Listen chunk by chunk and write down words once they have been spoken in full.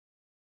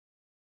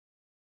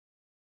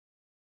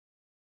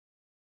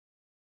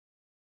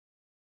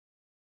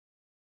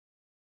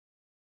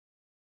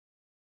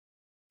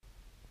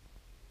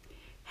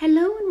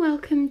Hello and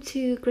welcome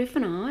to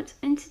GryphonArt,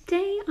 and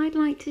today I'd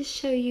like to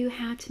show you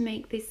how to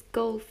make this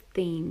golf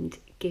themed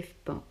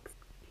gift box.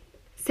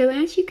 So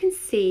as you can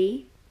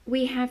see,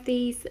 we have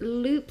these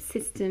loop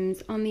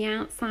systems on the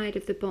outside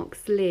of the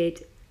box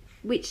lid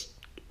which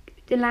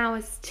allow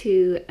us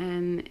to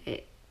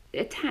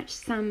attach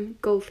some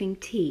golfing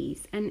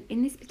tees, and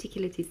in this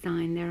particular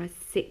design there are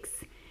 6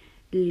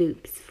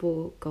 loops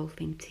for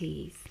golfing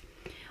tees.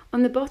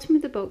 On the bottom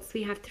of the box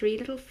we have 3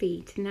 little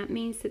feet, and that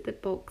means that the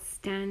box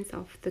stands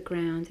off the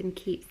ground and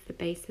keeps the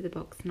base of the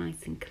box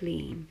nice and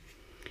clean.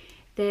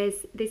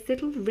 There's this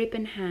little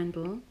ribbon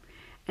handle,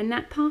 and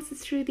that passes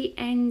through the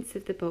ends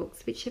of the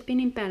box, which have been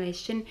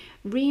embellished and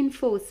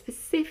reinforced,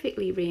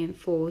 specifically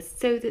reinforced,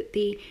 so that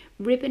the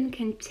ribbon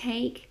can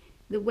take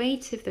the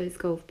weight of those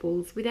golf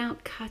balls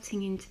without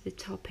cutting into the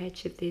top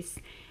edge of this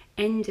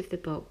end of the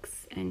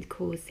box and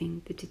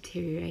causing the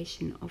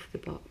deterioration of the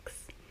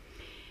box.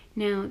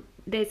 Now,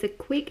 there's a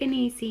quick and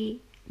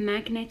easy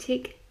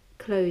magnetic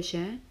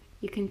closure.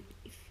 You can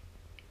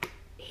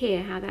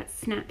hear how that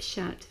snaps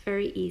shut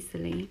very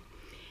easily.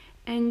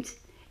 And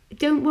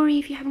don't worry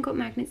if you haven't got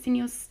magnets in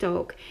your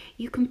stock.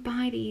 You can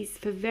buy these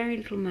for very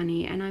little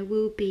money, and I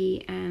will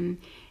be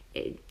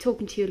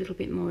talking to you a little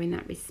bit more in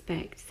that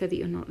respect so that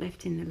you're not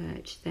left in the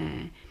lurch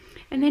there.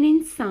 And then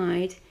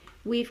inside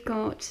we've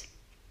got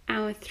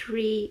our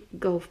 3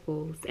 golf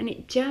balls, and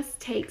it just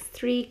takes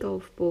 3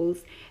 golf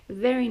balls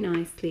very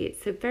nicely.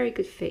 It's a very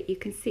good fit. You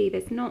can see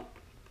there's not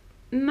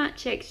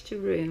much extra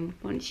room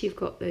once you've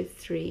got those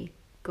 3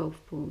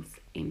 golf balls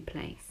in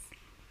place.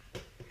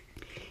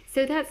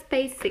 So that's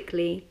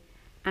basically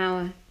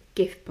our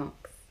gift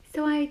box.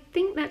 So I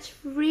think that's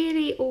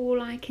really all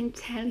I can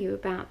tell you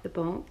about the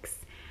box,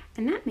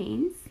 and that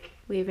means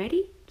we're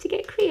ready to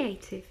get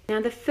creative.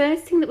 Now, the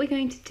first thing that we're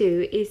going to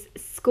do is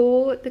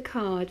score the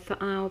card for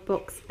our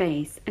box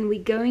base, and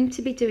we're going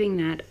to be doing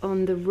that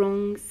on the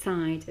wrong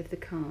side of the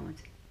card.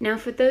 Now,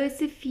 for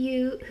those of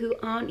you who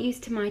aren't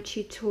used to my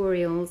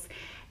tutorials,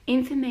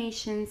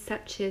 information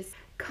such as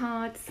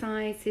card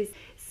sizes,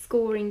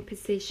 scoring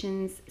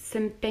positions,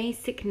 some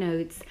basic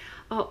notes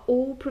are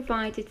all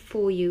provided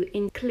for you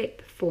in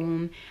clip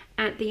form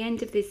at the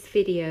end of this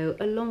video,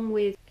 along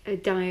with a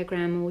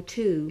diagram or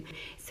 2.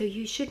 So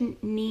you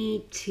shouldn't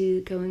need to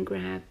go and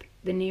grab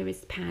the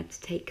nearest pad to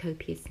take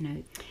copious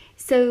notes.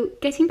 So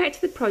getting back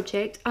to the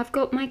project, I've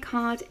got my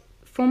card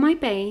for my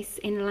base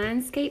in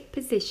landscape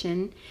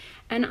position,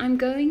 and I'm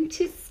going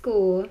to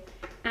score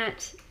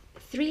at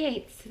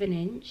 3/8 of an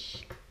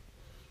inch,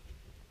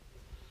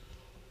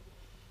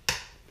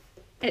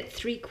 at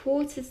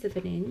 3/4 of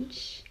an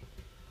inch,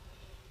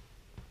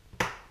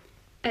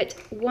 at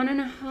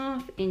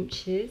 1.5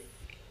 inches,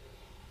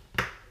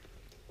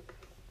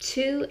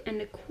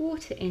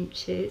 2.25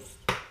 inches,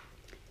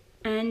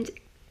 and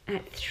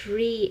at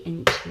 3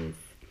 inches.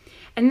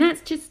 And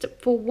that's just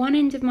for one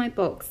end of my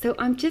box. So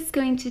I'm just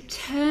going to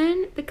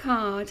turn the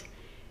card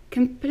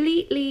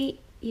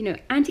completely,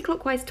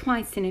 anti-clockwise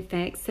twice in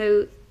effect.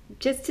 So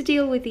just to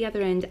deal with the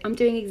other end, I'm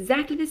doing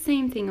exactly the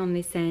same thing on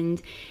this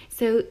end.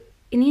 So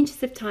in the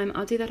interest of time,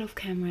 I'll do that off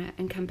camera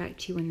and come back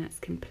to you when that's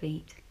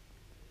complete.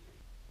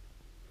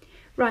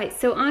 Right,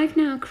 so I've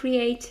now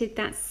created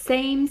that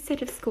same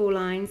set of score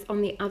lines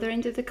on the other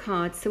end of the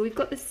card. So we've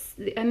got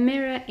a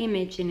mirror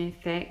image in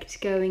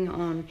effect going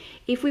on.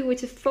 If we were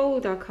to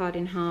fold our card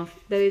in half,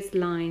 those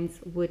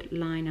lines would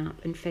line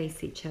up and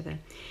face each other.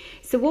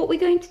 So what we're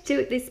going to do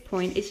at this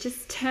point is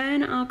just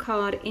turn our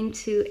card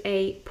into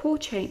a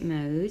portrait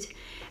mode.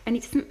 And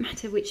it doesn't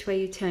matter which way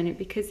you turn it,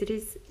 because it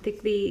is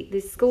the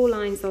score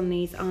lines on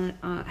these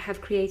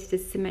have created a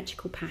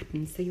symmetrical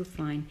pattern, so you're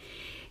fine.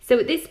 So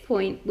at this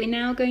point, we're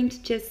now going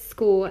to just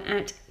score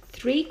at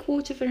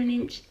 3/4 of an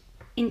inch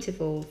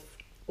intervals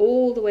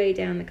all the way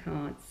down the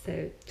card,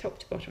 so top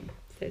to bottom.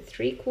 So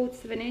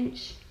 3/4 of an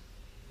inch,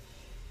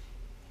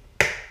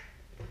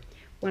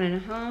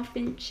 1.5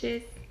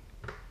 inches,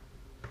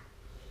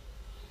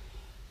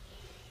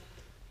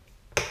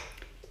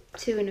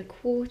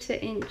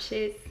 2.25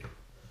 inches,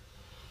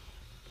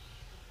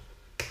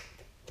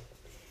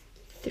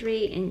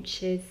 3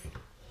 inches,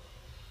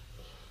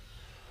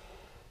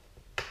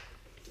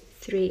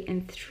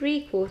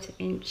 3.75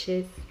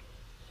 inches,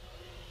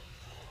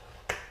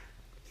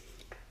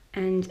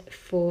 and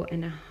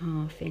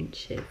 4.5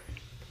 inches.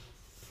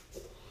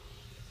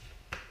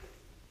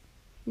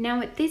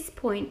 Now at this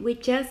point we're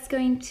just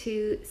going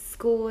to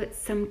score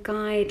some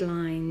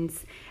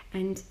guidelines,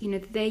 and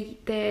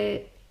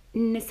their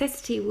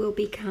necessity will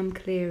become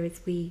clear as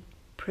we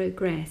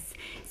progress.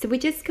 So we're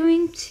just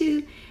going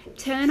to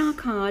turn our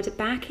card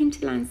back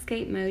into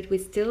landscape mode. We're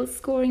still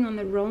scoring on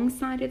the wrong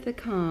side of the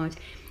card.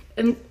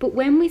 But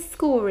when we're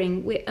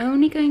scoring, we're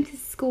only going to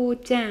score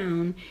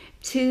down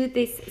to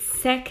the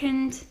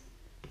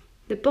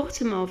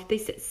bottom of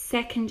this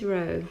second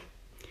row.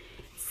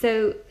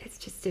 So let's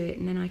just do it,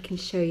 and then I can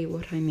show you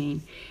what I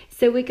mean.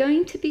 So we're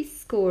going to be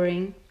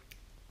scoring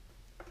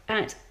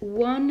at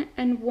 1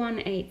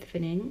 1/8 of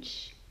an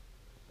inch,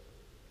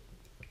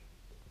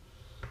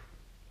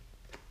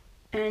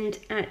 and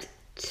at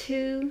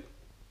 2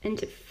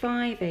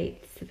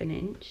 5/8 of an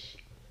inch.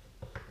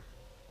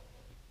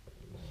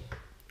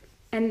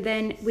 And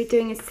then we're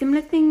doing a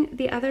similar thing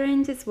the other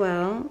end as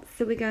well.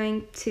 So we're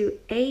going to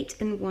 8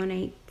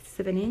 1/8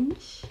 of an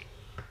inch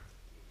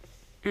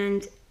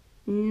and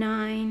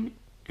 9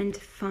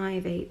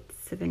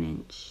 5/8 of an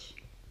inch.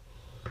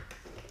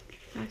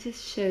 I'll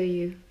just show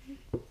you.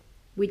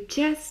 We're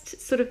just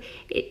sort of,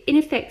 in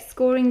effect,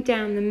 scoring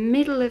down the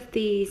middle of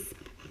these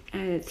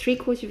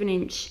 3/4 of an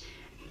inch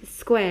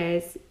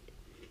squares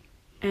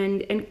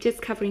and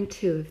just covering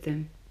 2 of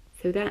them.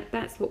 So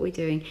that's what we're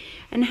doing.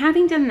 And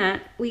having done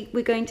that,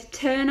 we're going to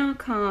turn our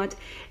card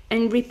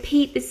and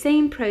repeat the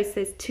same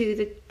process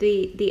to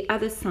the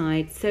other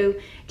side. So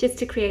just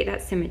to create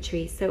that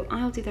symmetry. So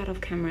I'll do that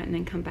off camera and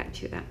then come back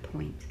to you at that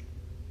point.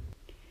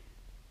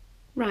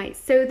 Right,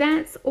 so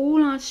that's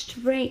all our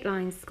straight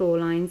line score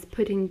lines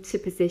put into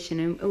position,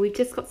 and we've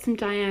just got some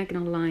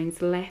diagonal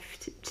lines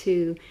left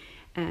to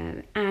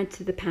add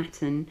to the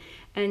pattern.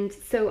 And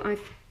so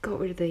I've got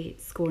rid of the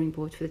scoring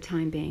board for the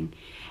time being.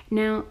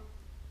 Now,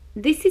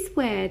 this is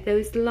where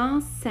those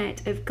last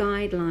set of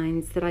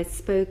guidelines that I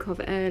spoke of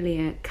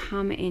earlier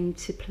come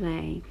into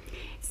play.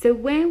 So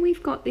where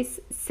we've got this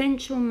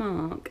central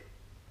mark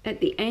at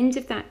the end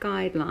of that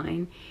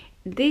guideline,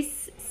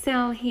 this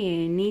cell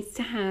here needs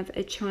to have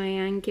a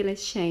triangular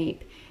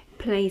shape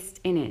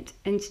placed in it.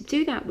 And to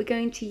do that, we're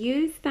going to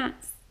use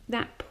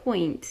that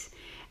point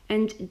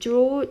and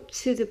draw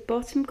to the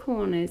bottom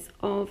corners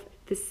of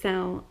the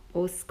cell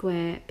or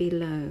square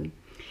below.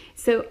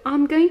 So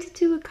I'm going to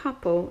do a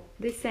couple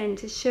this end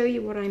to show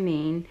you what I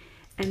mean,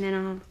 and then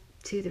I'll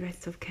do the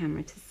rest off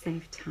camera to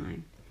save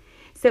time.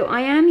 So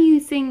I am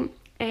using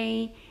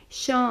a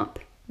sharp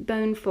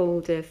bone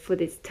folder for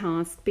this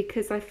task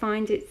because I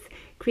find it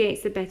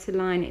creates a better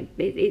line.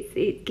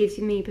 It gives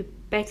me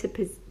better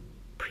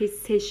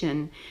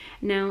precision.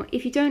 Now,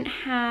 if you don't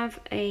have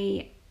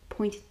a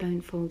pointed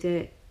bone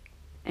folder,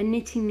 a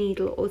knitting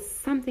needle or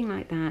something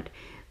like that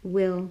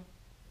will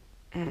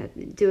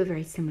do a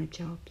very similar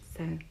job.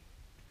 So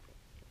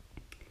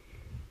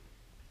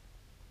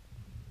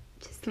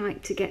just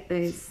like to get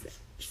those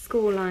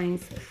score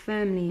lines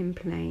firmly in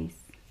place.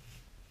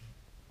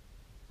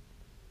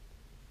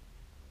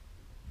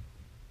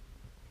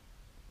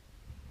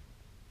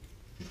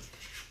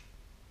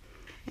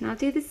 And I'll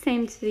do the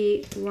same to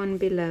the one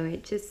below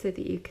it, just so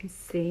that you can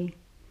see.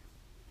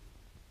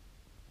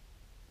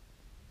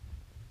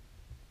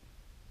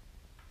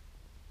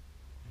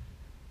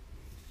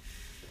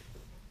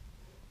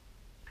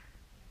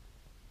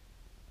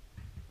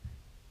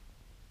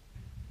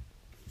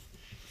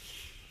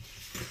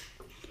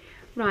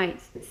 Right,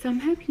 so I'm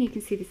hoping you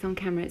can see this on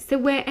camera. So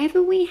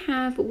wherever we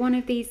have one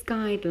of these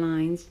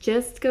guidelines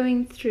just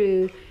going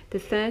through the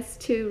first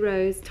 2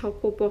 rows,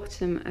 top or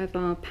bottom of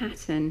our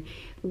pattern,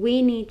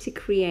 we need to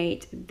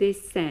create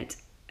this set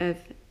of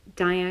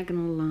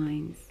diagonal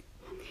lines.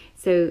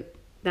 So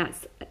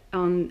that's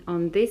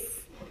on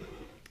this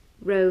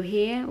row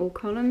here or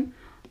column,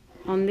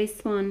 on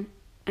this one,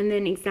 and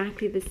then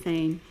exactly the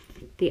same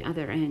the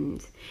other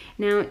end.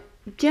 Now,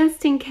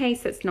 just in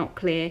case that's not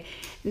clear,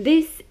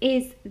 this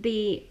is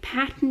the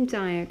pattern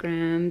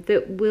diagram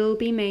that will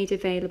be made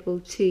available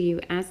to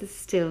you as a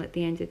still at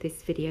the end of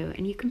this video,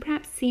 and you can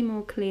perhaps see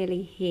more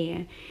clearly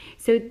here.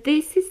 So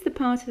this is the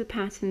part of the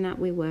pattern that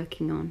we're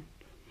working on.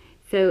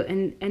 So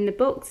and the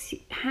box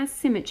has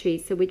symmetry,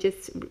 so we're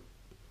just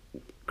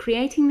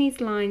creating these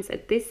lines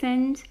at this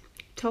end,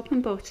 top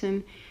and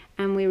bottom,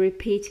 and we're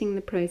repeating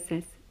the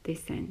process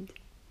this end.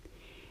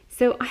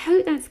 So I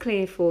hope that's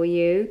clear for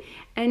you.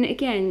 And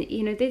again,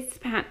 you know, this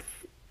perhaps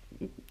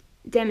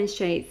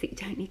demonstrates that you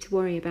don't need to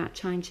worry about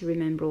trying to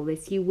remember all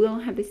this. You will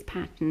have this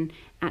pattern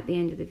at the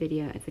end of the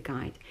video as a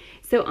guide.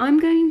 So I'm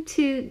going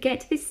to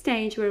get to this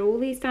stage where all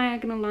these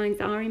diagonal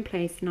lines are in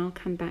place, and I'll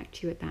come back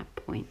to you at that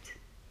point.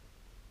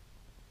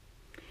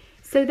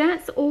 So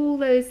that's all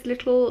those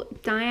little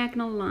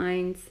diagonal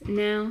lines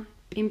now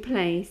in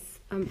place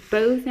on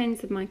both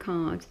ends of my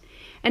card.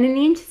 And in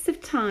the interest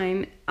of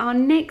time, our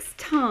next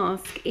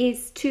task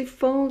is to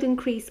fold and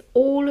crease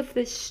all of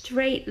the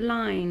straight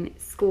line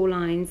score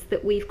lines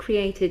that we've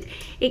created,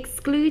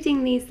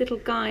 excluding these little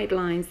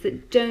guidelines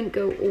that don't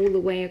go all the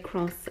way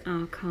across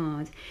our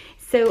card.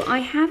 So I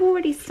have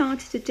already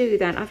started to do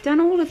that. I've done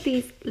all of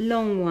these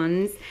long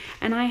ones,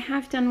 and I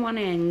have done one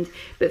end.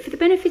 But for the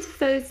benefit of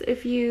those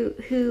of you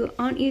who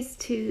aren't used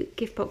to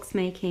gift box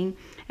making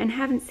and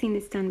haven't seen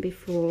this done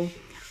before,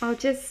 I'll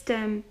just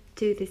do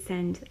this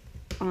end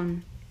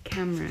on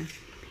camera.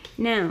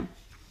 Now,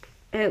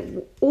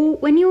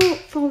 when you're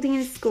folding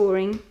and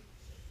scoring,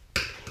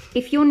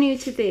 if you're new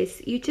to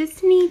this, you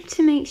just need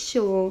to make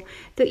sure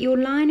that you're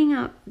lining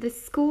up the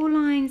score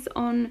lines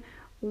on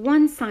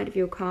one side of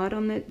your card,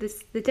 on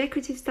the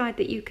decorative side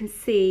that you can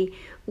see,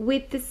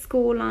 with the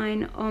score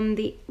line on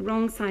the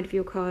wrong side of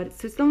your card.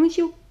 So as long as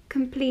you're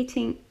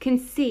can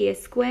see a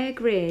square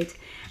grid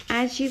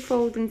as you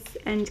fold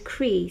and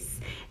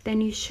crease,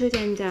 then you should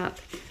end up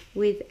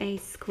with a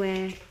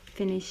square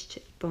finished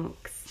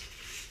box.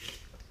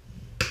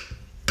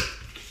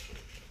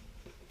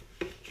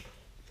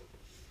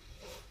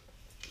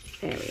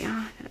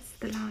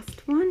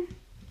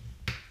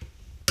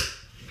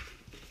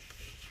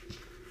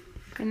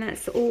 And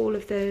that's all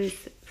of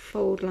those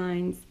fold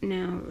lines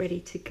now ready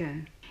to go.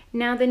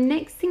 Now the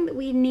next thing that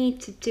we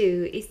need to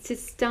do is to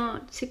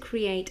start to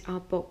create our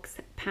box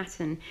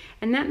pattern,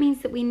 and that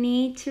means that we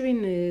need to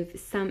remove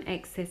some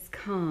excess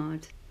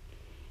card.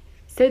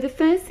 So the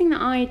first thing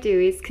that I do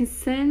is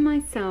concern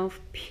myself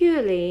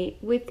purely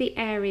with the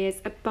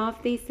areas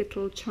above these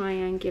little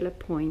triangular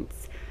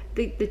points.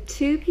 The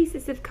two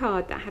pieces of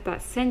card that have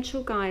that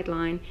central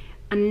guideline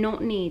are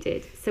not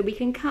needed, so we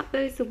can cut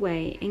those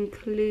away,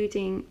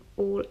 including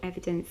all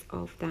evidence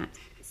of that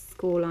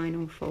score line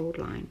or fold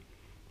line.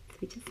 So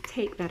we just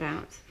take that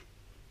out.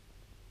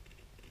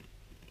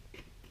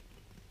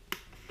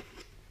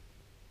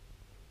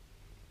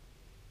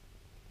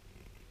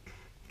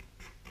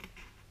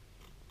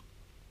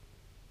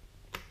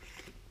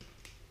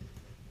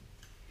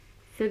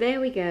 So there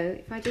we go.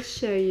 If I just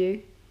show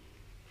you,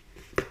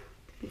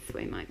 this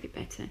way might be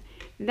better.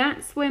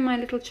 That's where my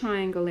little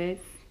triangle is.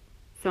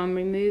 So I'm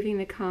removing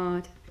the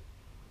card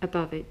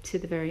above it to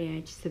the very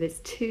edge. So there's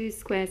 2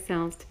 square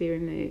cells to be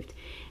removed.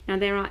 Now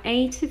there are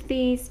 8 of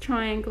these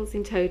triangles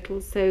in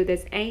total, so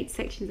there's 8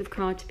 sections of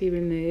card to be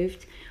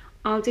removed.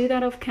 I'll do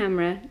that off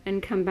camera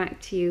and come back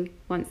to you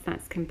once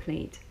that's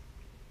complete.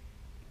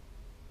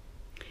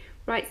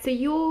 Right, so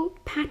your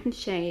pattern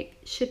shape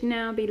should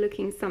now be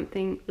looking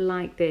something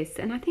like this,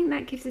 and I think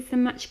that gives us a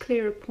much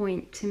clearer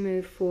point to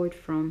move forward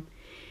from.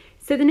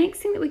 So the next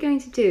thing that we're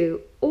going to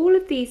do, all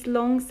of these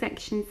long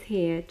sections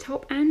here,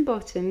 top and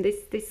bottom,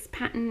 this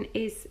pattern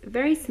is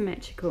very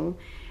symmetrical.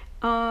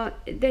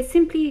 They're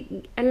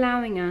simply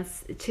allowing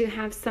us to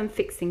have some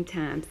fixing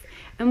tabs,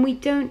 and we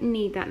don't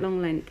need that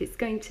long length. It's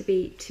going to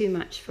be too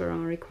much for our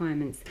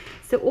requirements.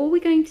 So all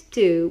we're going to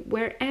do,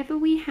 wherever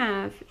we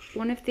have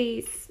one of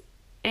these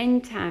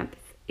end tabs,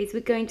 is we're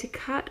going to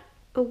cut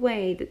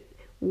away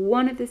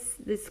one of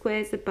the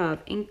squares above,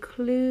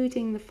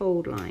 including the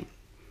fold line.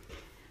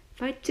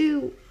 If I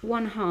do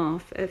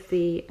 1/2 of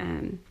the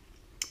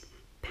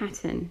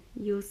pattern,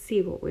 you'll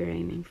see what we're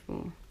aiming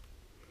for.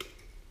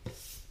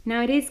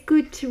 Now it is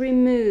good to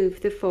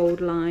remove the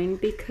fold line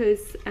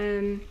because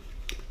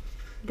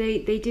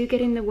they do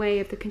get in the way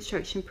of the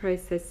construction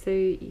process, so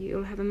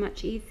you'll have a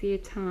much easier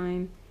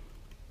time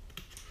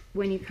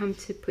when you come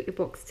to put your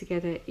box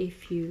together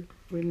if you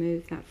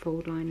remove that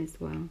fold line as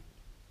well.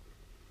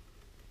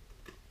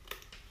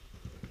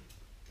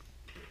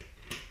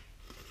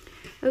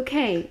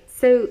 Okay,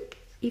 so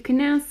you can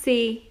now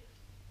see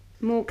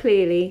more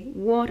clearly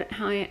what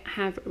I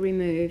have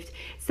removed.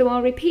 So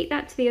I'll repeat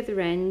that to the other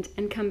end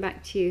and come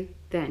back to you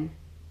then.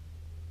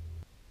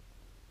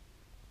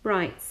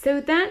 Right,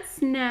 so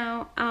that's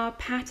now our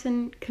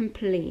pattern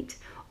complete.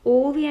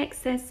 All the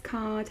excess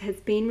card has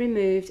been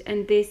removed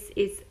and this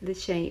is the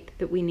shape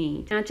that we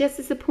need. Now just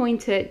as a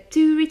pointer,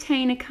 do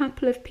retain a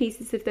couple of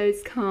pieces of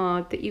those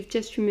card that you've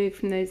just removed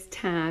from those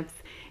tabs,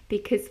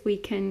 because we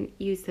can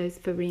use those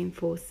for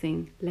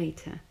reinforcing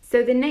later.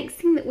 So the next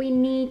thing that we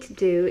need to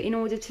do in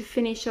order to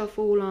finish off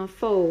all our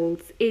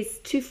folds is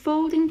to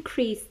fold and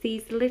crease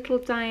these little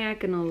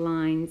diagonal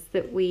lines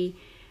that we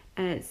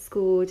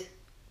scored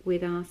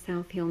with our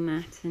self-heal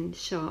mat and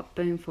sharp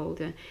bone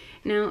folder.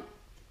 Now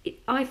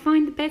I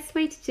find the best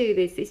way to do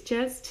this is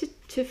just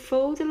to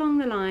fold along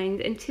the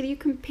line until you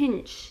can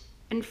pinch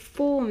and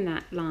form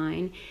that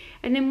line,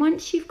 and then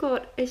once you've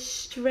got a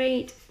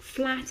straight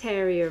flat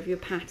area of your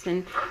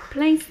pattern,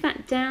 place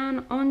that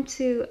down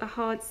onto a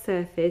hard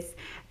surface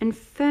and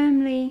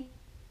firmly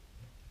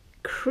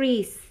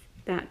crease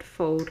that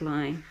fold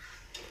line.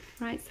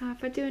 Right, so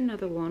if I do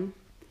another one,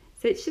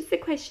 so it's just a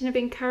question of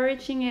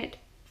encouraging it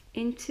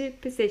into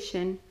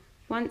position.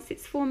 Once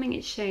it's forming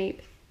its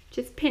shape,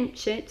 just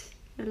pinch it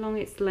along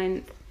its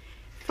length,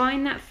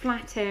 find that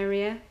flat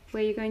area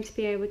where you're going to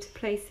be able to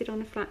place it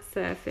on a flat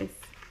surface,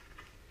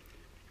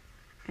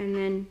 and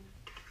then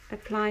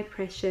apply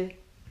pressure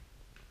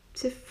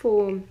to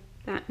form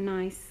that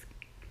nice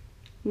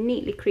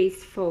neatly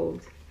creased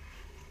fold.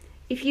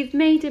 If you've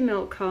made a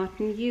milk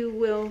carton, you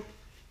will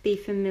be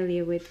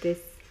familiar with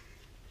this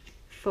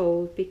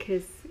fold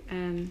because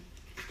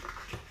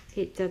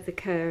it does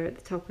occur at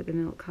the top of the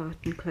milk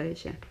carton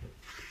closure.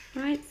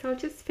 Right, so I'll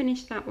just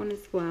finish that one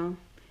as well,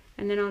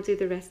 and then I'll do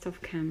the rest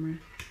off camera.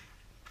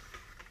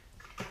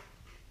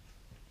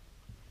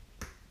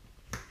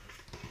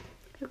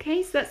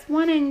 Okay, so that's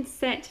one end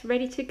set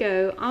ready to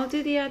go. I'll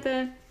do the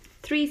other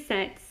 3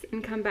 sets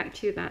and come back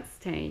to you at that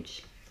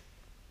stage.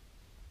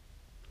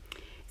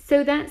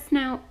 So that's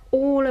now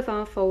all of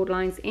our fold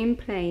lines in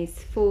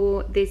place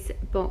for this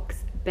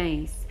box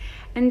base.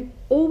 And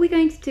all we're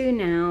going to do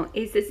now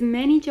is as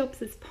many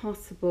jobs as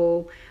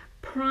possible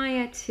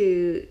prior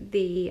to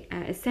the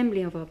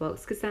assembly of our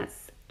box, because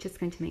that's just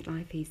going to make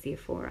life easier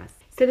for us.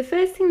 So the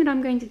first thing that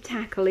I'm going to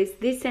tackle is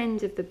this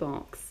end of the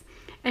box.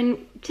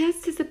 And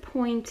just as a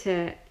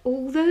pointer,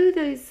 although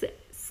those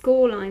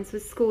score lines were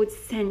scored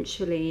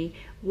centrally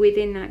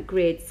within that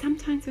grid,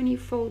 sometimes when you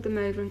fold them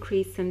over and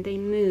crease them, they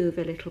move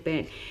a little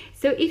bit.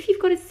 So if you've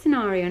got a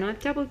scenario, and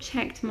I've double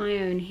checked my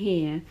own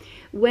here,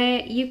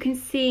 where you can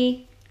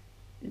see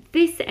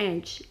this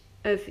edge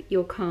of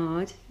your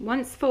card,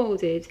 once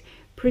folded,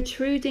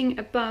 protruding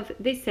above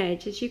this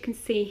edge, as you can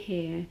see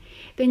here,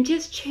 then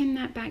just trim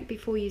that back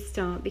before you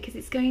start, because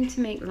it's going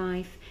to make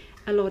life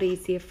a lot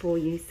easier for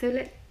you.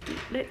 So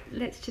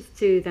let's just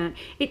do that.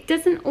 It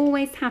doesn't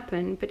always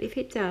happen, but if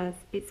it does,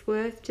 it's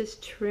worth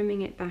just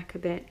trimming it back a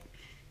bit.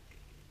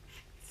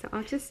 So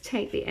I'll just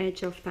take the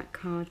edge off that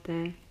card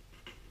there.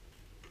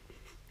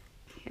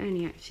 It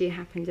only actually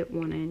happened at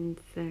one end,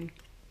 so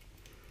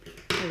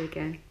there we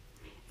go.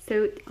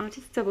 So I'll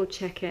just double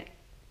check it.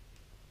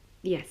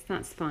 Yes,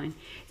 that's fine.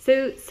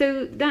 So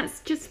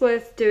that's just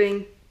worth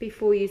doing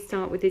before you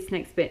start with this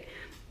next bit.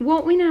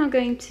 What we're now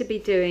going to be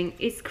doing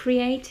is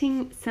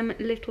creating some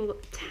little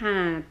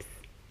tabs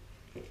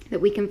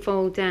that we can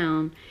fold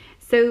down.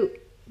 So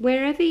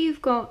wherever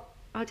you've got,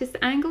 I'll just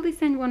angle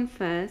this end one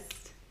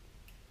first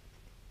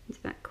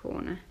into that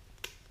corner.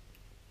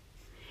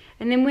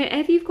 And then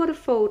wherever you've got a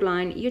fold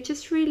line, you're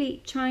just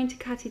really trying to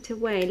cut it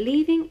away,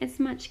 leaving as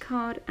much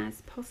card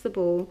as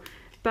possible,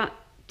 but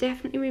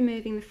definitely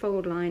removing the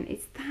fold line.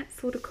 It's that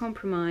sort of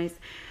compromise.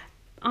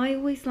 I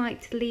always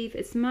like to leave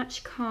as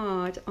much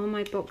card on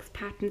my box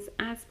patterns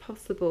as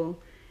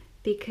possible,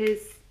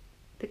 because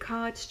the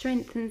card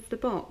strengthens the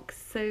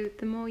box. So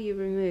the more you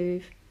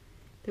remove,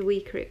 the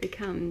weaker it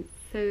becomes.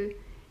 So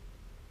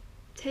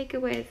take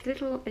away as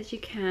little as you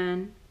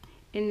can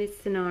in this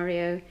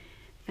scenario,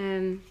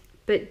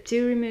 but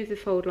do remove the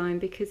fold line,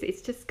 because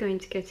it's just going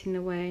to get in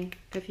the way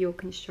of your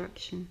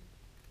construction.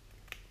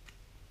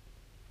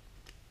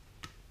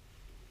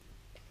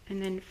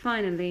 And then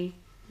finally,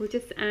 we'll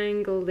just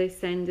angle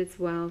this end as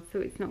well, so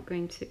it's not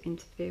going to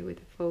interfere with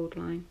the fold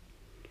line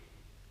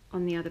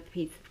on the other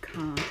piece of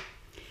card.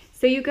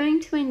 So you're going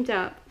to end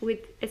up with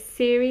a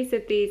series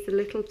of these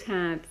little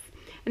tabs,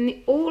 and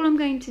all I'm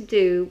going to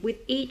do with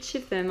each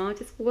of them, I'll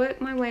just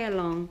work my way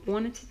along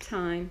one at a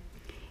time,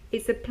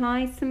 is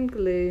apply some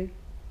glue.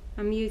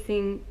 I'm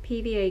using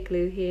PVA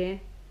glue here,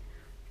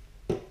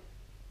 and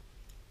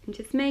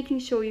just making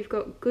sure you've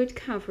got good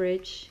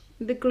coverage.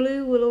 The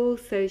glue will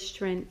also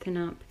strengthen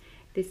up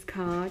this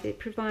card. It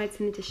provides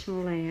an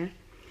additional layer.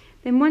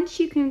 Then once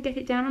you can get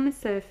it down on the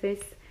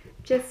surface,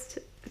 just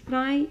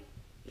apply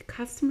your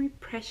customary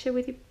pressure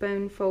with your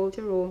bone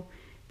folder or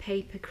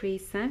paper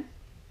creaser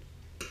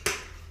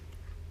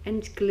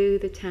and glue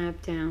the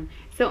tab down.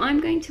 So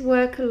I'm going to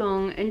work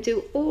along and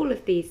do all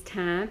of these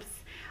tabs.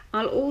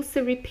 I'll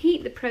also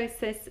repeat the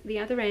process at the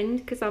other end,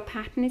 because our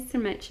pattern is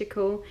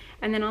symmetrical,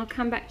 and then I'll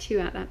come back to you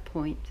at that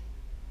point.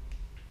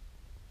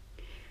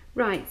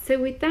 Right, so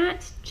with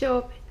that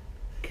job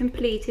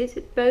completed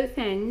at both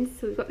ends,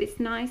 so we've got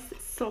this nice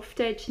soft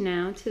edge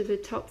now to the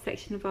top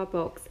section of our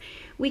box,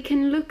 we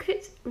can look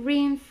at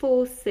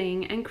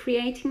reinforcing and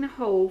creating the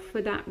hole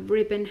for that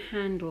ribbon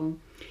handle.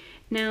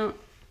 Now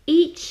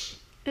each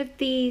of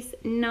these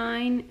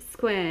 9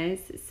 squares,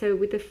 so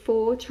with the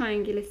 4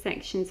 triangular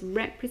sections,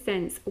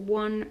 represents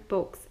one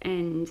box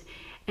end,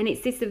 and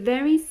it's this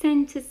very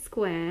center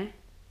square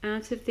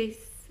out of this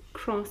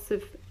cross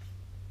of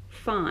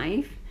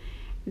 5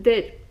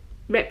 that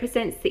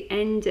represents the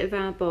end of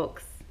our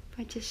box. If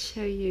I just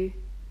show you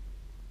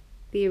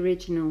the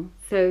original,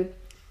 so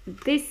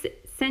this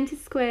center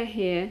square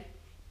here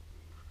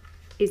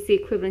is the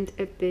equivalent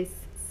of this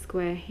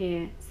square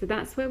here, so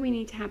that's where we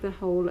need to have the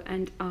hole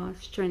and our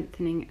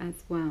strengthening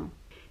as well.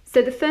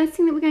 So the first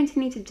thing that we're going to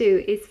need to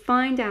do is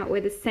find out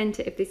where the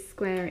center of this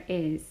square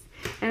is,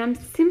 and I'm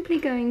simply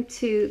going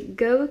to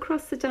go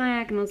across the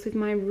diagonals with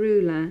my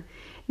ruler.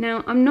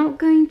 Now I'm not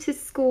going to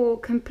score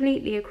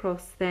completely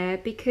across there,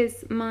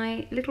 because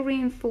my little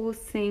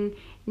reinforcing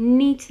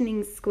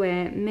neatening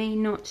square may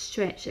not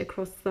stretch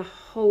across the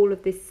whole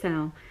of this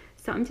cell,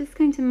 so I'm just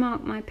going to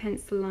mark my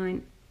pencil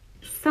line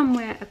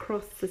somewhere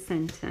across the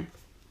center,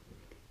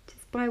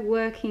 just by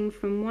working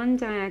from one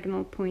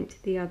diagonal point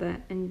to the other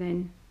and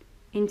then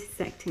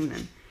intersecting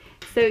them.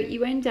 So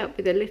you end up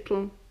with a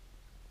little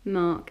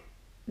mark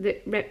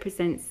that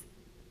represents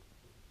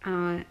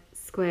our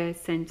square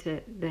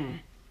center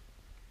there.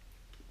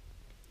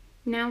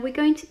 Now we're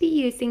going to be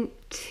using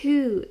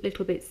 2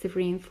 little bits of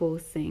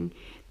reinforcing.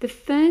 The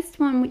first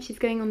one, which is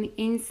going on the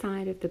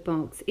inside of the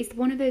box, is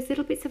one of those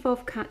little bits of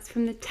offcuts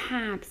from the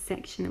tab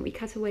section that we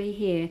cut away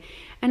here,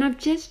 and I've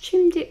just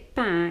trimmed it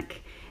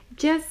back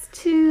just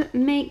to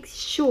make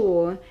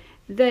sure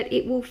that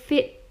it will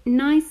fit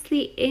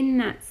nicely in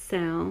that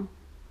cell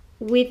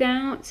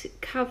without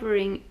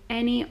covering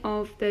any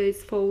of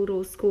those fold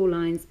or score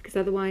lines, because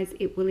otherwise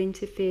it will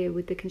interfere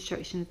with the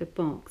construction of the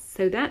box.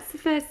 So that's the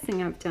first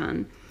thing I've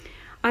done.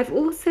 I've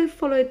also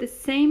followed the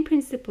same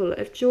principle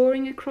of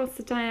drawing across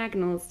the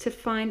diagonals to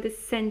find the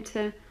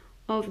center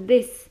of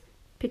this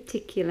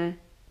particular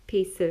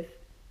piece of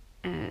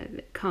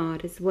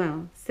card as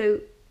well. So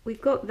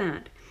we've got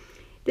that.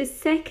 The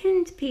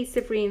second piece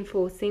of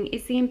reinforcing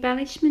is the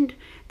embellishment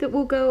that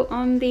will go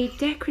on the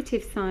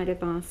decorative side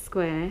of our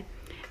square,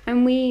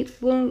 and we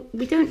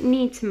don't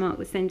need to mark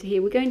the center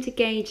here. We're going to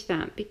gauge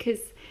that because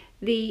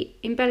the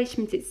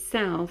embellishment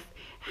itself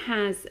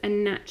has a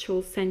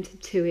natural center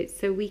to it,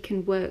 so we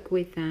can work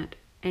with that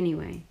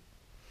anyway.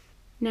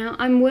 Now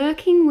I'm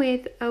working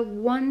with a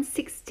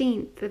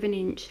 1/16 of an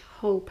inch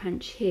hole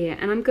punch here,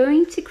 and I'm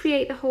going to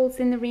create the holes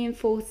in the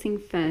reinforcing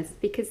first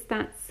because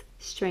that's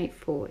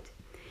straightforward.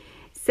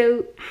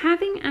 So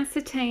having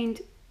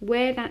ascertained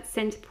where that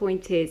center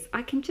point is,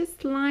 I can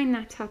just line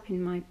that up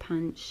in my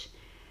punch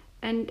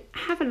and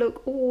have a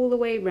look all the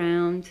way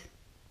around.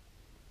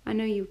 I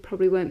know you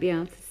probably won't be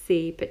able to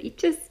see, but you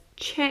just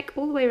check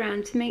all the way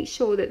around to make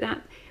sure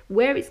that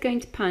where it's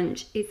going to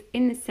punch is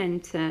in the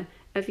center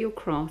of your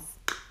cross,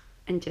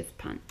 and just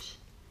punch.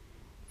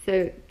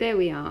 So there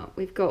we are,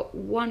 we've got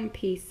one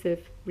piece of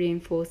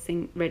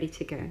reinforcing ready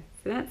to go.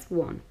 So that's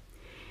one.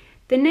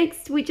 The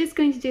next, we're just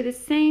going to do the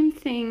same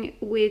thing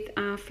with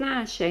our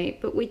flower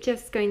shape, but we're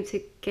just going to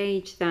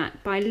gauge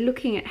that by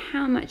looking at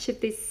how much of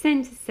this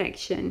center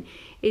section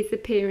is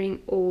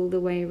appearing all the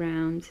way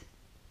around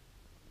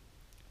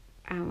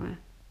our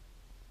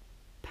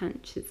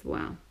punch as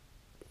well.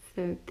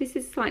 So this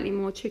is slightly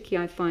more tricky,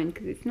 I find,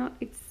 because it's not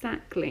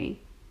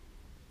exactly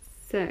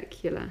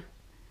circular.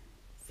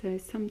 So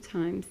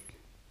sometimes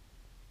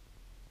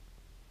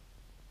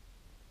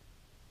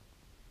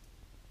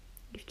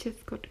you've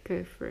just got to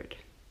go for it.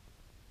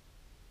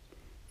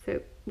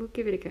 So we'll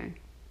give it a go.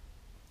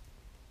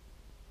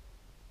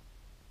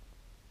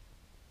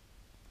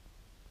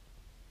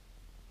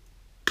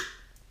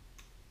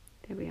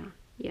 There we are.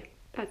 Yeah,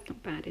 that's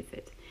not bad, is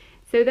it?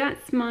 So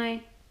that's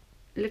my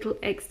little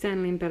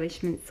external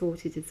embellishment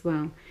sorted as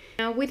well.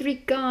 Now with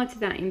regard to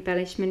that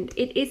embellishment,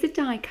 it is a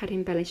die cut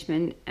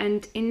embellishment,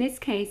 and in this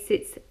case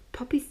it's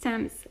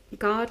PoppyStamps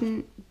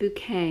Garden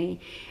Bouquet,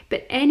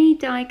 but any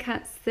die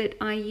cuts that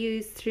I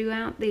use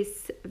throughout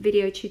this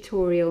video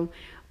tutorial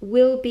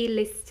will be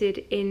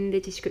listed in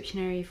the description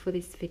area for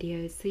this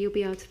video, so you'll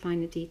be able to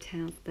find the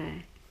details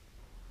there.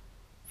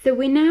 So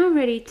we're now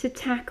ready to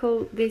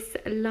tackle this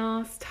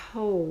last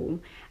hole,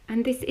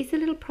 and this is a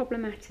little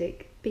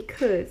problematic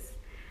because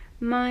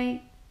my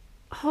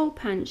hole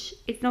punch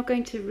is not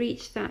going to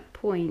reach that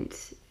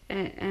point,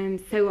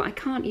 so I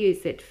can't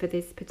use it for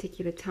this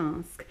particular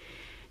task.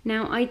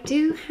 Now I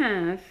do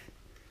have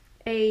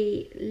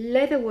a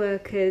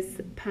leatherworker's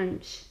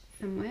punch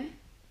somewhere.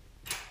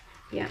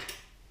 Yeah,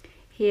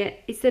 here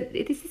this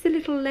is a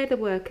little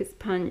leatherworker's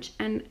punch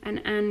and an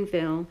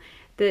anvil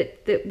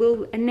that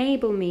will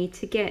enable me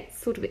to get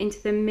sort of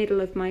into the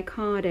middle of my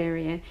card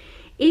area.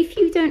 If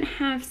you don't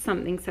have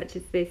something such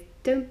as this,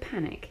 don't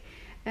panic.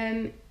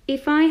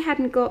 If I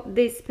hadn't got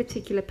this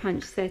particular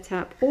punch set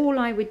up, all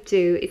I would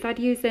do is I'd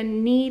use a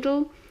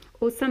needle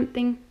or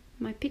something.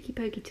 My picky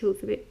pokey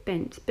tool's a bit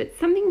bent, but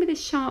something with a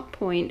sharp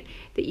point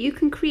that you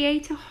can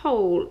create a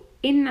hole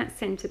in that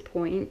center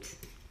point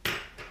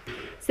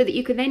so that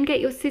you can then get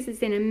your scissors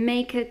in and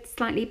make a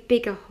slightly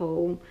bigger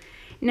hole.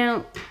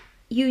 Now,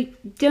 you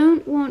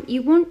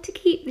want to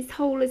keep this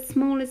hole as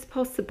small as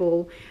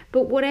possible,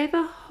 but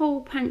whatever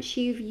hole punch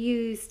you've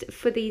used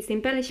for these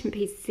embellishment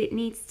pieces, it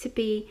needs to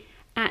be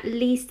at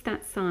least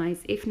that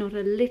size, if not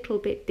a little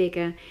bit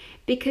bigger,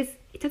 because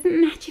it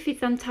doesn't matter if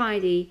it's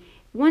untidy.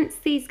 Once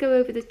these go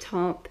over the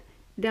top,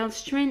 they'll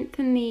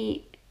strengthen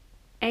the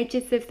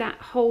edges of that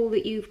hole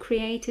that you've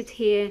created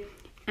here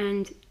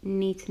and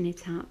neaten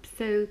it up.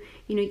 So,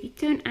 you know, you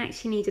don't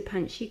actually need a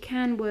punch. You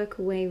can work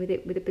away with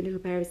it with a little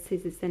pair of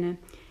scissors and a,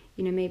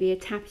 you know, maybe a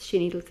tapestry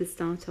needle to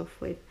start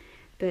off with.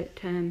 But,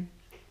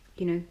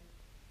 you know,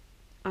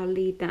 I'll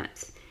leave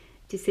that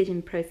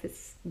decision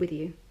process with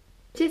you.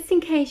 Just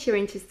in case you're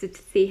interested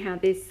to see how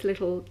this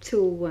little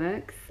tool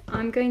works,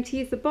 I'm going to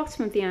use the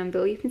bottom of the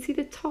anvil. You can see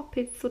the top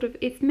is sort of,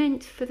 it's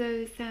meant for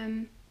those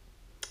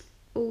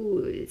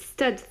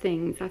stud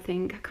things, I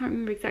think. I can't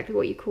remember exactly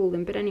what you call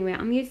them, but anyway,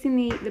 I'm using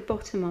the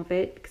bottom of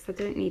it because I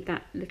don't need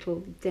that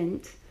little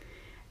dent.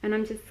 And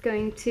I'm just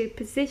going to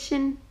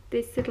position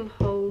this little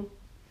hole.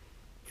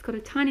 It's got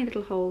a tiny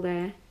little hole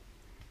there.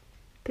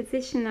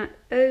 Position that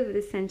over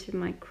the centre of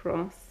my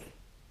cross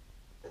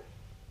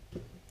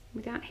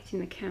without hitting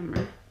the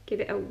camera. Give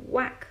it a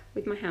whack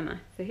with my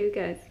hammer. So here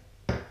goes.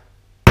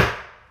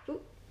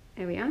 Ooh,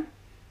 there we are.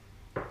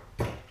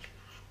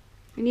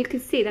 And you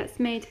can see that's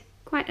made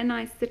quite a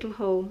nice little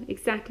hole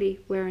exactly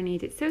where I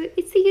need it. So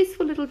it's a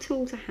useful little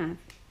tool to have.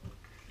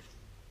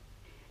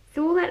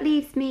 So all that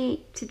leaves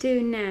me to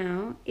do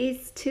now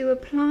is to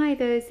apply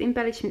those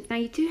embellishments. Now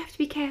you do have to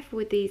be careful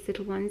with these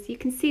little ones. You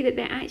can see that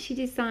they're actually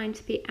designed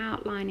to be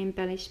outline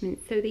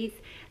embellishments. So these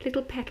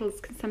little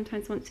petals can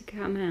sometimes want to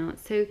come out.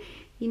 So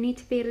you need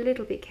to be a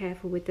little bit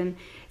careful with them.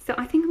 So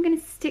I think I'm going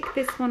to stick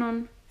this one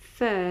on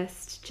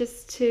first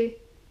just to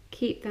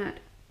keep that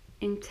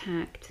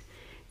intact.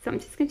 So I'm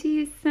just going to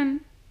use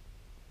some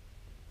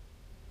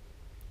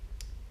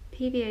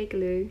PVA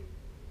glue.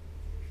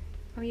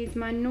 I'll use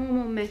my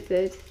normal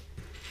method.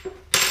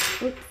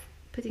 Oops,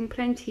 putting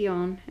plenty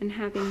on and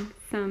having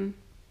some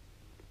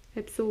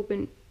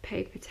absorbent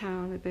paper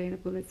towel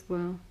available as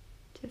well.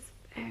 Just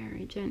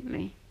very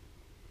gently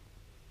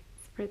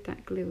spread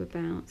that glue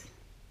about.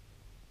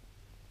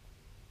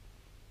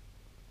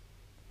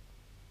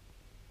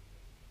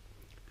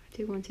 I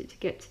do want it to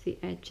get to the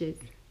edges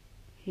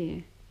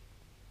here.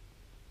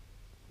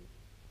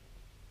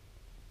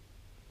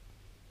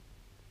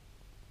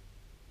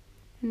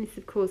 And this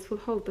of course will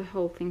hold the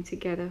whole thing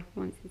together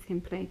once it's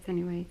in place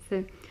anyway.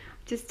 So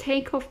just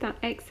take off that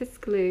excess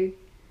glue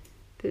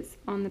that's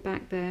on the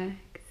back there,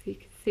 because you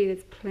can see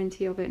there's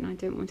plenty of it and I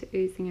don't want it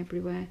oozing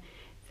everywhere.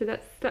 So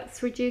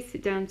that's reduced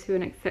it down to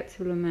an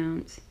acceptable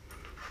amount.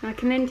 And I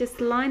can then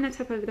just line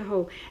that up over the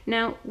hole.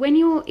 Now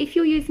if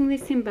you're using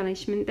this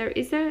embellishment, there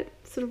is a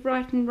sort of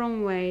right and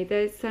wrong way.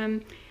 There's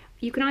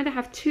you can either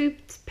have 2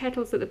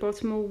 petals at the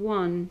bottom or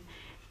 1.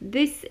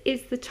 This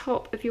is the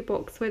top of your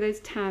box where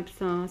those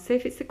tabs are. So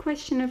if it's a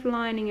question of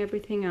lining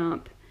everything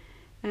up,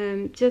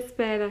 just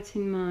bear that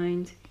in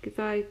mind, because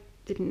I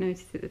didn't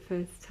notice it the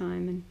first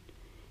time, and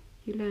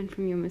you learn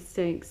from your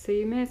mistakes, so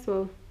you may as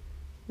well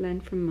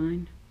learn from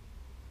mine,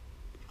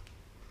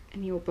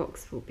 and your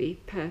box will be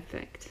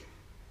perfect.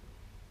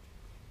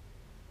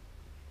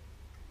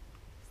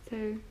 So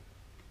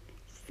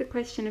it's just a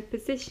question of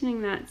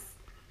positioning that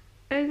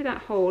over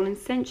that hole and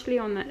centrally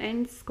on that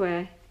end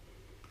square,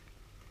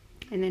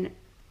 and then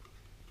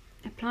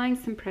applying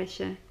some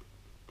pressure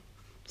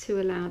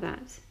to allow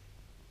that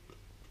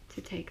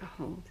to take a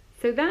hold.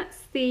 So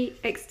that's the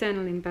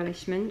external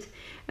embellishment,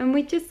 and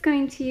we're just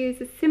going to use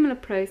a similar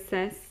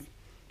process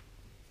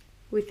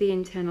with the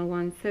internal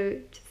one. So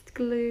just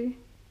glue.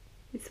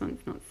 This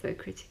one's not so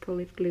critical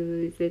if glue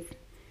oozes,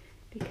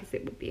 because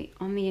it will be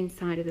on the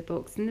inside of the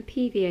box, and the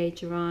PVA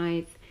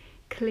dries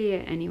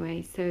clear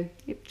anyway, so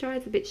it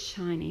dries a bit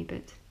shiny,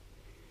 but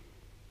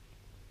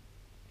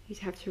you'd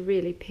have to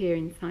really peer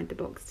inside the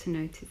box to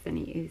notice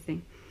any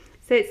oozing.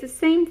 So it's the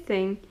same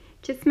thing,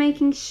 just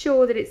making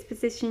sure that it's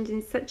positioned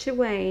in such a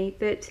way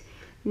that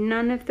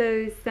none of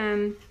those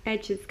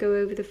edges go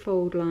over the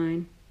fold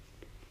line.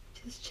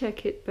 Just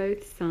check it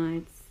both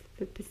sides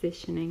for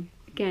positioning.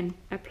 Again,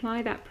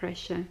 apply that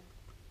pressure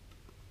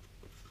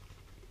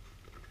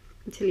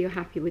until you're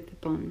happy with the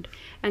bond,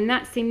 and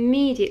that's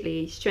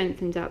immediately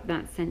strengthened up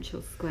that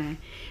central square.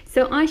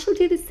 So I shall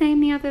do the same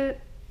the other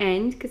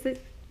end, because the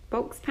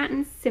box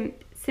pattern's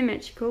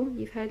symmetrical,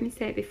 you've heard me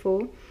say it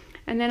before,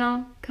 and then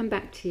I'll come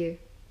back to you.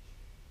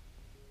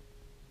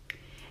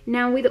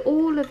 Now with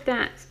all of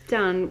that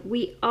done,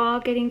 we are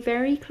getting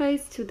very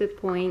close to the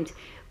point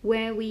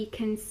where we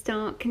can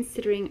start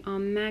considering our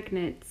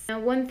magnets. Now,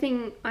 one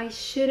thing I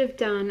should have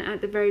done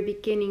at the very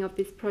beginning of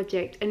this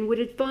project, and would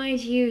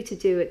advise you to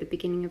do at the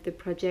beginning of the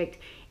project,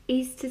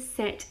 is to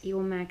set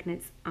your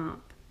magnets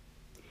up.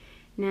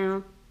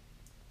 Now,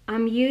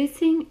 I'm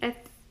using a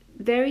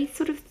very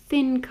sort of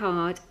thin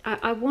card.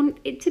 I want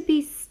it to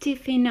be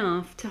stiff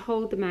enough to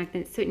hold the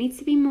magnets, so it needs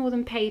to be more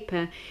than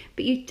paper,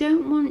 but you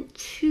don't want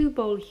too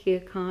bulky a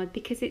card,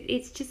 because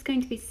it's just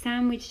going to be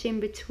sandwiched in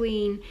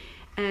between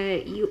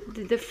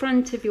the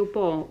front of your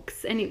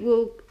box, and it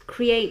will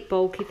create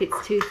bulk if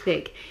it's too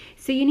thick.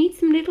 So you need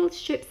some little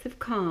strips of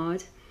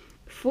card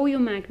for your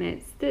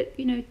magnets that,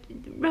 you know,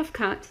 rough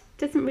cut,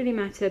 doesn't really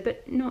matter,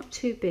 but not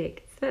too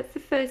big. So that's the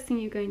first thing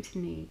you're going to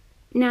need.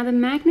 Now the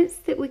magnets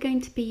that we're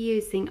going to be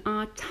using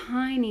are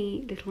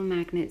tiny little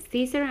magnets.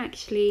 These are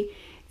actually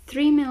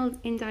 3 mil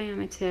in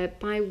diameter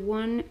by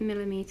 1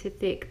 millimeter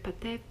thick,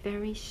 but they're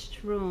very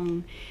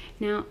strong.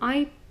 Now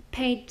I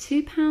paid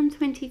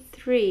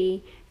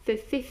 £2.23 for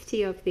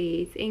 50 of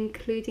these,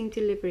 including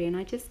delivery, and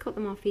I just got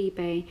them off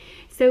eBay.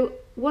 So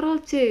what I'll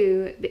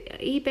do,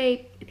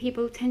 eBay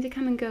people tend to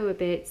come and go a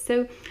bit,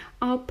 so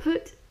I'll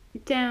put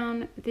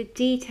down the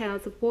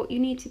details of what you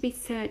need to be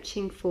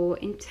searching for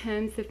in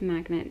terms of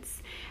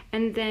magnets,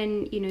 and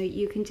then, you know,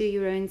 you can do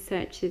your own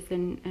searches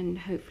and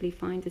hopefully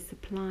find a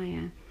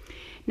supplier.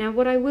 Now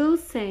what I will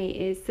say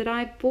is that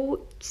I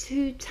bought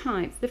 2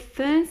 types. The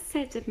first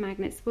set of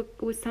magnets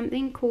was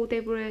something called,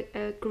 they were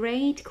a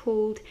grade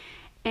called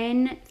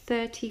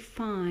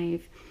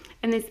N35,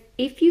 and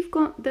if you've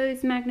got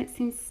those magnets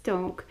in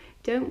stock,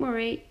 don't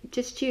worry,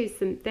 just use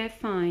them, they're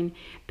fine.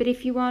 But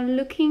if you are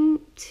looking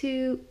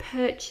to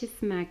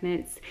purchase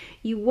magnets,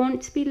 you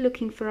want to be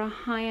looking for a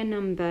higher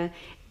number.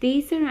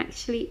 These are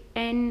actually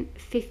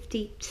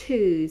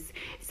N52s,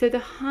 so the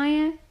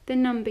higher the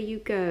number you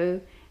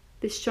go,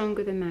 the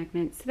stronger the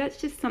magnet. So that's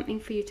just something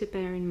for you to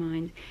bear in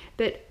mind.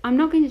 But I'm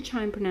not going to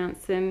try and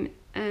pronounce them,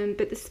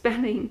 but the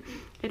spelling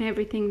and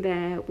everything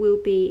there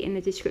will be in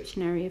the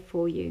description area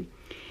for you.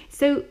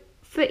 So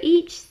for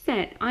each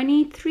set, I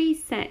need 3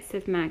 sets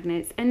of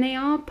magnets, and they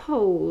are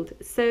poled,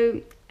 so,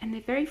 and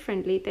they're very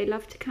friendly, they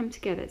love to come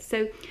together.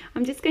 So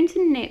I'm just going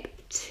to nip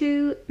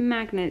 2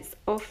 magnets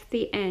off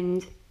the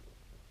end.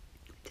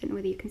 I don't know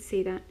whether you can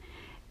see that.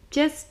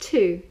 Just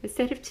 2, a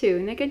set of 2,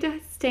 and they're going to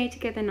stay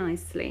together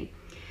nicely.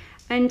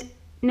 And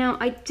now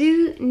I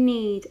do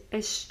need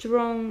a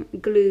strong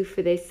glue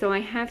for this, so I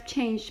have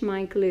changed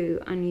my glue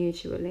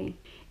unusually.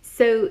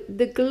 So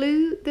the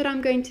glue that I'm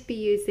going to be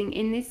using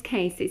in this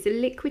case is a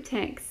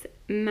Liquitex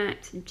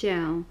matte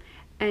gel,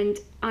 and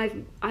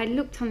I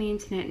looked on the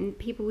internet and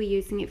people were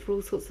using it for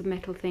all sorts of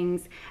metal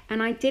things,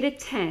 and I did a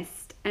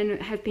test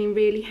and have been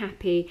really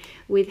happy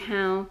with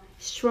how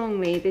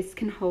strongly this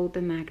can hold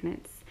the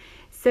magnets.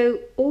 So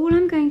all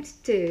I'm going to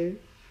do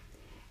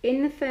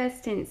in the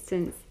first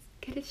instance,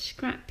 get a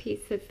scrap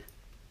piece of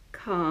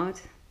card,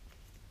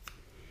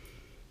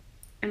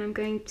 and and I'm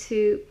going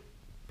to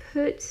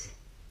put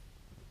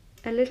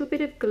a little bit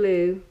of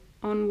glue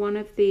on one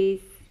of these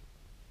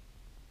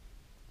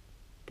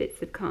bits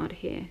of card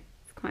here.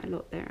 It's quite a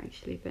lot there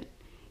actually, but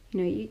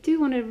you know, you do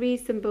want a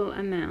reasonable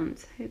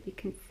amount. I hope you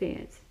can see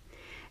it.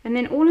 And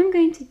then all I'm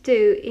going to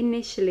do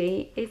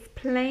initially is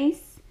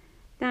place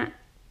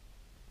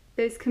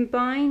those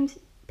combined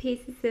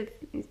pieces of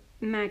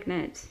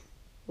magnet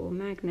or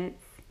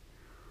magnets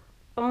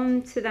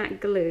onto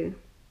that glue.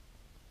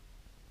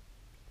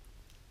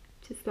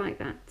 Just like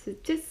that. So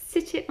just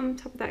sit it on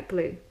top of that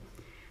glue.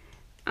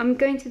 I'm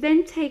going to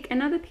then take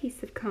another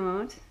piece of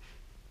card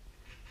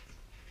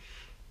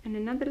and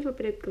another little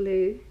bit of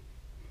glue,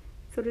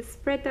 sort of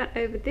spread that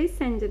over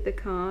this end of the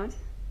card.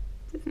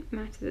 Doesn't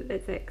matter that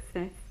there's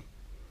excess.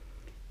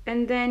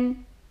 And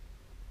then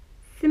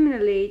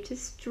similarly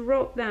just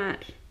drop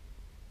that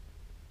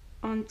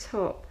on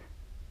top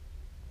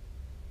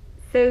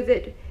so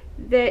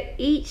that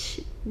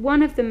each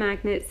one of the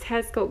magnets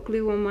has got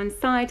glue on one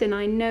side, and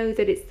I know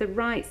that it's the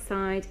right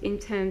side in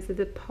terms of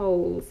the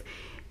poles,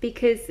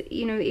 because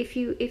you know, if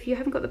you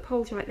haven't got the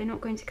poles right, they're not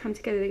going to come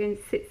together, they're going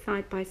to sit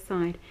side by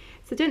side.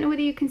 So I don't know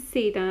whether you can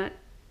see that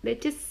they're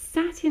just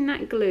sat in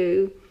that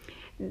glue.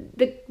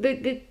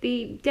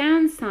 The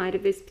downside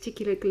of this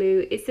particular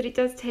glue is that it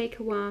does take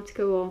a while to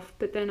go off,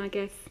 but then I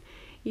guess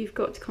you've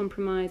got to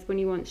compromise when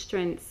you want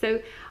strength.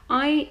 So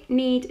I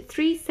need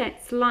 3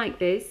 sets like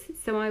this,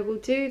 so I will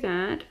do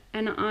that,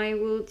 and I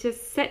will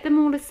just set them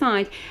all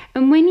aside.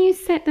 And when you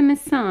set them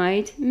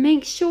aside,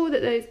 make sure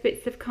that those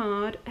bits of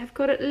card have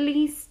got at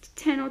least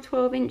 10 or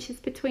 12 inches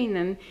between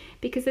them,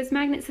 because those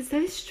magnets are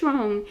so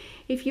strong,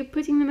 if you're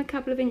putting them a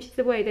couple of inches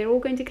away, they're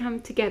all going to come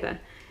together.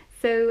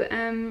 So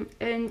and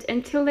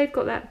until they've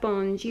got that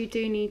bond, you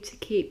do need to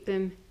keep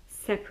them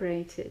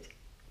separated.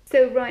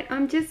 So right,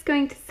 I'm just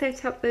going to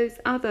set up those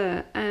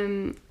other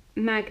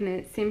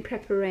magnets in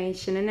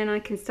preparation, and then I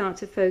can start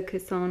to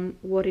focus on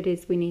what it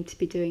is we need to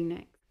be doing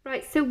next.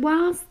 Right, so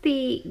whilst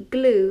the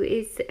glue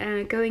is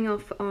going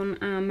off on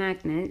our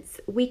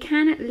magnets, we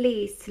can at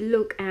least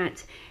look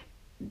at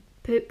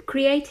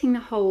creating the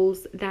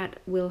holes that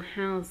will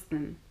house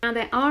them. Now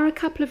there are a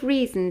couple of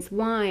reasons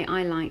why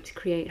I like to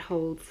create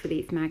holes for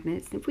these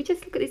magnets. If we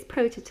just look at this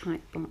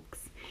prototype box,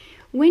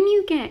 when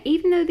you get,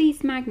 even though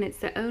these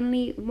magnets are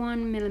only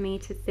 1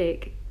 millimeter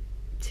thick,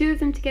 2 of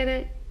them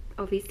together,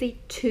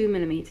 obviously 2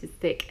 millimeters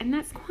thick, and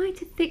that's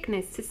quite a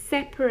thickness to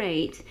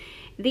separate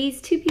these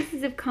 2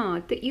 pieces of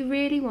card that you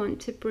really want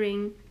to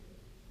bring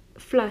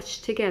flush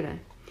together.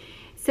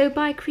 So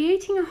by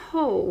creating a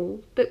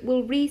hole that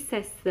will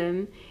recess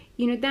them,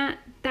 you know,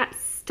 that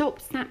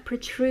stops that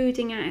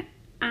protruding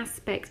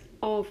aspect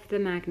of the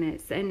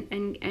magnets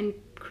and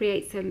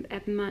creates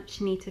a much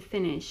neater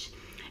finish.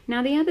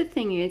 Now the other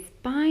thing is,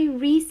 by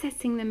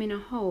recessing them in a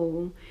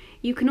hole,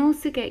 you can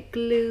also get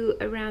glue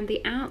around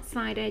the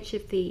outside edge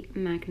of the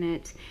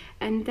magnet,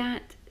 and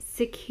that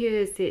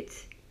secures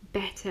it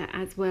better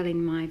as well,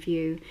 in my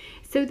view.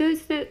 So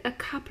those are a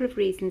couple of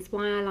reasons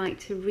why I like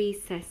to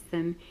recess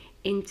them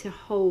into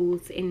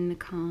holes in the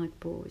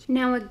cardboard.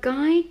 Now a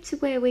guide to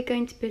where we're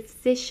going to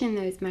position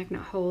those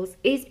magnet holes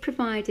is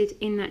provided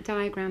in that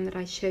diagram that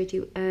I showed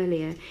you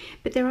earlier,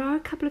 but there are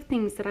a couple of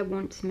things that I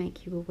want to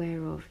make you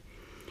aware of.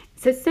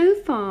 So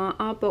far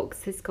our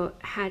box has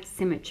had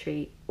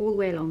symmetry all the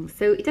way along,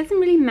 so it doesn't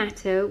really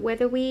matter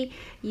whether we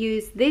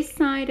use this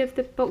side of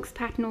the box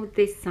pattern or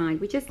this side.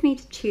 We just need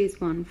to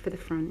choose one for the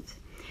front.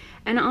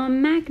 And our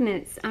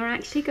magnets are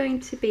actually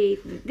going to be,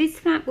 this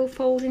flap will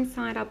fold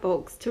inside our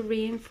box to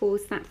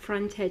reinforce that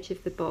front edge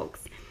of the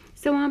box.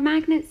 So our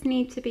magnets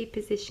need to be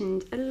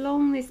positioned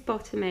along this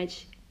bottom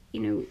edge,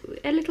 you know,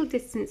 a little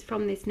distance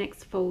from this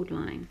next fold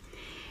line.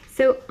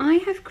 So I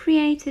have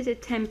created a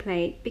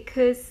template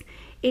because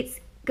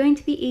it's going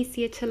to be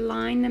easier to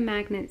line the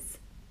magnets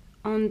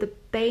on the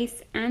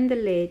base and the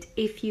lid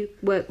if you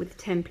work with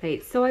the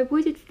template. So I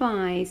would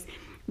advise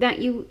that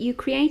you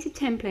create a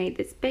template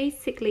that's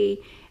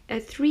basically a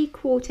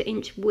 3/4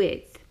 inch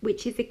width,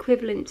 which is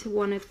equivalent to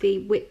one of the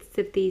widths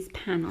of these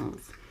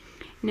panels.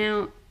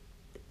 Now,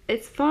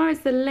 as far as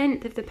the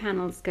length of the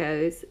panels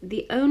goes,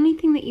 the only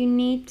thing that you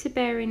need to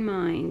bear in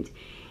mind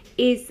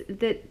is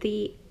that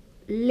the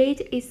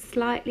lid is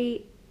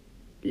slightly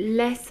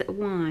less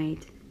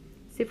wide.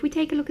 So if we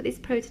take a look at this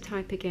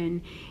prototype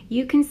again,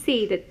 you can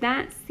see that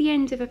that's the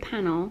end of a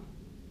panel,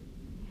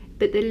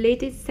 but the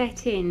lid is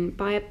set in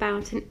by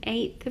about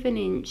 1/8 of an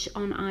inch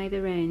on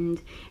either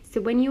end. So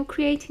when you're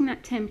creating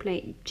that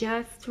template,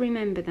 just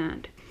remember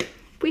that.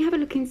 If we have a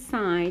look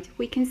inside,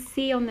 we can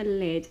see on the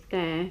lid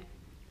there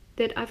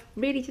that I've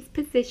really just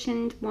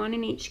positioned one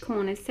in each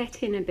corner,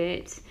 set in a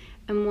bit,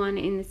 and one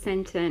in the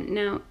center.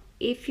 Now,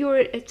 if you're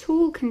at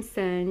all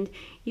concerned,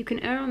 you can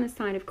err on the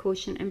side of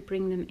caution and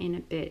bring them in a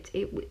bit.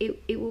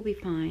 It will be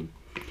fine.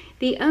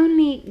 The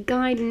only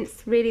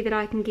guidance really that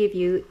I can give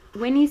you,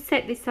 when you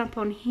set this up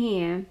on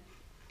here,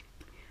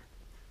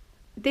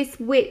 this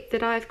width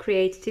that I've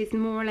created is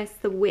more or less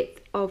the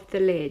width of the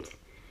lid.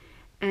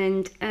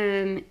 And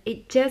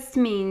it just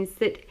means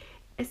that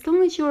as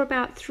long as you're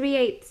about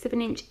 3/8 of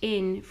an inch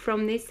in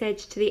from this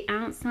edge to the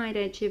outside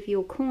edge of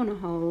your corner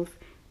holes,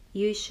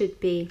 you should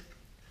be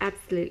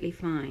absolutely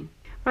fine.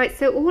 Right,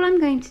 so all I'm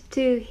going to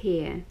do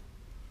here,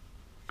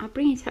 I'll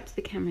bring it up to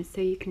the camera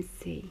so you can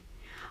see.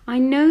 I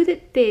know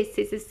that this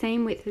is the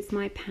same width as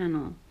my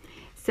panel,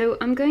 so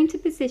I'm going to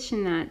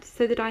position that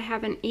so that I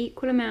have an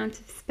equal amount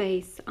of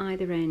space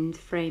either end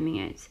framing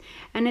it.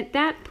 And at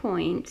that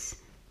point,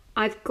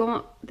 I've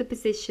got the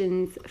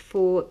positions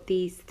for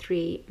these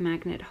 3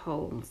 magnet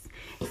holes.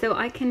 So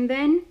I can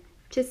then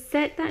just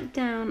set that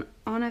down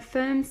on a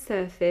firm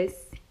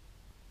surface,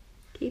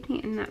 keeping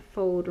it in that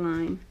fold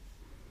line,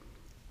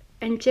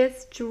 and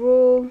just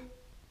draw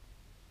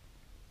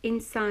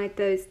inside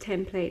those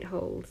template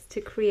holes to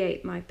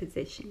create my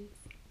positions.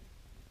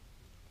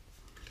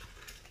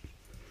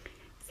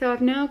 So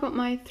I've now got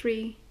my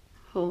 3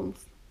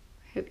 holes.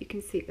 I hope you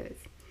can see those.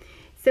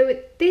 So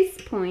at this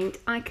point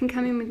I can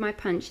come in with my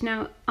punch.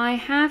 Now I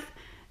have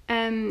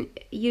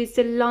used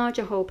a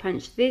larger hole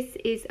punch. This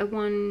is a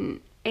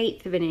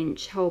 1/8 of an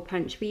inch hole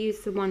punch. We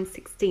use the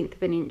 1/16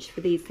 of an inch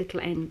for these little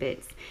end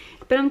bits.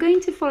 But I'm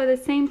going to follow the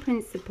same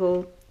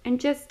principle and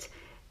just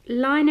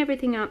line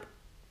everything up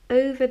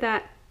over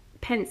that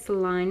pencil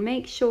line.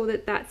 Make sure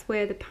that that's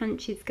where the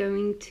punch is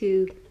going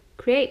to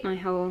create my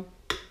hole,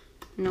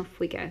 and off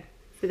we go.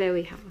 So there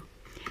we have.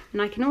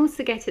 And I can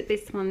also get at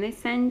this one,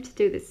 this end, to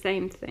do the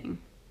same thing.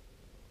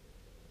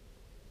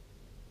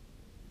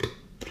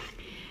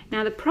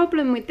 Now the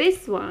problem with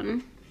this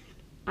one,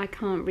 I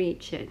can't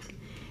reach it.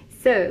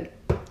 So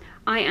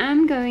I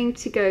am going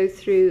to go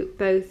through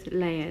both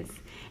layers.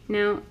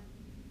 Now,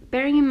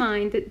 bearing in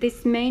mind that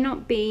this may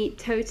not be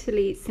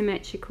totally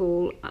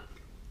symmetrical,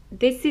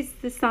 this is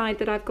the side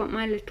that I've got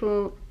my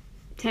little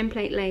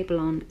template label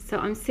on. So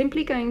I'm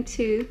simply going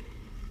to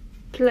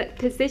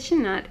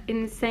position that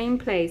in the same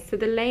place. So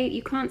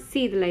you can't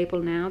see the label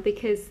now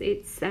because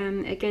it's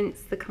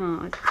against the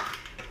card.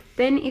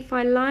 Then if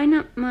I line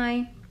up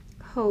my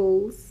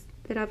holes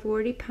that I've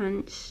already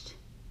punched,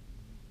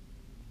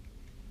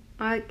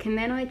 I can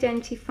then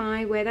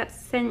identify where that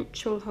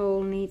central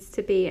hole needs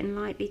to be and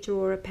lightly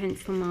draw a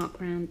pencil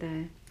mark around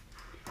there.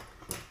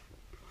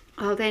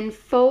 I'll then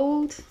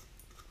fold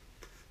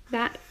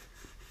that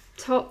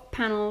top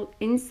panel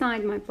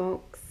inside my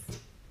box,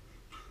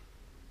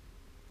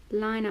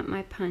 line up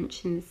my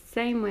punch in the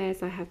same way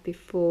as I have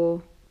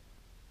before,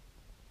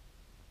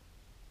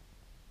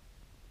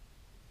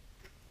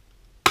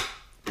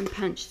 and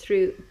punch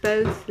through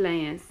both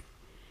layers.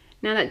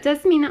 Now that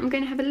does mean that I'm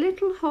going to have a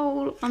little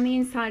hole on the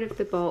inside of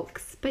the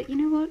box, but you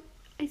know what,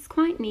 it's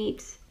quite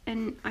neat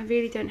and I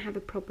really don't have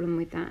a problem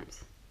with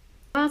that.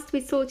 Whilst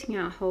we're sorting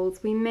out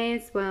holes, we may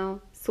as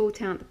well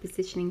sort out the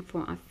positioning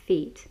for our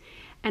feet,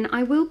 and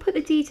I will put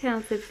the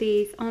details of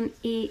these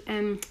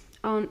in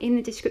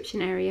the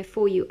description area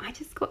for you. I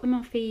just got them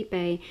off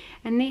eBay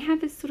and they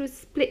have a sort of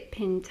split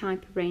pin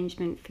type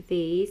arrangement for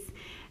these.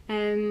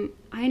 I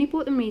only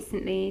bought them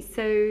recently,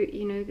 so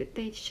you know that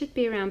they should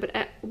be around,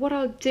 but what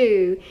I'll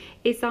do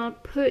is I'll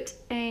put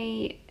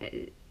a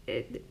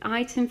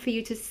item for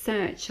you to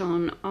search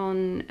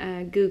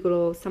on Google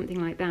or something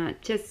like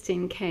that, just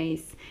in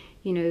case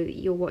you know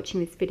you're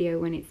watching this video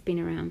when it's been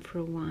around for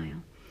a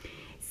while.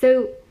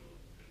 So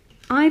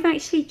I've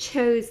actually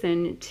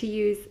chosen to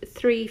use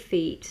 3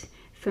 feet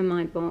for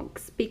my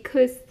box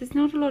because there's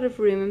not a lot of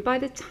room, and by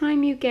the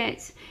time you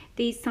get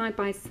these side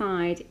by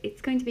side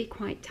it's going to be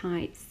quite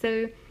tight.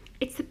 So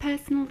it's a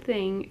personal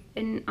thing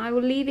and I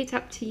will leave it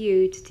up to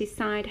you to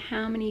decide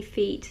how many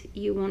feet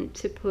you want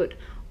to put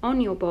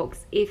on your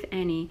box, if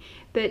any.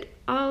 But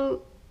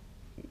I'll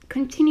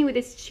continue with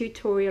this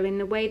tutorial in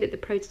the way that the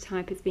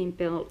prototype has been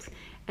built,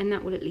 and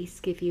that will at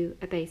least give you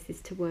a basis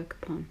to work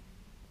upon.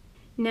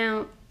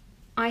 Now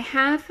I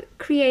have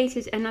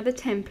created another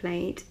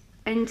template,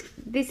 and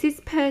this is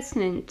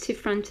pertinent to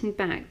front and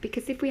back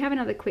because if we have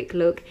another quick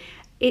look,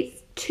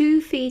 it's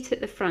 2 feet at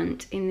the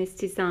front in this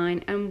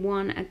design and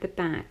 1 at the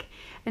back.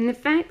 And the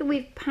fact that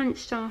we've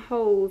punched our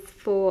holes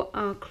for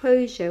our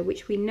closure,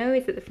 which we know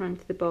is at the front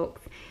of the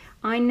box,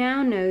 I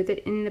now know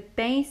that in the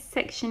base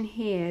section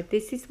here,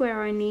 this is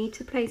where I need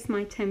to place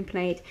my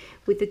template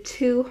with the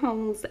 2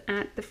 holes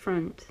at the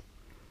front.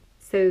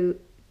 So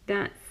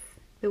that's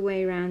the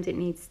way around it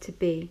needs to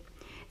be.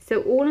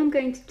 So all I'm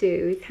going to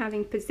do is,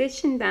 having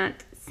positioned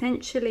that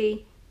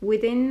centrally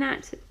within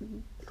that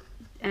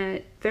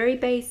very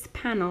base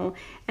panel,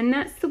 and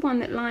that's the one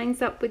that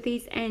lines up with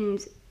these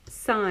end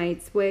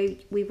sides where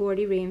we've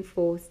already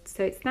reinforced.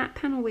 So it's that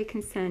panel we're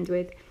concerned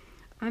with.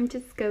 I'm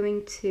just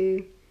going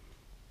to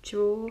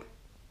draw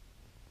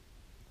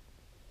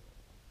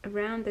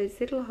around those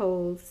little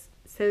holes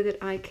so that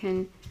I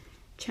can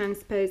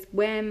transpose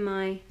where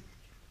my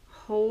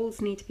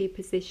holes need to be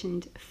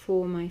positioned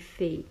for my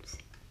feet.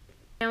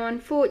 Now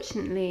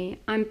unfortunately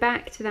I'm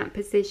back to that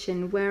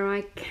position where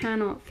I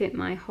cannot fit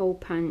my hole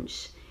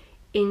punch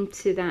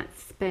into that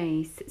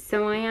space,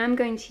 so I am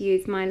going to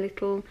use my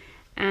little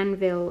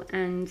anvil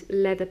and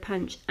leather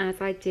punch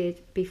as I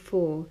did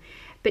before.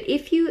 But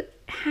if you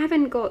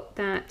haven't got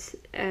that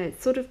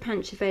sort of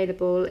punch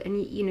available,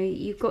 and you know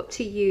you've got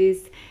to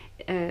use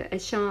a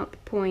sharp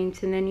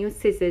point and then your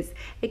scissors,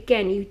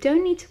 again, you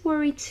don't need to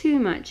worry too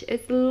much.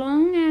 As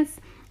long as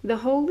the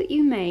hole that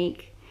you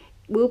make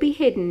will be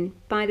hidden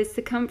by the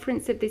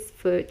circumference of this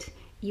foot,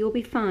 you'll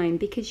be fine,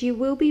 because you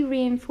will be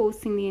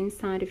reinforcing the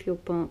inside of your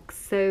box.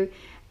 So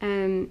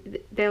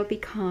there'll be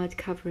card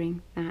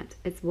covering that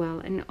as well,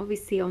 and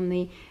obviously on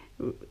the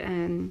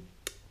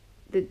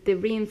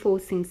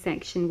reinforcing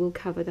section will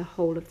cover the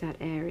whole of that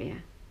area.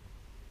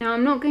 Now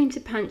I'm not going to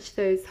punch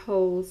those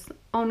holes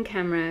on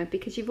camera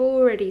because you've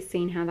already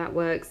seen how that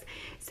works,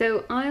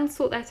 so I'll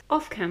sort that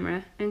off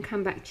camera and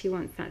come back to you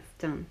once that's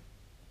done.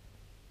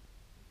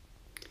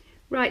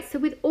 Right, so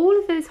with all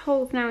of those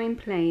holes now in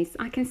place,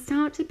 I can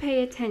start to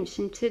pay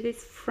attention to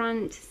this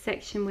front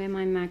section where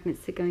my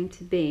magnets are going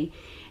to be.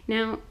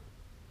 Now,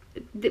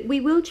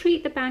 we will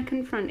treat the back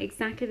and front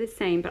exactly the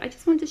same, but I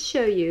just want to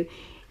show you,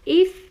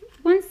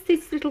 once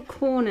this little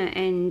corner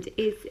end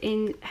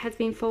has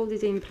been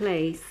folded in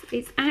place,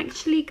 it's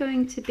actually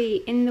going to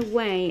be in the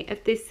way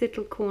of this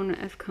little corner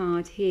of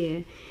card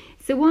here.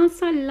 So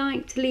whilst I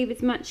like to leave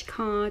as much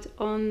card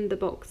on the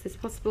box as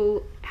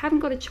possible, I haven't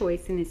got a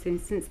choice in this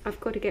instance. I've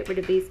got to get rid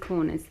of these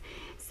corners.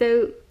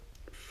 So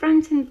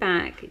front and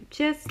back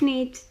just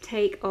need to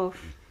take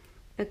off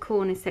a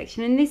corner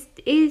section, and this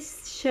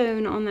is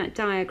shown on that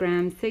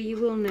diagram, so you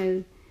will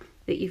know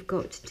that you've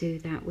got to do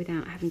that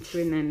without having to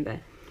remember.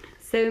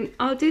 So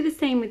I'll do the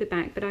same with the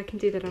back, but I can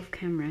do that off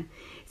camera.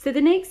 So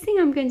the next thing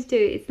I'm going to do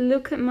is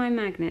look at my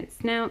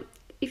magnets. Now,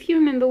 if you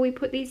remember, we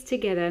put these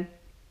together,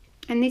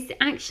 and this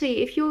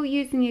actually, if you're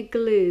using a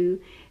glue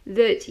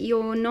that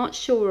you're not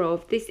sure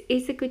of, this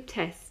is a good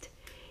test.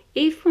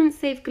 If once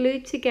they've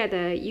glued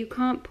together, you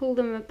can't pull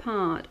them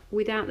apart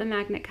without the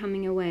magnet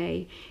coming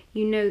away,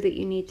 you know that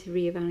you need to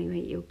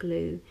reevaluate your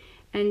glue.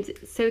 And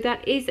so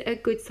that is a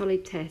good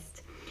solid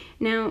test.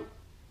 Now,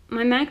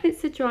 my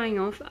magnets are drying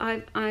off.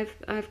 I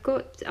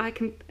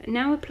can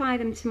now apply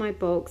them to my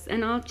box,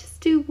 and I'll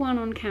just do one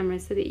on camera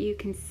so that you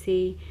can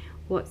see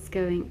what's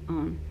going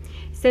on.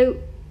 So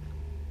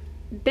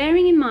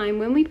bearing in mind,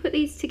 when we put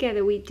these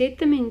together, we did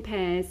them in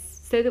pairs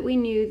so that we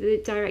knew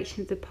the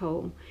direction of the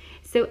pole.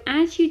 So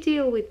as you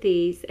deal with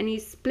these and you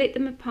split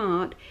them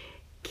apart,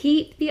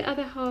 keep the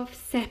other half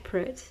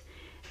separate.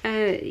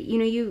 You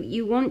know,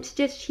 you want to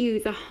just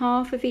use a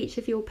half of each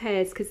of your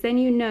pairs, because then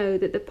you know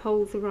that the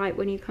poles are right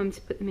when you come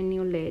to put them in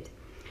your lid.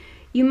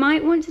 You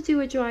might want to do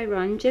a dry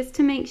run just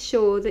to make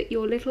sure that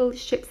your little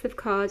strips of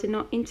card are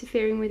not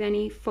interfering with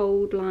any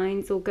fold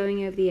lines or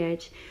going over the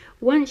edge.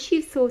 Once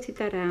you've sorted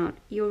that out,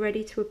 you're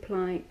ready to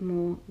apply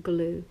more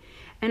glue.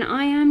 And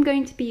I am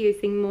going to be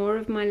using more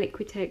of my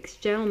Liquitex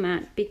gel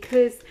mat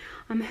because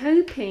I'm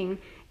hoping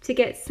to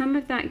get some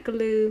of that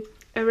glue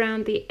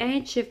around the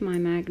edge of my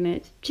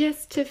magnet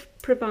just to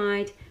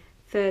provide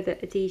further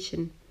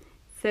adhesion.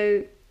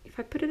 So if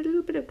I put a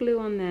little bit of glue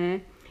on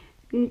there,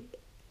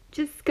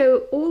 just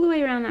go all the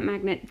way around that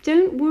magnet.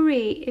 Don't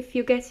worry if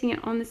you're getting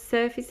it on the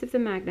surface of the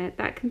magnet.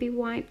 That can be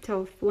wiped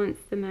off once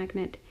the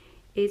magnet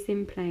is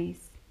in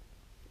place.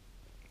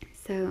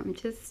 So I'm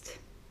just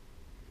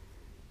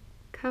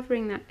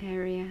covering that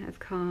area of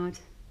card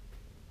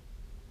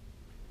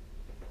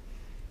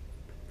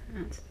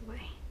out of the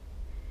way.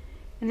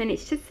 And then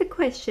it's just a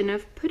question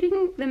of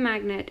putting the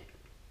magnet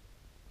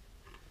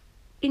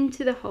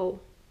into the hole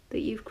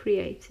that you've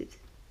created.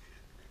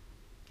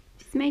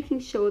 Just making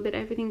sure that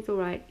everything's all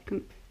right. You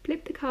can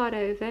flip the card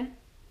over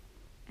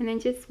and then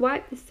just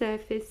wipe the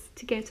surface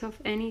to get off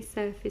any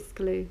surface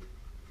glue.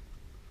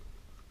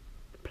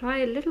 Apply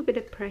a little bit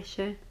of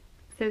pressure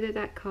so that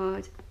that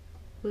card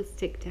will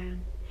stick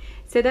down.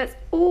 So that's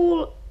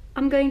all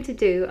I'm going to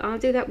do. I'll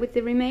do that with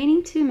the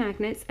remaining two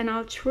magnets, and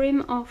I'll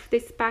trim off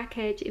this back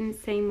edge in the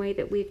same way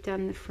that we've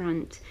done the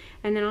front,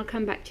 and then I'll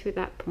come back to you at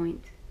that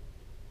point.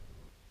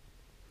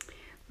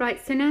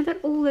 Right, so now that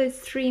all those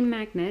three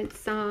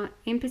magnets are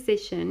in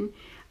position,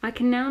 I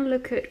can now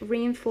look at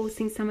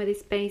reinforcing some of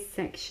this base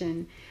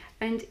section.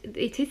 And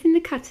it is in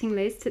the cutting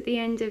list at the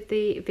end of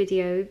the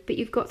video, but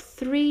you've got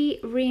 3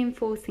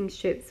 reinforcing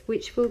strips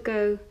which will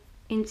go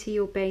into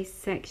your base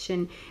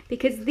section,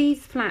 because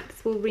these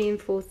flaps will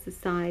reinforce the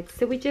sides.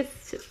 So we're just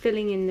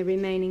filling in the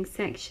remaining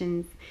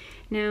sections.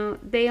 Now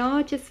they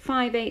are just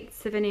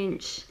 5/8 of an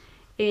inch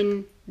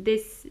in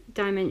this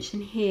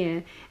dimension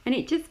here, and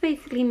it just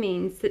basically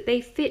means that they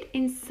fit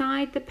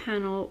inside the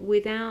panel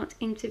without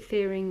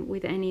interfering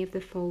with any of the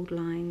fold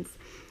lines.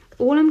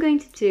 All I'm going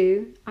to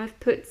do, I've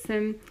put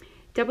some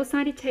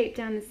double-sided tape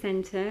down the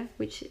center,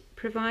 which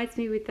provides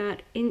me with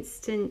that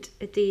instant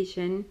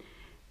adhesion.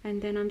 And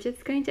then I'm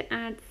just going to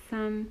add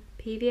some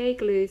PVA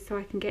glue so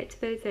I can get to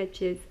those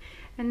edges,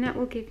 and that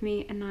will give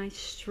me a nice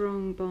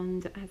strong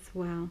bond as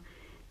well.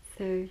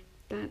 So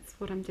that's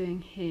what I'm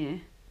doing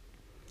here.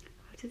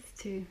 I'll just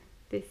do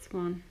this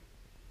one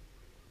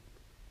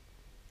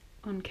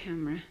on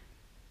camera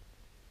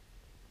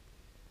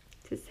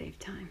to save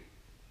time.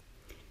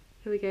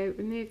 Here we go,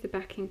 remove the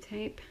backing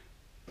tape.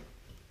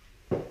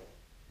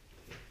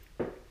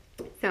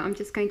 So I'm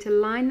just going to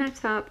line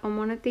that up on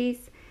one of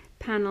these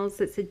panels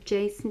that's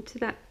adjacent to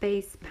that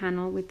base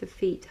panel with the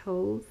feet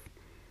holes.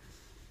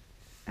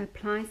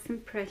 Apply some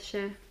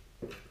pressure.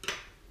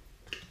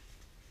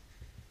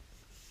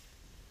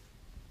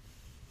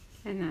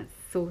 And that's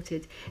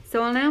sorted.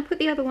 So I'll now put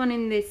the other one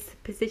in this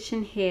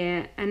position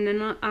here, and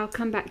then I'll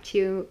come back to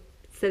you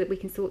so that we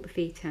can sort the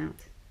feet out.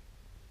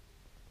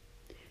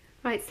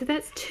 Right, so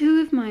that's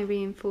 2 of my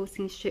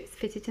reinforcing strips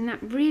fitted, and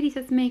that really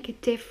does make a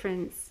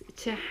difference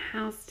to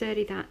how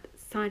sturdy that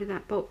side of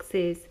that box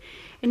is.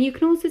 And you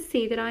can also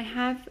see that I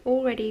have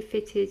already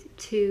fitted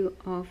 2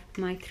 of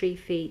my 3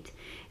 feet.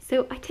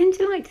 So I tend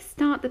to like to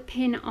start the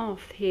pin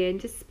off here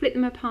and just split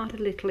them apart a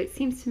little. It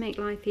seems to make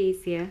life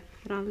easier,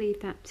 but I'll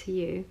leave that to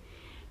you.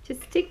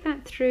 Just stick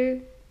that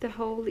through the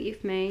hole that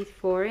you've made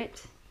for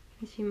it,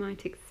 as you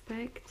might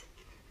expect.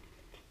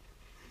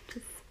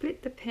 Just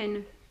split the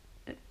pin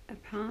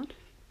apart.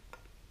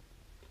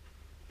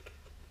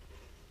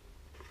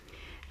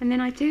 And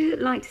then I do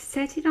like to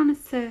set it on a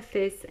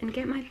surface and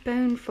get my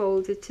bone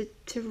folder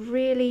to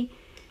really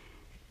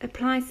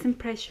apply some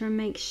pressure and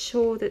make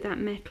sure that that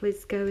metal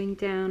is going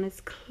down as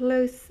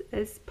close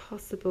as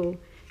possible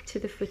to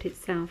the foot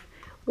itself.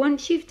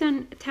 Once you've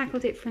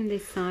tackled it from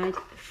this side,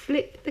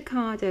 flip the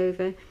card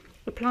over,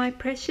 apply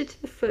pressure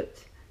to the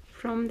foot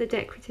from the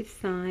decorative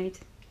side,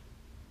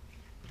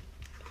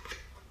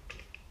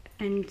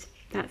 and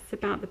that's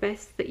about the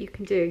best that you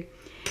can do.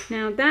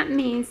 Now that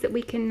means that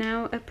we can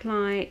now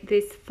apply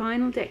this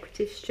final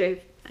decorative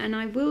strip, and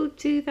I will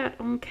do that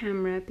on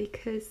camera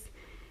because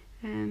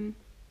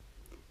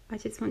I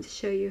just want to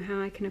show you how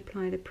I can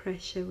apply the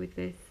pressure with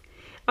this.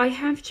 I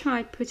have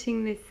tried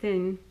putting this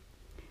in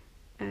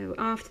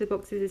after the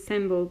box is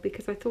assembled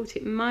because I thought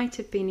it might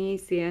have been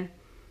easier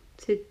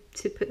to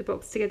put the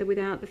box together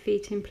without the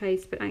feet in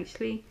place, but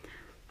actually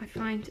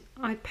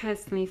I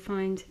personally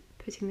find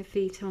putting the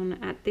feet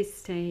on at this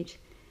stage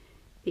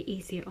the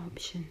easier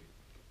option.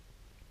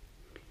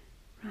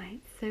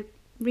 Right, so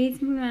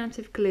reasonable amount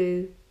of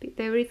glue.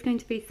 There is going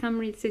to be some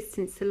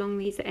resistance along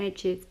these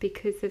edges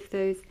because of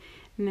those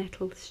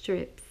metal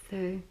strips,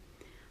 so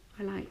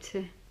I like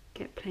to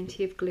get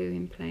plenty of glue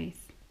in place.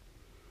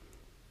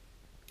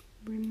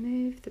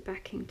 Remove the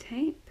backing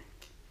tape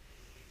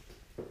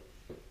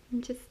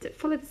and just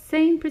follow the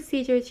same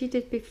procedure as you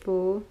did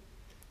before,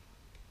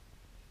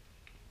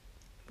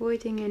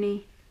 avoiding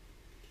any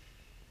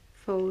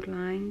fold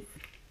lines,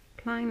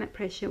 applying that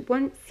pressure.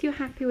 Once you're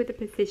happy with the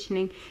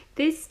positioning,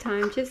 this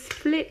time just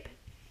flip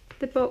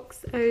the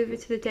box over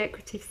to the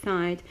decorative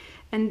side,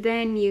 and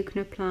then you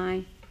can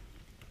apply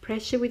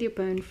pressure with your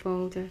bone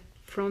folder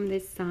from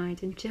this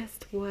side and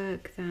just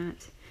work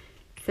that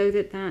so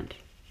that that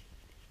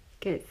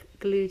gets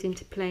glued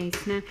into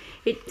place. Now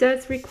it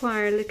does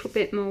require a little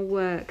bit more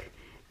work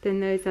than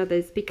those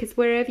others because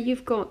wherever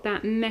you've got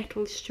that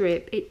metal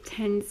strip it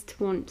tends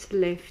to want to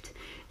lift,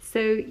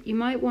 so you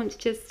might want to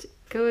just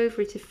go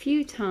over it a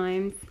few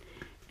times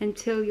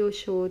until you're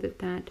sure that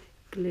that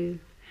glue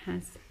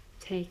has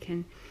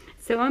taken.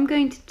 So I'm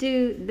going to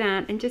do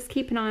that and just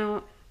keep an eye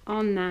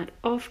on that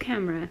off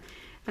camera,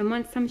 and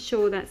once I'm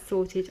sure that's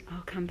sorted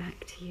I'll come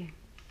back to you.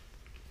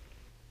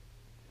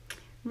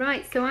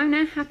 Right, so I'm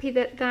now happy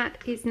that that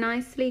is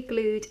nicely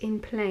glued in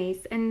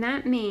place, and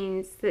that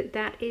means that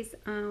that is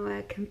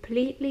our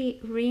completely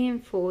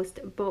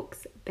reinforced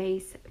box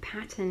base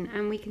pattern,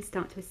 and we can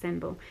start to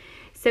assemble.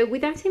 So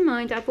with that in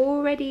mind, I've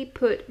already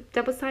put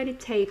double-sided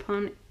tape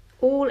on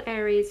all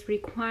areas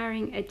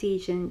requiring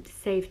adhesion to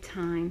save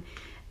time,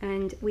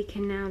 and we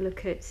can now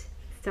look at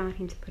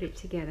starting to put it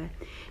together.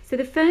 So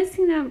the first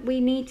thing that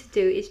we need to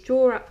do is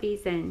draw up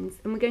these ends,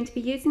 and we're going to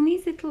be using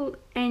these little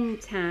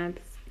end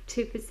tabs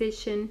to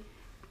position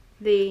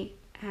the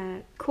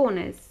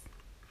corners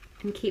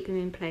and keep them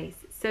in place.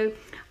 So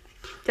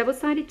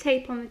double-sided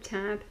tape on the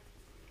tab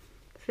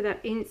for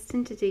that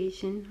instant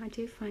adhesion. I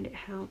do find it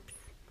helps.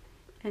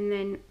 And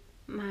then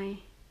my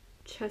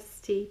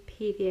trusty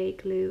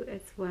PVA glue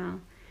as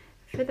well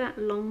for that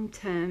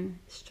long-term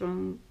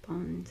strong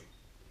bond.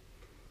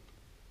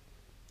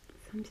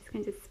 So I'm just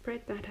going to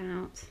spread that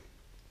out,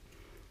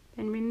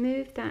 then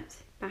remove that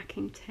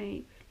backing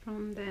tape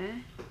from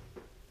there.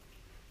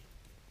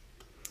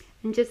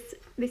 And just,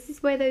 this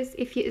is where those,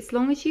 as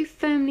long as you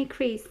firmly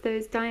crease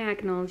those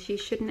diagonals, you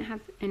shouldn't have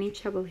any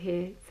trouble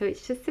here. So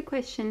it's just a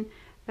question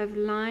of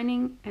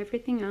lining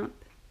everything up,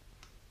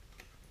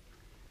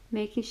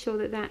 making sure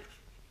that that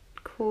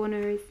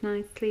corner is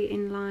nicely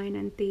in line,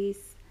 and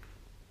these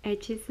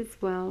edges as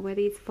well, where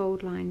these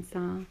fold lines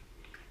are.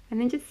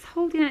 And then just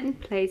holding that in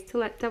place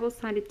till that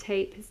double-sided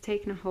tape has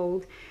taken a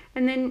hold.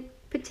 And then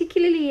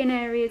particularly in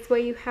areas where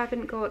you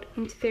haven't got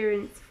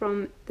interference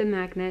from the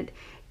magnet,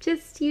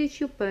 just use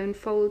your bone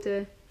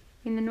folder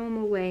in the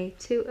normal way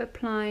to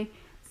apply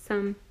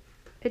some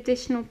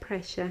additional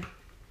pressure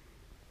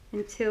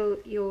until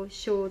you're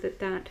sure that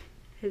that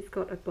has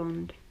got a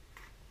bond.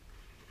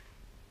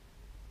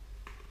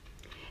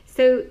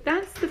 So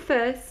that's the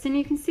first, and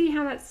you can see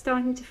how that's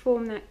starting to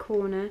form that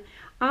corner.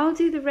 I'll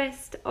do the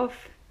rest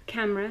off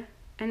camera,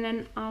 and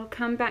then I'll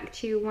come back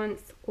to you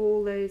once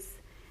all those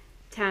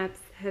tabs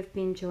have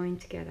been joined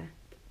together.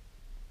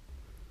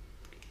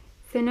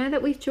 So now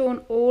that we've drawn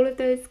all of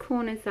those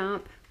corners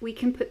up, we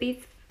can put these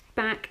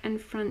back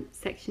and front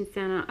sections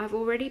down. I've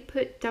already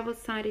put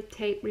double-sided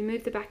tape,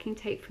 removed the backing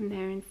tape from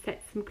there and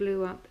set some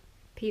glue up,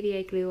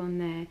 PVA glue on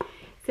there.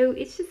 So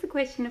it's just a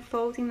question of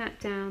folding that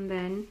down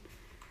then.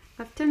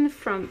 I've done the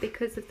front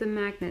because of the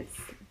magnets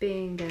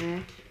being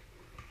there.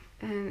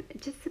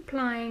 Just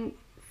applying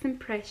some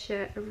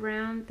pressure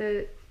around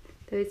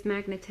those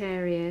magnet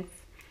areas,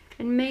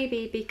 and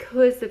maybe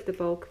because of the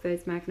bulk of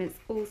those magnets,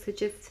 also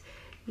just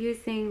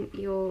using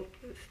your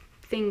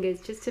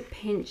fingers just to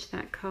pinch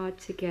that card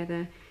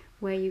together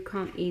where you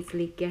can't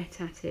easily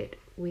get at it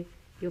with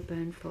your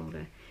burn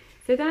folder.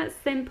 So that's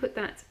then put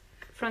that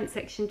front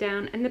section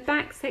down, and the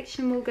back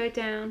section will go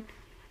down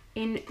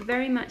in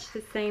very much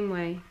the same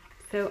way.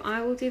 So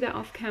I will do that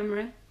off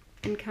camera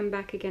and come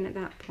back again at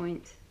that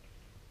point.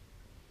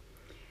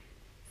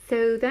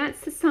 So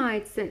that's the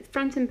sides, that's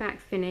front and back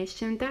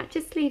finished, and that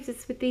just leaves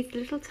us with these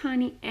little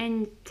tiny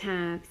end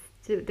tabs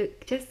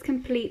that just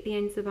complete the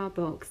ends of our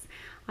box.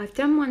 I've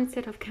done one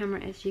set off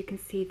camera, as you can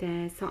see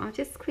there, so I'll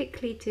just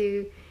quickly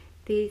do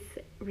these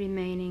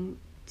remaining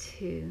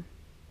two,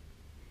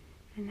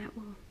 and that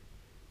will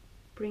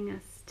bring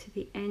us to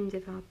the end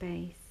of our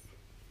base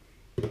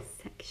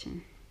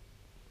section.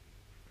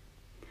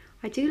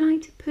 I do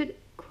like to put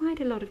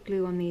quite a lot of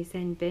glue on these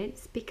end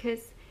bits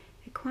because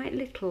they're quite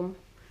little,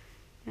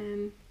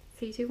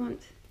 so you do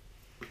want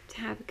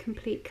to have a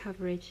complete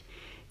coverage.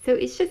 So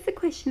it's just a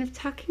question of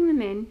tucking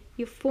them in.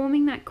 You're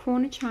forming that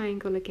corner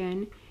triangle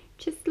again,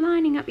 just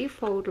lining up your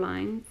fold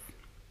lines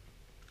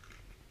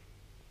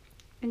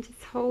and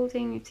just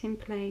holding it in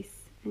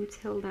place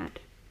until that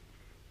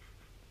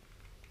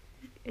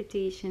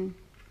adhesion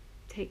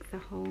takes a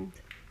hold.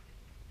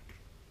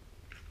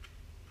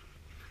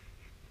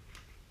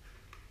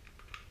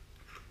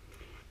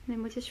 And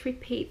then we'll just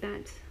repeat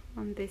that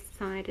on this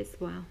side as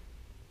well.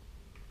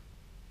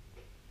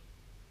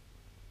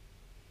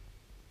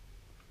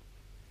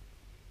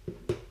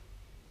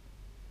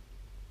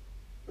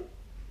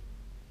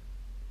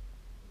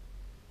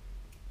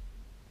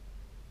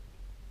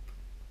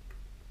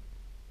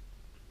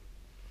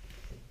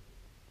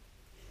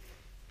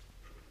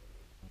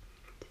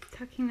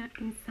 Tucking that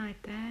inside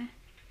there,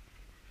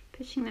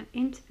 pushing that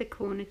into the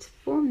corner to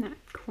form that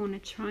corner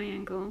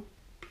triangle,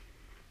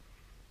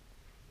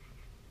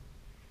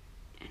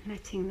 and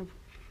letting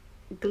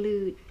the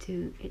glue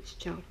do its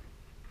job.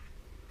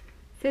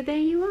 So there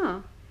you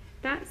are.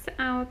 That's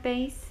our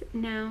base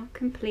now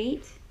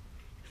complete.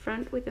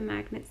 Front with the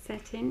magnet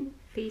set in,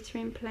 feet are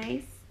in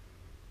place,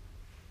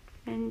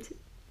 and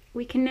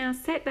we can now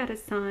set that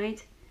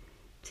aside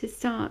to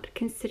start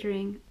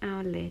considering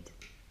our lid.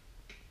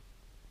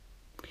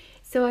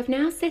 So I've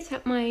now set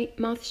up my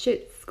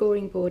multi-strip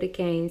scoring board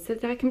again so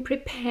that I can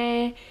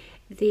prepare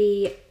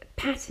the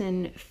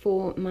pattern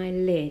for my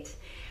lid.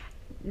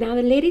 Now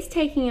the lid is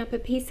taking up a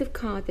piece of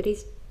card that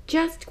is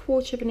just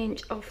 1/4 of an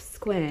inch off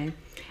square,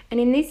 and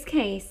in this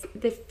case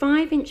the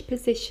 5-inch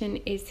position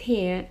is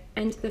here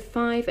and the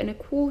 5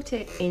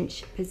 1/4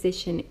 inch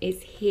position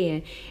is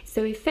here.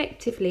 So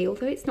effectively,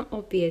 although it's not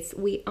obvious,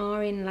 we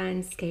are in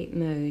landscape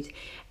mode,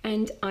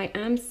 and I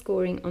am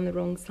scoring on the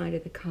wrong side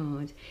of the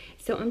card.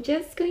 So I'm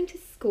just going to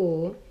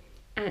score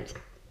at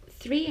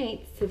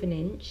 3/8 of an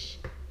inch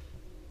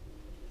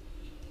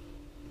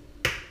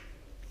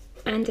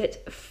and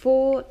at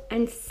 4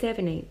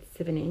 7/8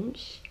 of an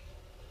inch.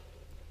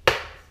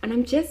 And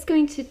I'm just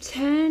going to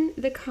turn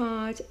the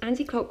card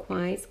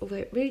anti-clockwise, although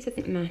it really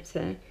doesn't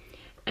matter,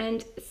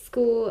 and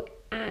score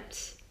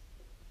at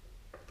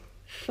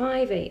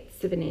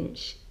 5/8 of an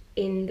inch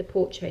in the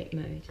portrait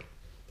mode.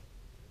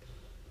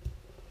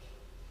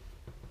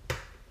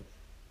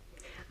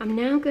 I'm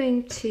now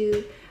going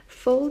to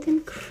fold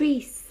and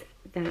crease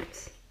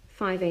that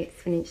 5/8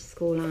 of an inch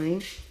score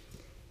line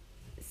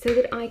so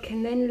that I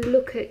can then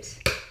look at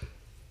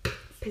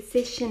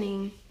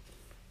positioning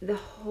the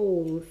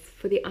holes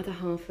for the other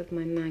half of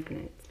my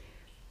magnet.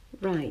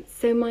 Right,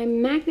 so my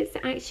magnets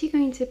are actually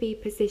going to be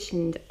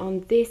positioned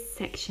on this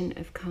section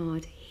of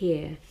card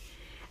here,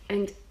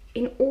 and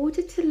in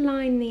order to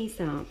line these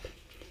up,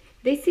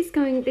 this is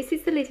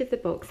the lid of the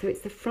box, so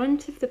it's the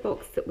front of the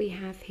box that we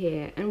have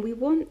here, and we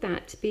want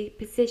that to be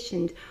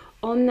positioned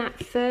on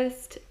that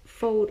first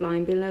fold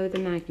line below the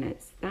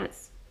magnets.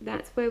 That's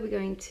where we're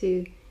going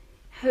to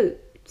hope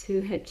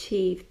to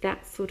achieve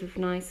that sort of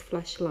nice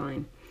flush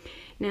line.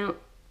 Now,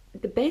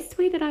 the best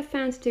way that I've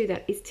found to do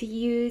that is to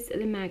use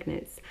the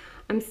magnets.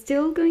 I'm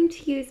still going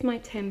to use my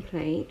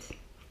template,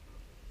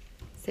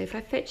 so if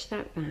I fetch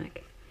that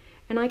back,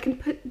 and I can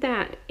put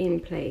that in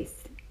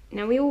place.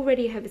 Now we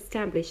already have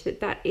established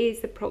that that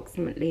is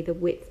approximately the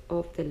width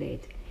of the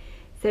lid.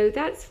 So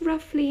that's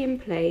roughly in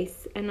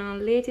place, and our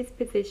lid is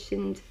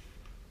positioned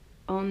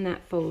on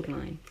that fold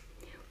line.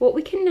 What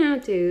we can now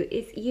do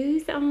is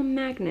use our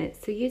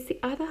magnets, so use the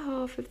other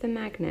half of the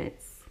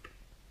magnets,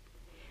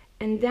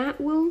 and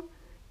that will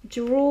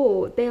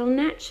draw, they'll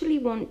naturally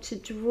want to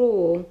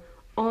draw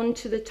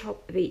onto the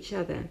top of each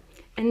other,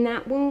 and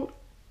that will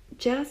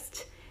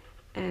just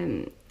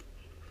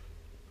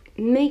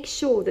make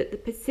sure that the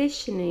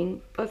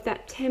positioning of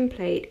that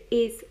template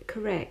is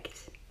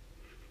correct.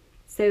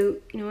 So,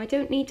 I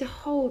don't need to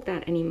hold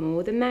that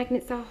anymore. The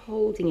magnets are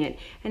holding it,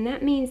 and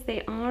that means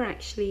they are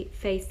actually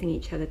facing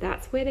each other.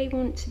 That's where they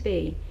want to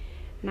be.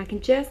 And I can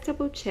just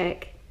double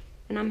check,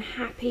 and I'm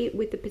happy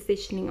with the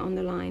positioning on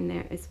the line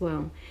there as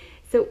well.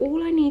 So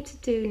all I need to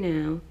do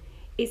now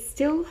is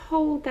still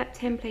hold that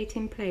template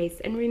in place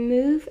and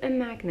remove a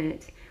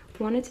magnet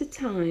one at a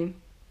time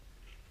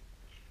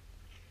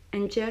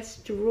and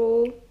just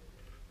draw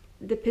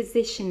the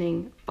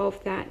positioning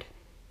of that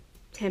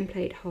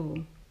template hole.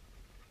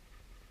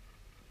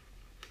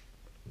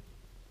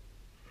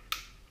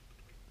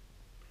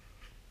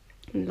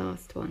 And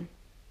last one.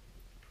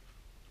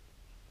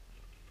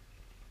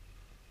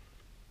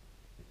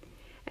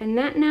 And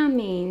that now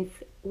means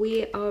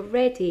we are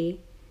ready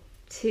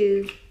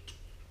to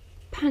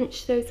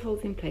punch those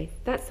holes in place.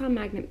 That's our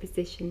magnet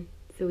position,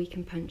 so we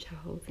can punch our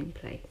holes in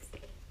place.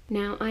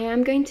 Now I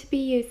am going to be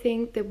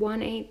using the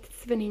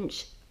 1/8 of an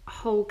inch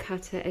hole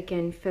cutter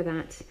again for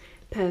that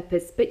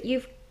purpose, but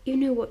you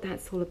know what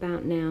that's all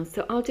about now,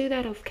 so I'll do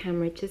that off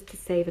camera just to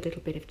save a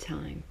little bit of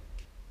time.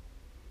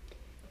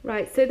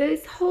 Right, so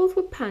those holes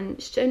were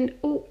punched, and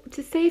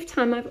to save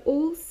time I've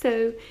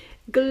also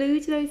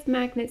glued those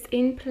magnets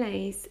in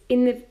place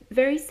in the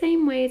very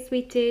same way as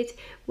we did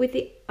with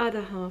the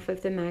other half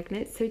of the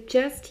magnet. So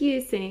just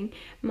using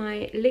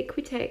my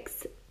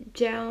Liquitex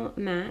gel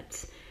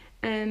mat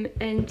and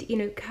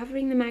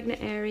covering the magnet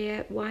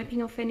area,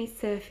 wiping off any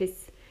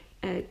surface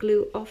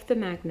glue off the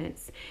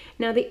magnets.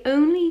 Now the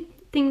only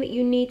thing that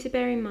you need to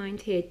bear in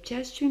mind here,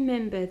 just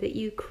remember that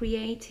you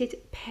created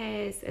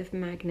pairs of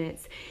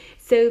magnets.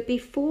 So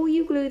before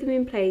you glue them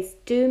in place,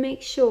 do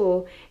make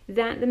sure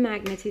that the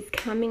magnet is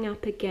coming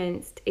up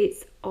against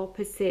its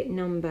opposite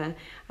number.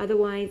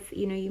 Otherwise,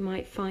 you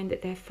might find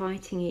that they're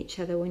fighting each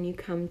other when you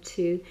come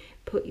to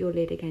put your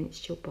lid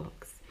against your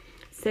box.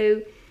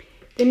 So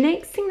the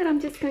next thing that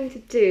I'm just going to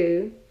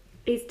do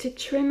is to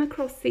trim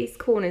across these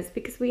corners,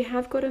 because we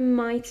have got a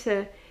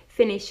mitre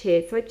finish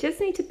here. So I just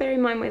need to bear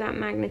in mind where that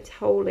magnet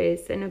hole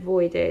is and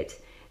avoid it,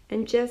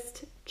 and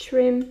just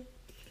trim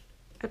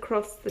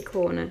across the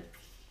corner.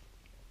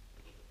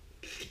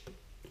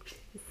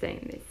 The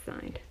same this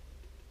side.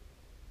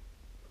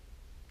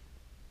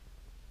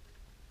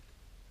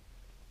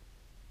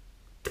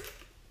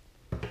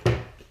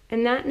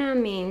 And that now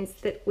means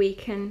that we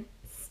can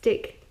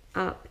stick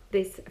up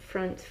this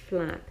front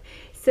flap.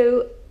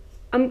 So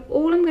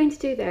all I'm going to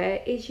do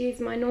there is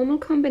use my normal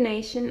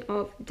combination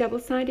of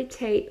double-sided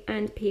tape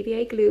and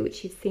PVA glue,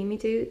 which you've seen me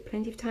do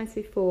plenty of times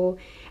before,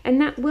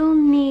 and that will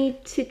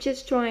need to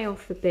just dry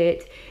off a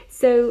bit.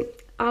 So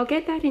I'll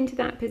get that into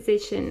that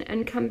position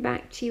and come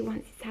back to you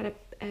once it's had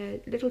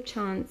a little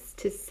chance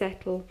to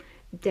settle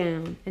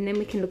down, and then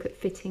we can look at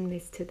fitting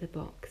this to the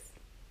box.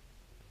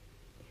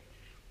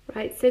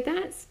 Right, so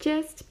that's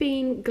just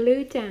been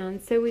glued down,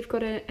 so we've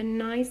got a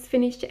nice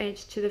finished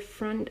edge to the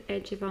front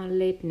edge of our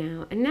lid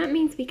now, and that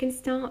means we can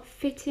start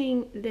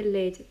fitting the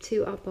lid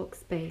to our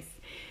box base.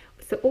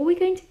 So all we're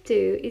going to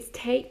do is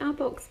take our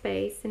box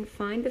base and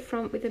find the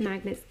front with the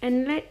magnets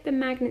and let the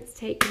magnets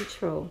take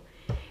control.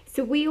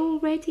 So we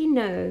already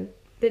know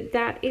that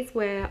that is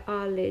where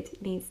our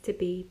lid needs to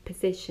be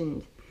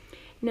positioned.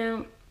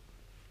 Now,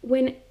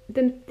 the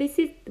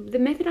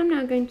method I'm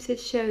now going to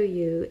show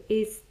you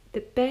is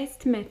the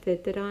best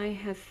method that I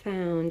have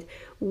found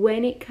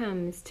when it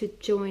comes to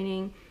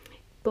joining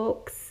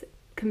box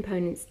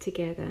components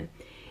together.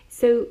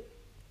 So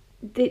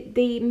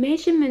the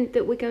measurement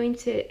that we're going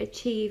to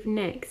achieve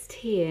next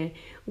here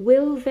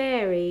will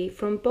vary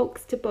from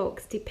box to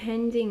box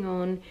depending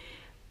on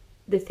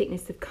the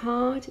thickness of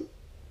card,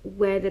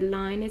 where the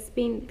line has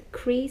been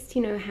creased,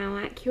 how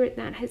accurate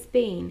that has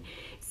been.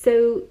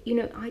 So,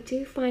 I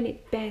do find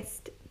it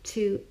best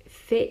to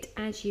fit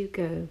as you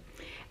go.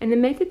 And the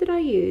method that I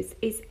use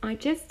is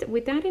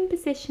with that in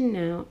position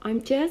now,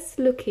 I'm just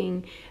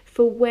looking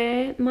for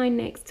where my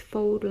next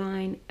fold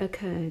line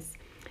occurs.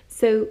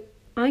 So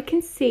I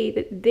can see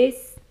that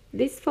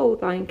this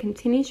fold line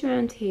continues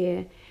around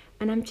here,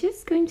 and I'm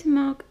just going to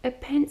mark a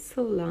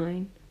pencil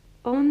line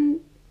on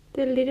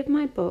the lid of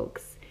my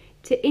box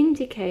to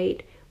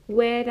indicate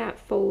where that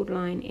fold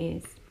line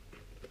is.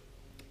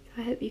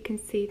 I hope you can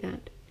see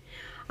that.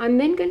 I'm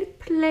then going to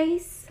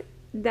place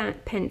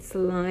that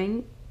pencil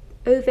line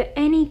over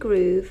any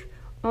groove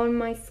on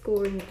my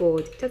scoring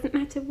board. It doesn't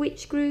matter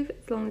which groove,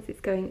 as long as it's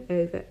going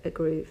over a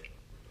groove.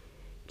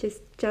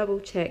 Just double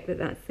check that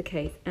that's the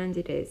case, and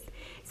it is.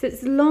 So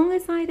as long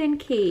as I then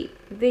keep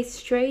this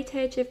straight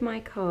edge of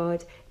my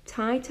card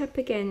tight up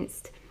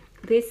against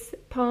this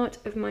part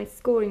of my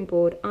scoring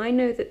board, I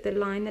know that the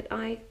line that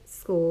I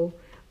score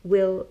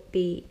will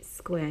be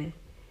square.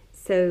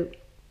 So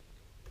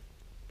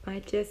I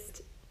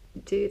just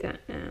do that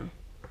now.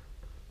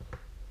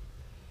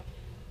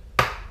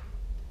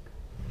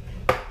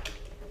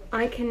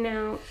 I can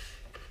now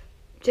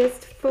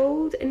just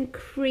fold and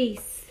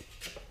crease,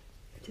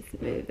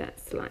 just move that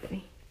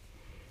slightly,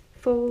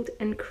 fold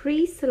and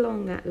crease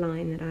along that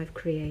line that I've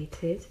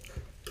created,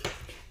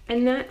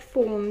 and that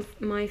forms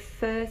my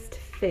first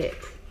fit.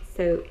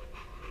 So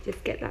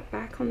just get that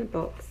back on the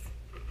box,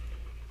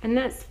 and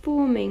that's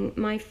forming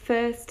my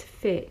first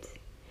fit.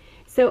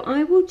 So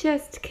I will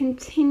just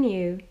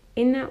continue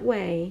in that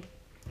way,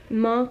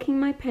 marking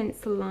my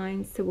pencil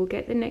lines. So we'll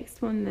get the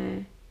next one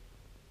there,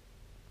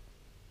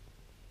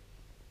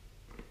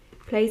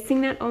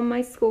 placing that on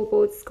my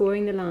scoreboard,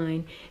 scoring the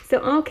line. So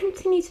I'll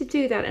continue to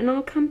do that, and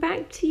I'll come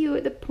back to you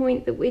at the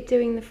point that we're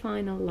doing the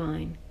final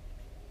line.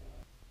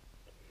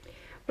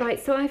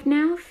 Right, so I've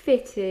now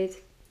fitted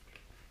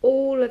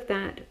all of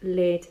that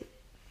lid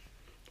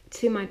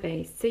to my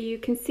base. So you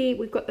can see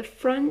we've got the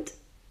front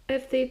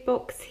of the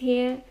box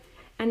here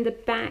and the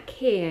back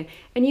here,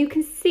 and you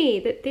can see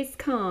that this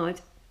card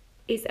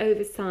is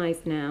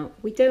oversized now.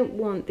 We don't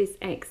want this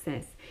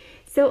excess.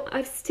 So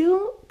I've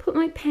still put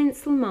my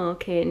pencil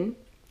mark in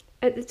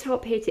at the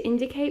top here to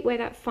indicate where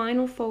that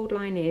final fold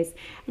line is,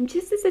 and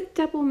just as a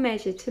double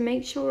measure to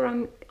make sure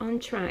I'm on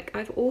track,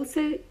 I've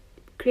also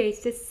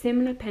created a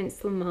similar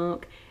pencil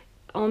mark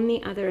on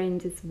the other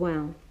end as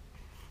well.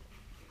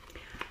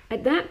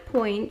 At that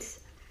point,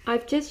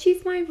 I've just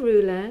used my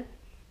ruler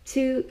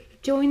to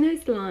join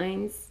those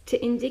lines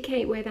to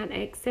indicate where that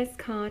excess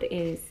card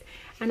is,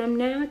 and I'm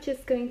now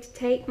just going to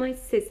take my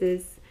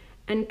scissors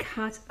and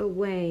cut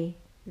away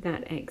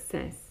that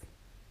excess.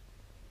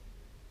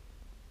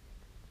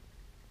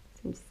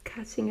 So I'm just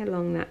cutting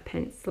along that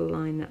pencil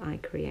line that I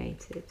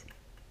created.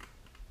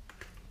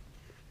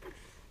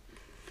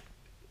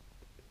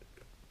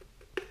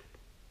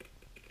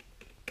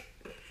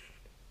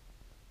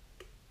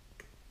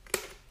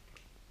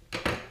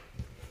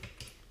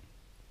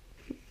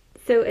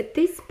 So at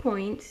this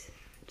point,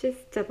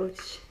 just double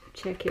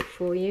check it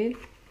for you,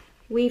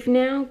 we've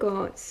now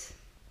got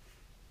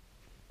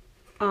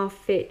our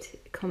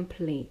fit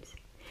complete.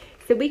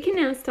 So we can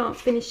now start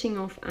finishing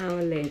off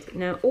our lid.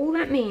 Now all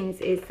that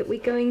means is that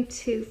we're going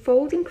to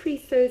fold and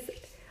crease those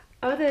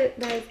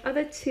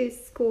other two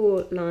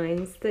score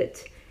lines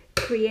that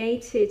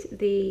created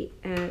the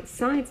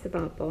sides of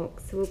our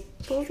box. So we'll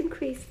fold and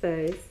crease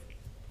those.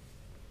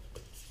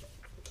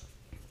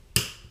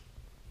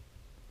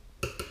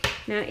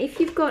 Now if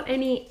you've got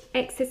any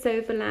excess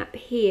overlap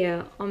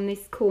here on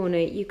this corner,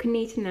 you can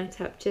neaten that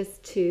up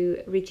just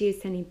to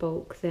reduce any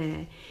bulk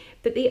there.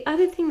 But the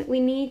other thing that we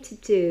need to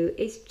do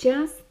is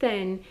just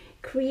then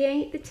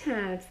create the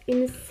tabs in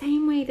the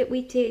same way that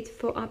we did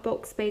for our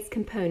box base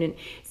component.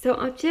 So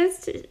I'll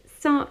just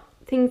start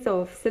things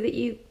off so that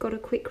you've got a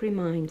quick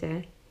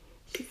reminder.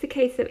 It's just a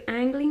case of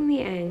angling the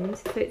end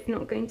so it's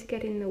not going to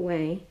get in the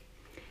way,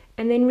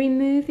 and then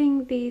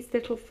removing these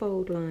little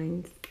fold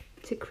lines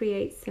to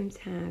create some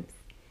tabs.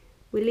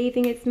 We're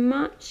leaving as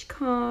much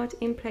card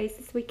in place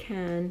as we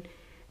can,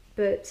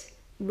 but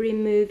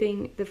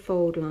removing the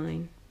fold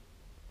line.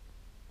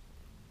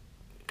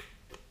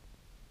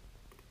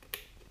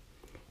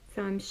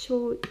 So I'm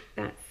sure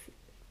that's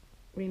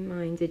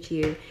reminded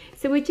you.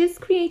 So we're just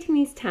creating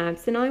these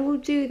tabs, and I will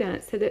do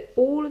that so that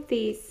all of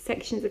these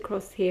sections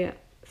across here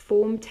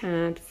form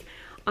tabs.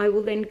 I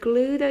will then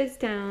glue those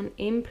down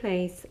in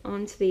place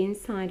onto the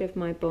inside of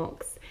my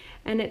box,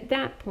 and at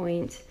that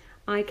point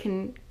I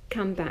can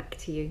come back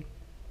to you.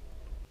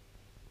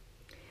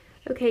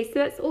 Okay, so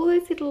that's all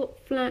those little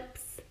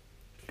flaps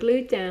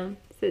glued down,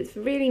 so it's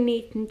really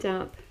neatened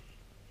up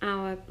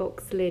our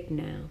box lid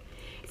now.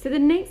 So the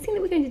next thing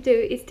that we're going to do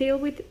is deal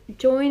with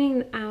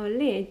joining our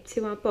lid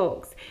to our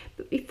box.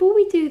 But before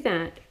we do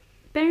that,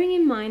 bearing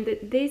in mind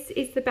that this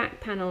is the back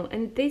panel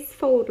and this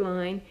fold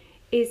line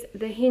is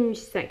the hinge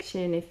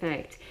section in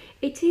effect,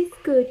 it is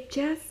good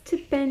just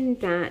to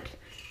bend that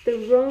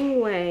the wrong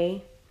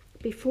way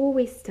before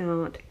we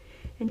start,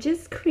 and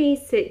just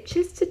crease it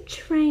just to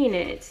train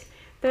it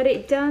that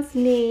it does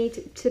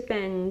need to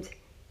bend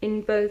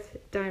in both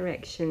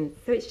directions.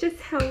 So it's just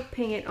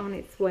helping it on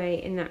its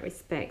way in that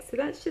respect. So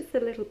that's just a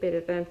little bit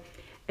of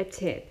a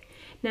tip.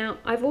 Now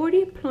I've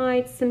already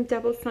applied some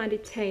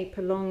double-sided tape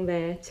along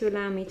there to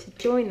allow me to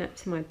join that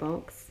to my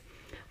box.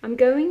 I'm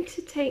going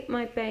to take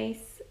my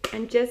base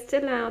and just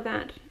allow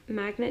that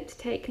magnet to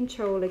take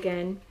control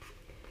again.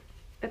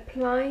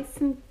 Apply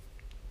some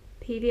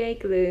PVA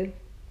glue,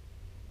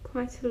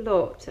 quite a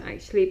lot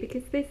actually,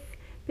 because this,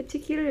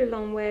 particularly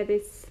along where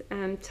this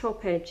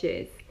top edge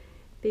is,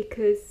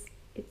 because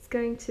it's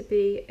going to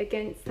be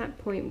against that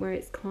point where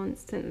it's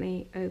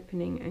constantly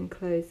opening and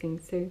closing.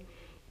 So,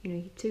 you know,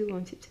 you do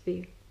want it to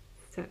be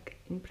stuck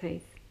in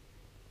place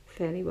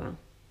fairly well.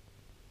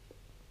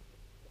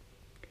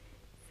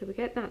 So we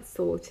get that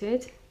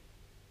sorted.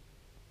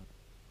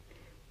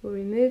 We'll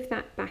remove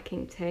that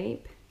backing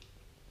tape.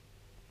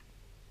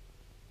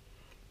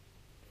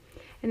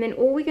 And then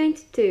all we're going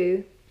to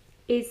do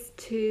is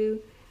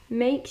to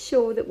make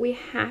sure that we're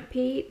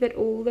happy that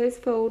all those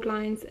fold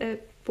lines are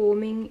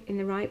forming in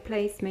the right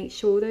place. Make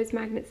sure those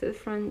magnets at the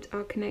front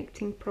are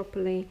connecting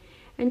properly,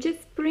 and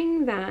just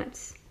bring that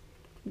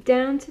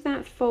down to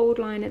that fold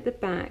line at the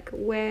back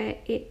where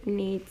it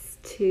needs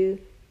to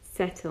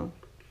settle.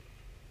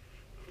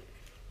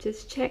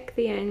 Just check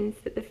the ends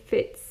that the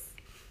fit's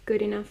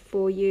good enough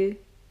for you.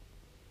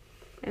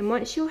 And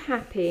once you're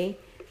happy,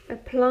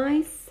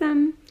 apply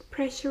some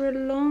pressure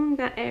along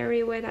that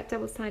area where that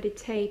double-sided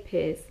tape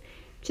is,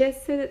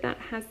 just so that that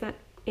has that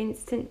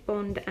instant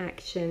bond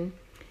action.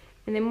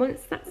 And then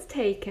once that's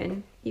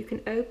taken, you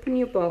can open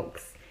your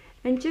box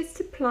and just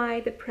apply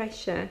the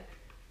pressure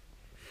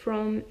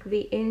from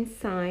the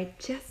inside,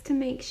 just to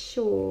make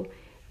sure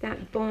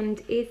that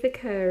bond is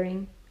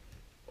occurring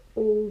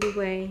all the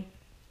way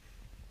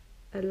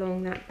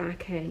along that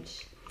back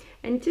edge.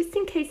 And just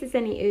in case there's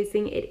any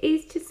oozing, it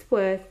is just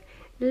worth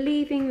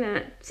leaving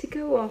that to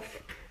go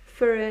off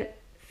for a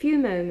few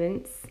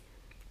moments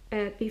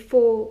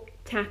before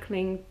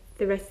tackling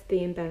the rest of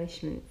the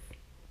embellishments.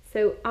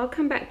 So I'll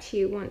come back to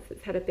you once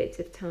it's had a bit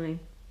of time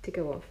to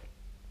go off.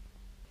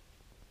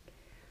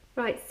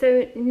 Right,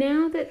 so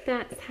now that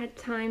that's had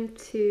time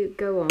to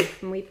go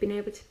off and we've been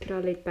able to put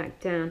our lid back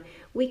down,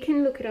 we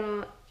can look at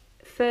our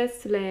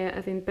first layer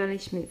of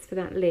embellishments for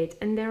that lid.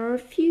 And there are a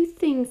few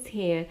things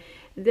here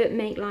that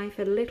make life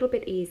a little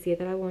bit easier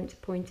that I want to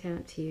point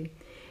out to you.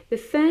 The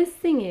first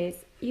thing is,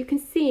 you can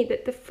see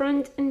that the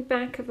front and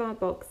back of our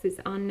boxes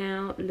are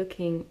now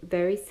looking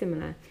very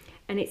similar,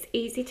 and it's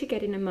easy to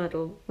get in a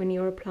muddle when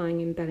you're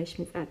applying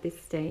embellishments at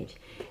this stage.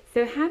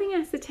 So having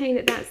ascertained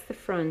that that's the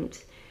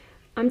front,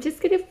 I'm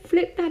just going to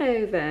flip that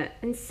over,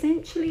 and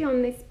centrally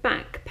on this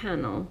back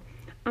panel,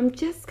 I'm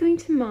just going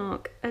to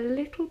mark a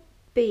little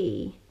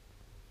B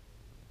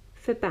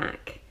for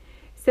back,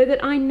 so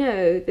that I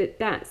know that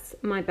that's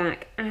my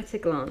back at a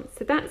glance.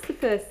 So that's the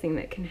first thing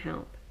that can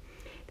help.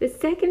 The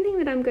second thing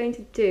that I'm going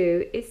to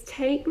do is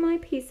take my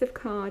piece of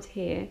card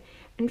here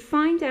and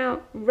find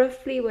out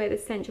roughly where the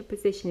central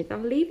position is. I'll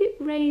leave it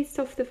raised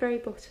off the very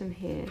bottom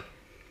here,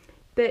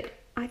 but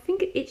I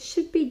think it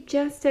should be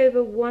just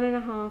over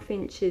 1.5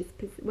 inches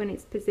when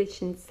it's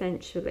positioned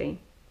centrally.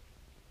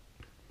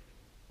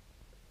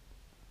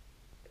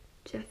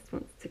 Just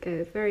wants to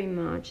go very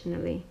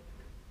marginally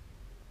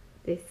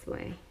this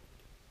way.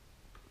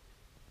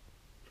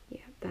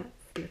 Yeah,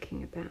 that's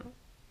looking about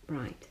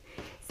right.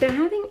 So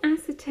having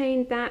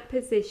ascertained that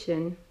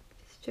position,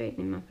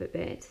 straighten him up a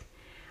bit,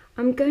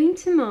 I'm going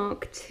to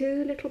mark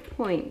 2 little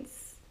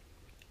points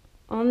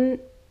on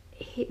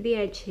the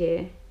edge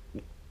here,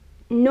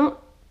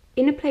 not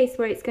in a place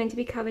where it's going to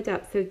be covered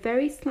up, so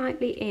very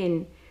slightly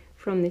in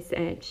from this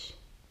edge.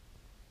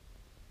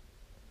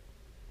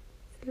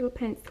 A little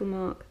pencil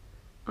mark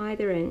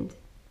either end.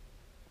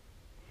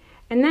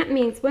 And that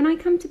means when I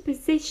come to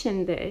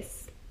position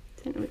this,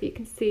 I don't know if you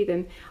can see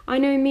them, I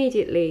know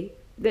immediately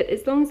that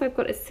as long as I've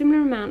got a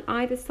similar amount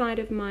either side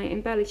of my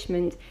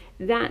embellishment,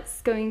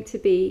 that's going to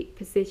be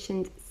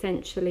positioned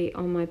centrally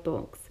on my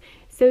box.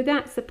 So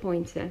that's a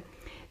pointer.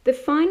 The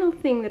final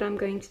thing that I'm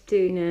going to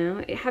do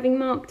now, having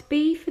marked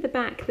B for the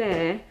back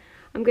there,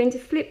 I'm going to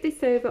flip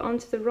this over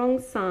onto the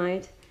wrong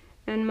side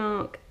and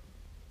mark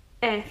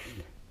F.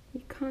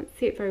 You can't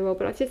see it very well,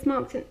 but I've just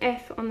marked an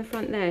F on the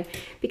front there,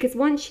 because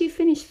once you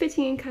finish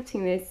fitting and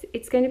cutting this,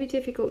 it's going to be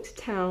difficult to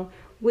tell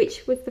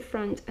which was the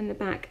front and the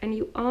back, and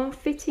you are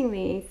fitting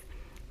these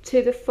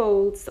to the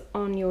folds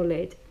on your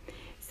lid.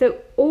 So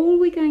all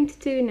we're going to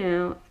do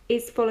now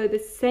is follow the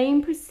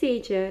same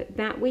procedure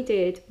that we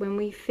did when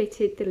we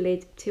fitted the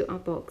lid to our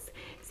box.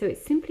 So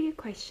it's simply a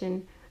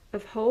question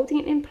of holding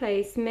it in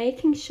place,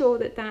 making sure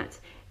that that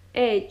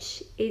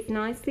edge is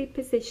nicely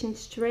positioned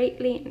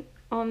straightly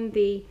on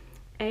the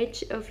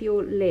edge of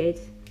your lid,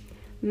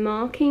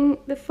 marking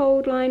the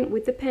fold line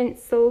with the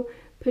pencil,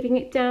 putting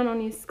it down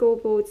on your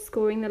scoreboard,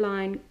 scoring the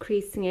line,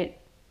 creasing it,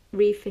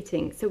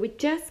 refitting. So we're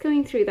just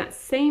going through that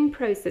same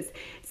process.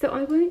 So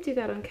I won't do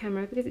that on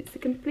camera because it's a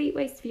complete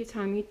waste of your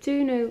time. You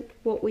do know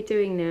what we're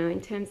doing now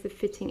in terms of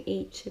fitting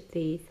each of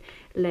these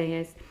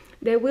layers.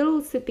 There will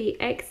also be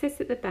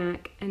excess at the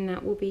back, and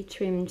that will be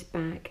trimmed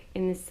back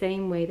in the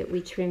same way that we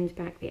trimmed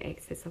back the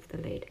excess of the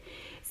lid.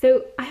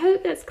 So I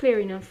hope that's clear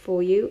enough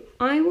for you.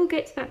 I will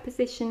get to that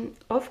position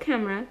off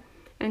camera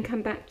and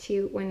come back to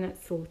you when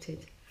that's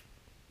sorted.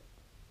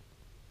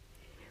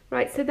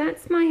 Right, so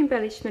that's my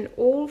embellishment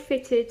all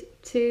fitted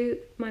to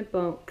my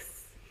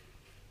box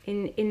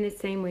in the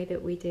same way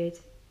that we did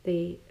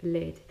the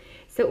lid.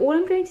 So all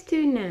I'm going to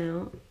do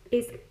now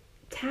is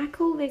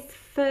tackle this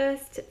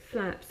first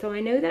flap. So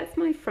I know that's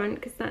my front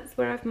because that's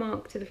where I've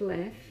marked a little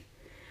F.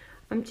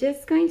 I'm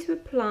just going to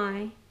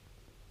apply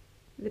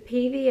the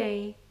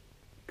PVA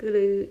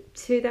glue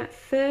to that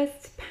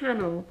first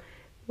panel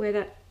where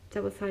that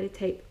double-sided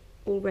tape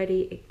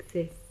already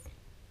exists.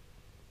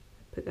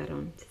 Put that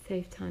on to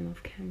save time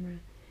off camera.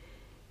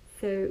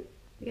 So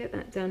get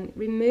that done.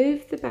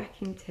 Remove the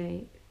backing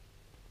tape,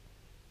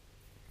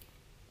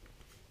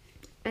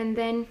 and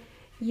then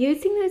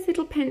using those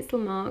little pencil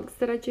marks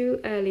that I drew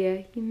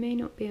earlier, you may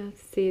not be able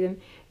to see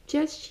them,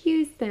 just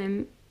use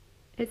them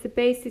as a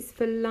basis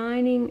for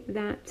lining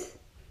that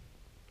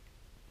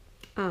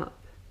up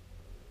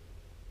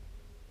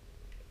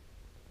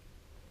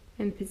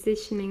and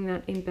positioning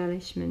that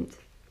embellishment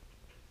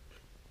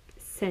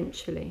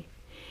centrally.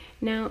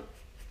 Now,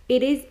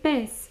 It is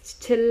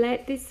best to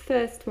let this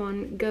first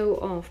one go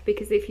off,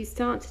 because if you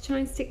start to try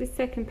and stick the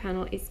second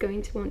panel, it's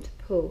going to want to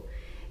pull.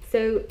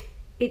 So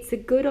it's a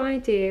good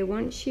idea,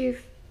 once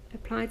you've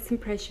applied some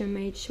pressure and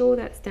made sure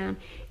that's down,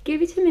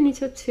 give it a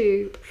minute or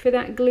two for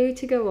that glue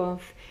to go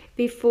off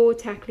before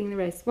tackling the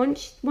rest.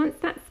 Once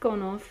that's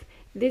gone off,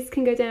 this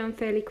can go down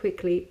fairly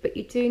quickly, but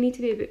you do need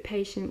to be a bit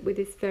patient with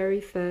this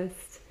very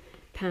first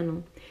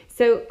panel.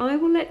 So I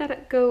will let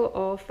that go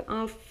off.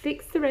 I'll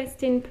fix the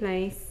rest in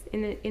place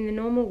in the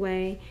normal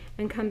way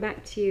and come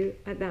back to you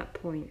at that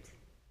point.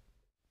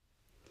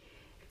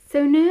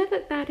 So now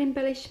that that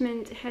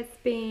embellishment has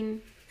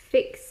been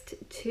fixed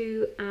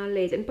to our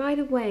lid, and by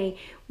the way,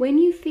 when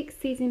you fix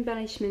these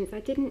embellishments,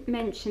 I didn't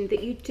mention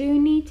that you do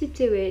need to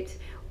do it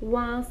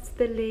whilst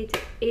the lid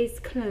is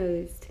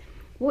closed.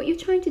 What you're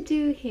trying to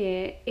do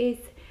here is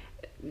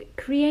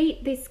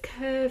create this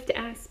curved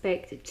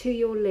aspect to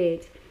your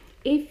lid.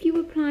 If you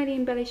apply the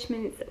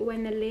embellishments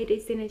when the lid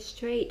is in a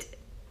straight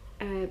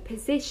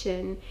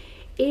position,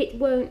 it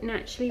won't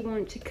naturally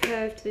want to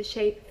curve to the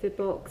shape of the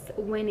box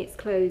when it's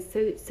closed.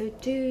 So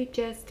do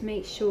just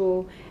make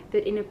sure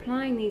that in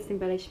applying these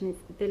embellishments,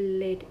 the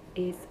lid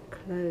is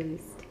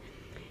closed.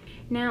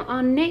 Now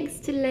our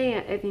next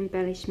layer of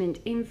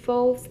embellishment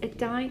involves a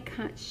die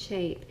cut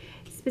shape,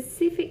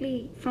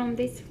 specifically from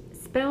this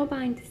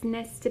Spellbinders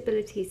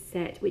Nestabilities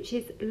set, which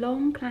is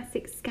long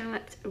classic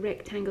scalloped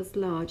rectangles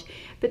large,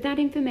 but that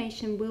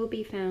information will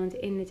be found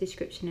in the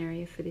description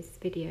area for this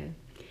video.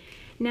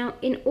 Now,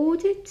 in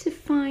order to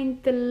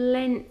find the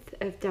length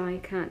of die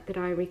cut that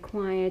I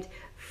required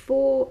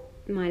for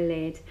my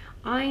lid,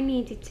 I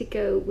needed to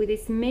go with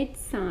this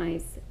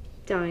mid-size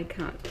die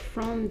cut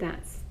from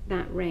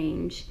that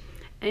range,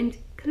 and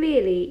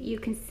clearly you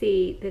can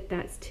see that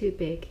that's too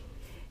big.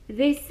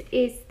 This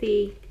is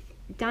the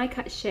die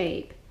cut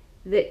shape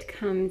that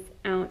comes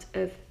out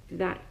of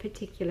that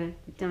particular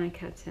die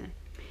cutter.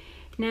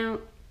 Now,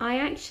 I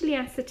actually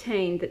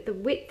ascertained that the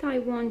width I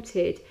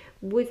wanted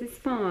was as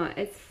far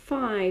as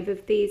 5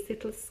 of these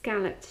little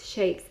scalloped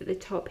shapes at the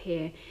top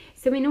here.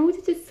 So in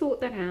order to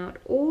sort that out,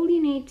 all you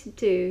need to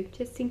do,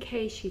 just in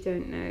case you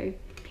don't know,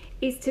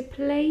 is to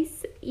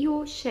place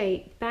your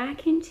shape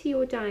back into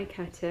your die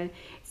cutter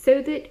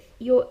so that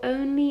you're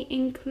only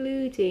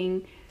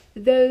including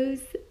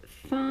those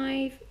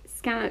 5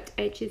 scalloped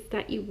edges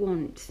that you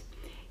want.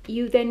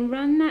 You then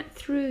run that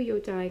through your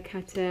die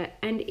cutter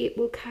and it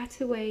will cut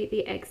away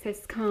the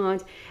excess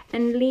card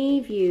and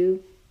leave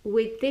you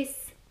with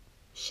this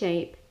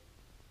shape,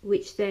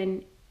 which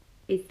then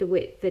is the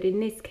width that in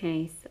this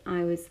case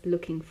I was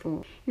looking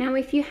for. Now,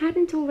 if you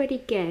hadn't already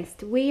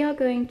guessed, we are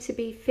going to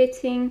be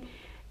fitting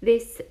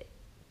this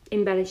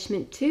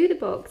embellishment to the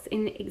box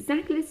in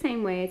exactly the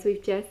same way as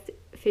we've just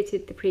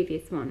fitted the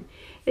previous one.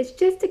 There's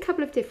just a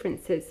couple of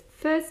differences.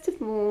 First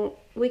of all,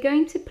 we're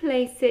going to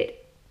place it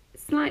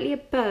slightly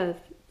above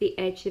the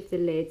edge of the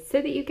lid so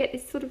that you get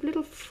this sort of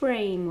little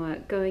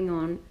framework going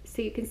on,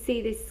 so you can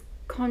see this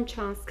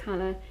contrast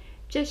color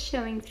just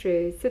showing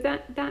through. So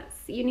that's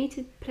you need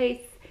to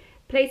place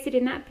it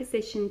in that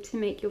position to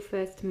make your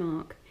first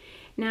mark.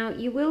 Now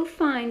you will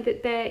find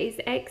that there is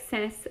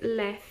excess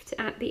left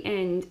at the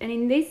end, and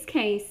in this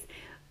case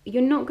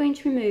you're not going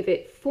to remove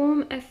it.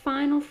 Form a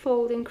final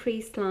fold and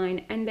crease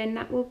line, and then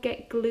that will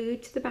get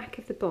glued to the back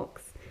of the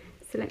box.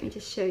 So let me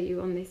just show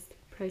you on this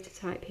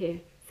prototype here.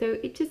 So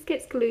it just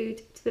gets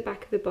glued to the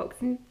back of the box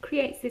and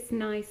creates this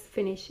nice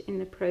finish in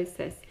the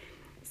process.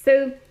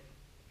 So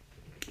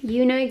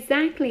you know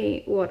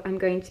exactly what I'm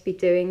going to be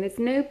doing. There's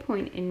no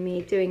point in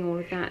me doing all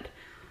of that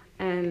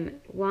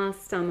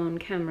whilst I'm on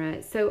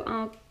camera. So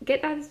I'll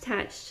get that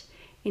attached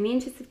in the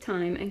interest of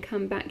time and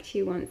come back to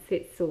you once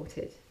it's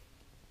sorted.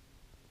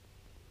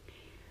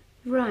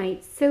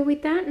 Right, so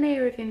with that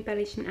layer of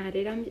embellishment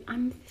added,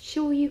 I'm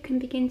sure you can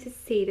begin to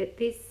see that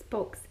this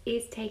box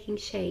is taking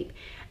shape,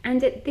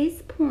 and at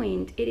this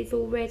point it is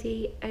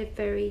already a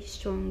very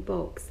strong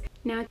box.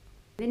 Now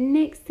the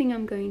next thing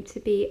I'm going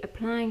to be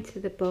applying to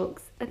the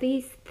box are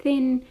these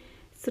thin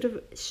sort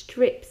of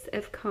strips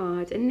of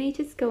card, and they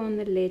just go on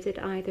the lid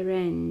at either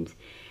end.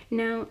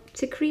 Now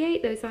to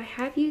create those, I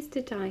have used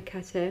a die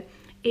cutter.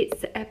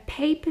 It's a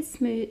paper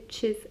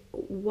Smooches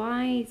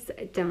Wise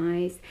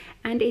dies,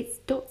 and it's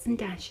dots and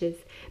dashes,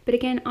 but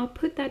again I'll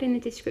put that in the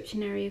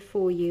description area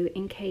for you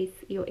in case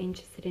you're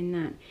interested in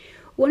that.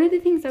 One of the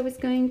things I was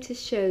going to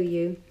show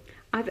you,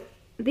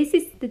 this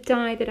is the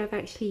die that I've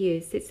actually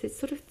used. It's a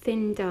sort of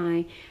thin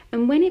die,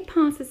 and when it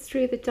passes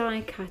through the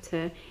die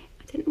cutter,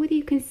 I don't know whether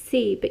you can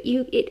see, but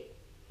it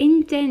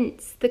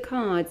indents the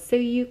card so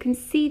you can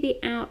see the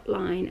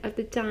outline of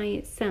the die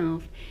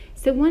itself.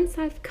 So once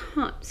I've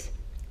cut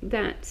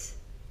that,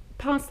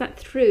 pass that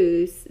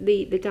through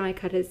the die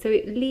cutter, so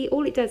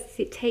all it does is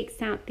it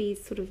takes out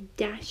these sort of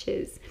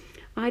dashes.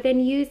 I then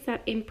use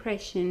that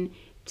impression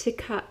to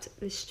cut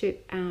the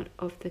strip out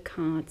of the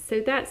card. So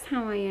that's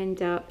how I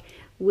end up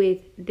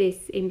with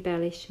this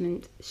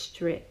embellishment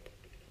strip.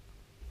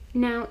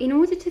 Now in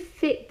order to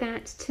fit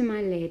that to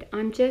my lid,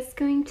 I'm just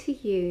going to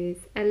use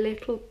a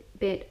little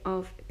bit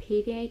of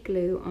PVA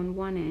glue on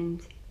one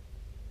end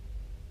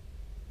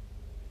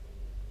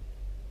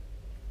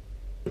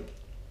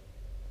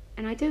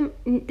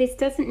and this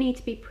doesn't need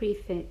to be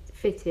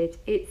pre-fitted.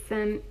 It's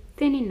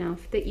thin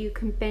enough that you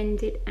can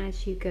bend it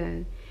as you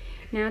go.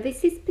 Now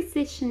this is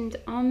positioned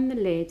on the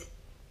lid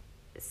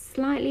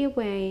slightly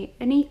away,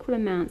 an equal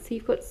amount, so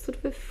you've got sort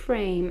of a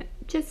frame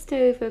just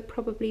over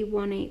probably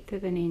 1/8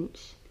 of an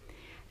inch.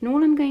 And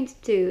all I'm going to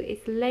do is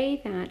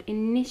lay that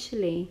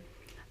initially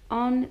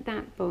on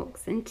that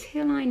box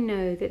until I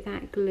know that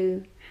that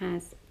glue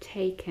has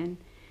taken.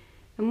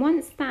 And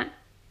once that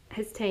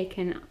has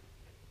taken,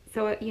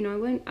 so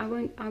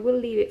I will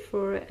leave it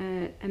for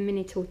a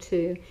minute or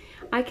two.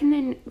 I can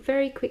then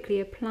very quickly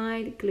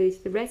apply the glue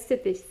to the rest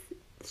of this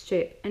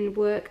strip and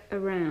work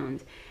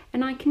around,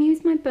 and I can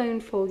use my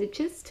bone folder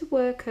just to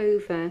work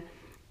over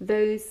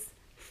those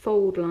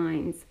fold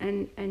lines,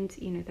 and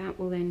you know, that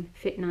will then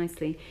fit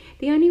nicely.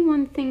 The only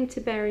one thing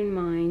to bear in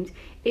mind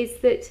is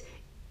that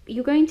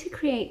you're going to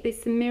create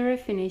this mirror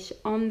finish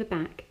on the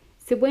back,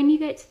 so when you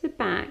get to the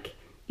back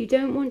you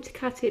don't want to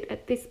cut it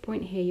at this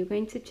point here. You're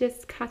going to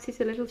just cut it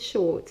a little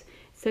short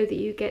so that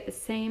you get the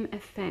same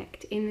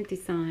effect in the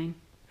design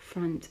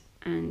front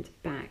and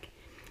back.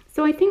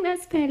 So I think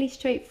that's fairly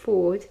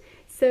straightforward,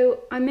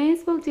 so I may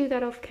as well do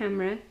that off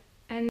camera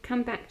and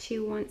come back to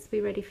you once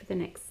we're ready for the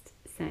next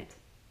set.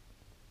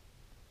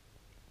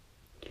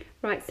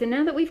 Right, so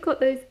now that we've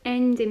got those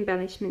end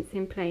embellishments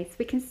in place,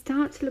 we can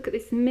start to look at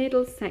this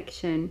middle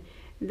section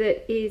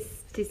that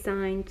is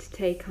designed to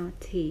take our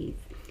tees.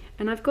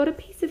 And I've got a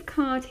piece of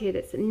card here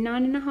that's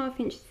 9.5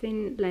 inches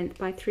in length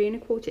by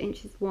 3¼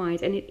 inches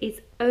wide, and it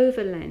is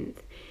over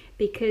length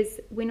because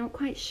we're not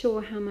quite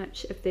sure how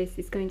much of this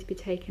is going to be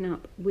taken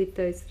up with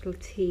those little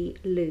T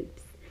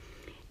loops.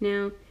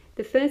 Now,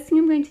 the first thing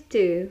I'm going to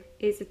do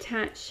is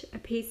attach a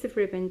piece of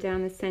ribbon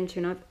down the center,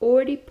 and I've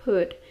already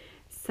put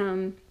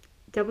some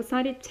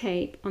double-sided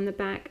tape on the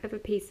back of a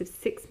piece of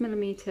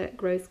 6mm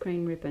gross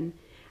grain ribbon,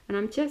 and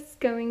I'm just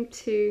going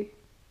to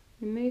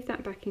remove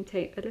that backing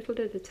tape a little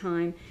at a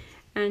time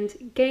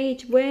and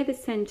gauge where the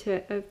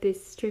center of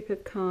this strip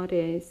of card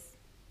is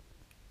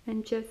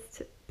and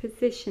just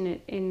position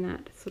it in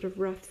that sort of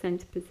rough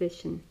center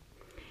position.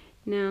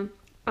 Now,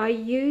 I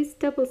use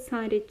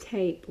double-sided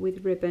tape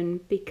with ribbon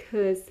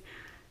because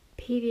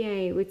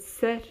PVA would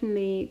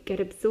certainly get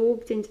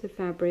absorbed into the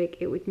fabric,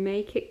 it would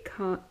make it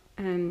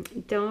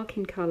dark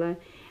in color,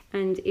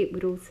 and it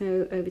would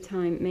also over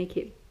time make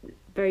it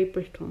very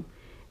brittle.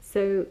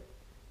 So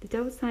the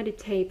double-sided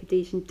tape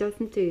adhesion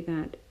doesn't do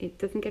that. It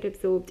doesn't get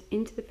absorbed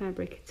into the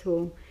fabric at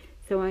all.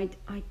 So I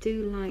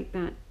do like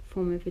that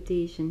form of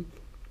adhesion.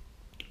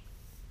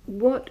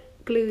 What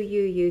glue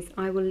you use,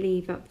 I will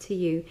leave up to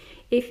you.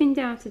 If in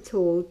doubt at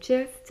all,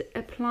 just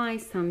apply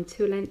some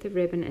to a length of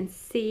ribbon and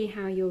see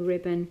how your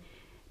ribbon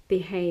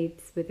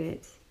behaves with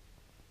it.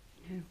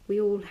 You know,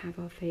 we all have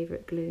our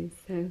favourite glue,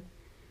 so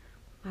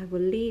I will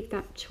leave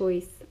that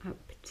choice up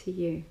to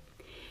you.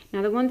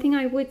 Now, the one thing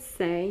I would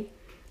say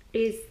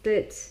is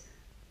that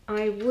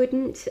I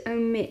wouldn't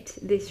omit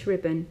this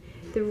ribbon.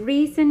 The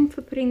reason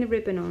for putting the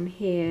ribbon on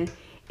here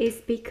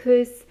is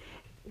because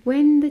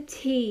when the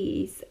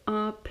T's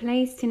are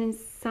placed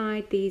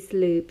inside these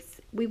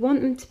loops, we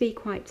want them to be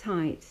quite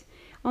tight.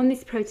 On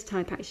this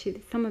prototype,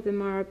 actually, some of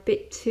them are a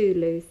bit too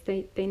loose.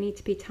 They need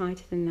to be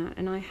tighter than that,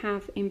 and I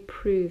have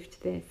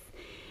improved this.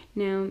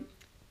 Now,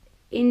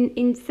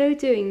 in so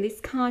doing, this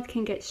card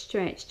can get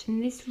stretched,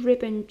 and this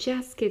ribbon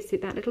just gives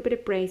it that little bit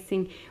of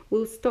bracing,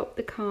 will stop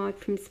the card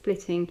from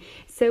splitting.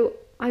 So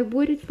I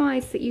would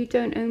advise that you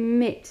don't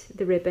omit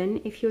the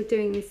ribbon if you're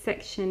doing this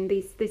section,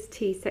 this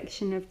T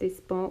section of this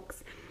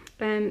box.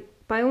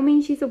 By all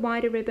means use a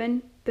wider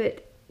ribbon,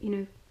 but you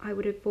know, I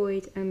would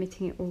avoid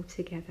omitting it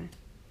altogether.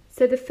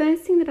 So the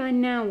first thing that I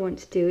now want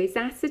to do is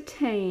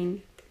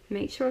ascertain,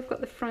 make sure I've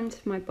got the front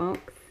of my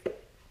box,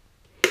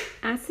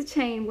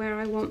 ascertain where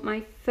I want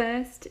my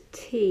first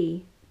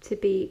T to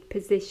be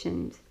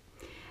positioned.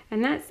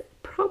 And that's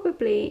not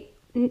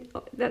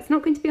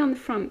going to be on the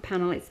front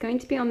panel, it's going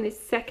to be on this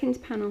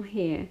second panel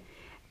here.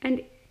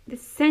 And the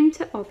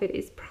center of it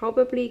is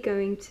probably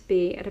going to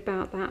be at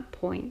about that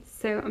point.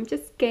 So I'm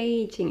just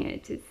gauging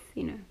it, it's,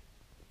 you know,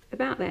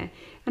 about there.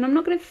 And I'm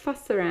not going to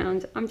fuss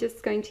around, I'm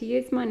just going to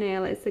use my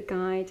nail as a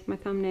guide, my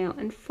thumbnail,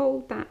 and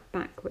fold that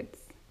backwards.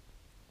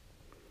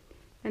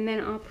 And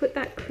then I'll put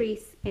that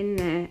crease in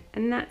there,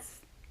 and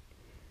that's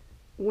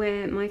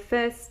where my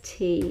first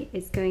T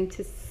is going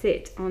to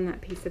sit on that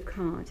piece of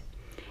card.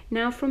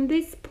 Now from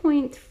this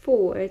point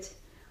forward,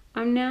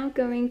 I'm now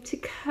going to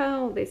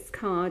curl this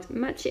card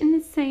much in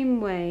the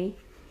same way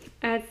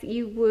as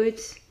you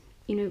would,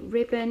 you know,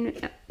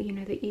 ribbon, you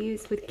know, that you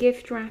use with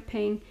gift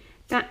wrapping,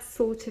 that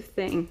sort of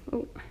thing.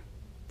 Oh,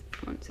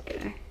 I want to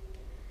go.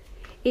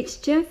 It's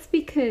just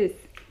because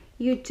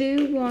you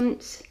do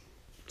want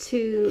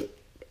to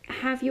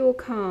have your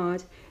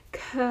card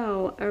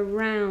curl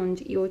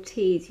around your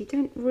T's. You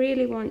don't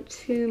really want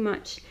too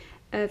much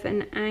of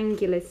an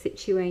angular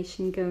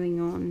situation going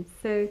on.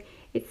 So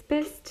it's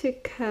best to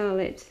curl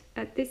it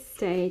at this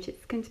stage.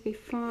 It's going to be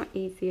far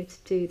easier to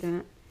do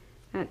that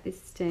at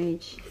this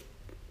stage.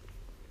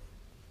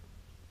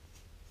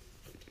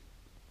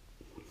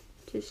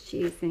 Just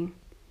using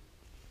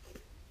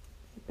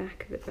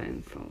back of the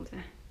bone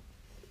folder.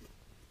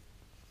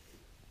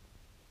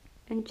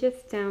 And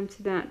just down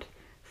to that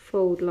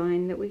fold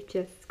line that we've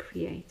just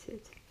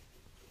created.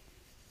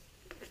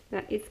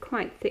 That is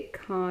quite thick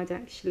card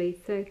actually,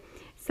 so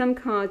some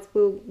cards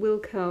will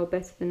curl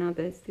better than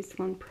others. This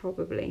one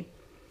probably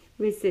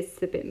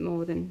resists a bit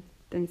more than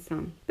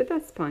some, but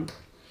that's fine.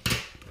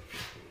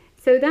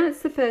 So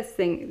that's the first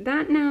thing.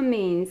 That now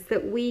means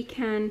that we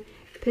can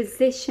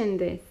position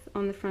this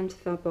on the front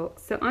of our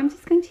box. So I'm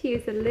just going to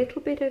use a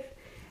little bit of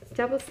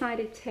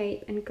double-sided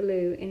tape and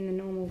glue in the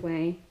normal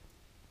way.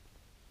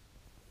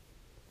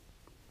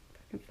 If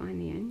I can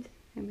find the end,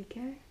 there we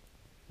go.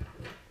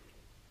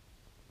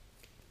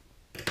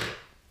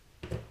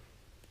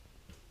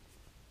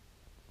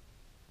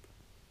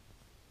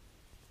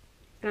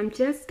 I'm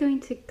just going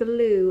to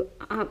glue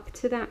up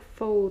to that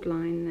fold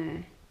line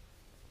there.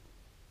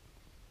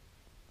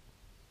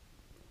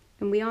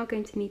 And we are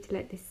going to need to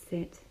let this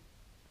sit,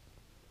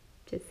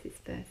 just this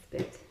first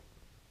bit.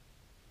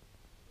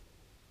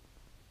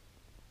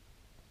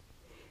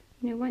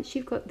 You know, once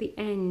you've got the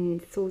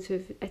end sort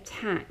of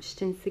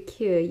attached and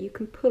secure, you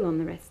can pull on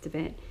the rest of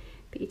it,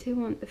 but you do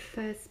want the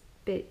first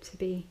bit to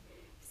be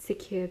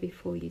secure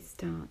before you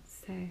start.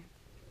 So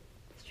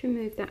just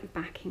remove that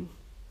backing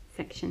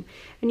section,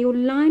 and you're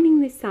lining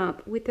this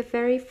up with the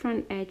very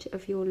front edge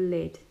of your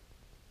lid,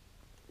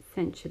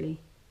 essentially.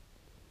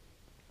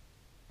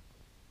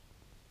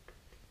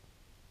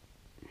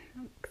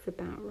 That looks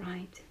about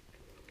right.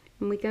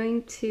 And we're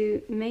going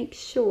to make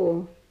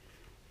sure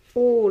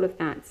all of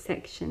that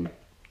section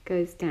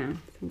goes down.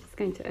 So I'm just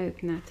going to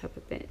open that up a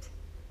bit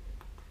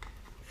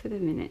for the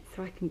minute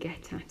so I can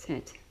get at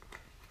it.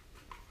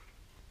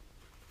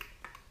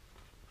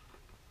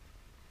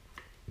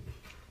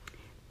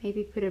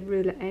 Maybe put a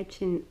ruler edge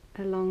in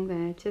along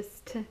there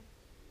just to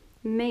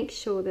make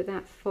sure that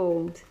that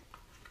fold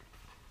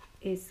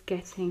is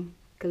getting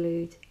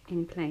glued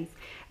in place.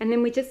 And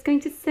then we're just going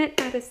to set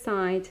that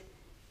aside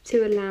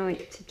to allow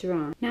it to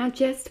dry. Now,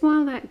 just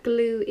while that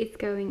glue is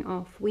going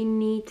off, we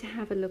need to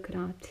have a look at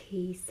our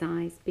tea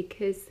size,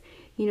 because,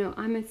 you know,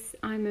 I'm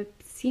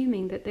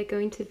assuming that they're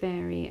going to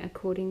vary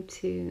according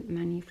to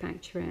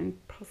manufacturer and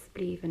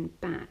possibly even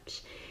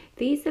batch.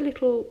 These are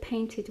little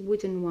painted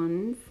wooden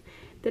ones.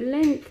 The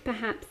length,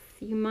 perhaps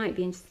you might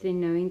be interested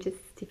in knowing,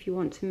 just if you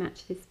want to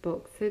match this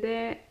box. So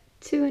they're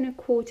 2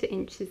 1/4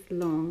 inches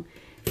long,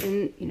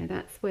 and you know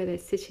that's where they're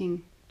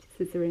sitting, just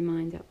as a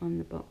reminder, on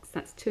the box.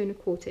 That's 2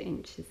 1/4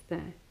 inches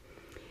there.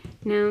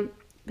 Now,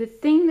 the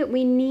thing that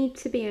we need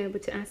to be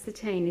able to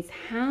ascertain is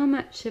how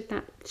much of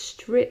that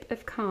strip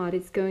of card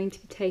is going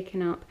to be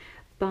taken up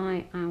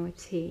by our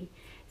tea.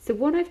 So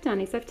what I've done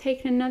is I've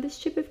taken another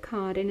strip of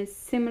card in a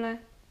similar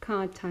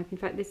card type. In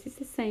fact, this is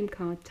the same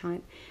card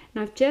type,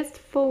 and I've just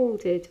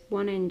folded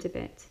one end of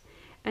it,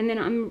 and then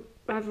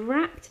I've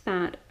wrapped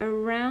that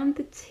around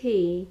the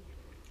tea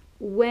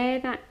where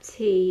that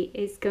tea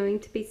is going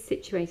to be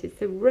situated.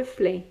 So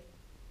roughly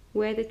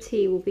where the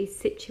tea will be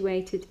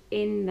situated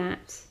in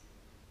that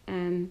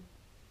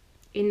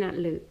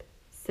loop.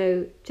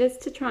 So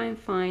just to try and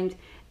find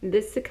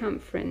the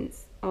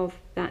circumference of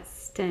that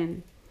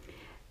stem.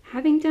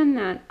 Having done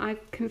that, I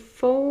can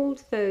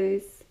fold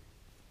those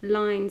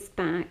lines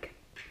back,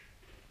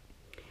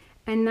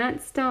 and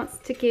that starts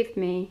to give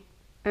me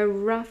a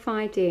rough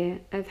idea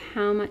of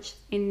how much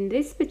in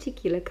this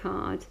particular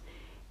card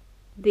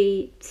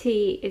the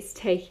tea is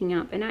taking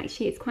up. And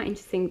actually it's quite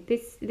interesting,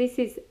 this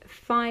is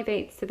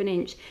 5/8 of an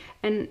inch,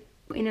 and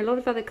in a lot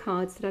of other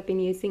cards that I've been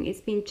using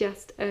it's been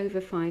just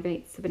over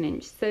 5/8 of an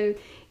inch. So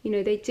you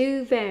know, they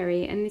do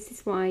vary, and this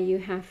is why you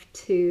have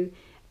to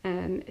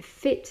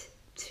fit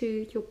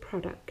to your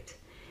product.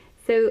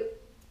 So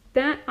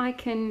that I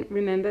can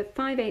remember,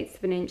 5/8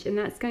 of an inch, and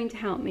that's going to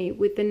help me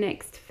with the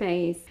next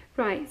phase.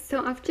 Right,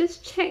 so I've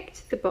just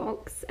checked the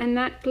box, and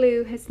that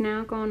glue has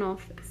now gone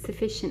off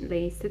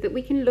sufficiently so that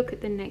we can look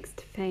at the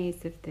next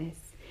phase of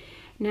this.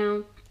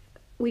 Now,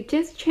 we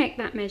just checked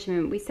that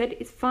measurement. We said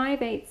it's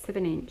 5/8 of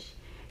an inch.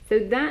 So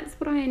that's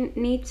what I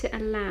need to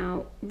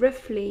allow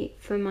roughly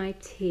for my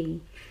tea.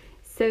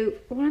 So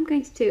what I'm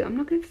going to do, I'm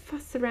not going to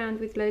fuss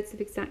around with loads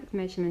of exact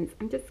measurements.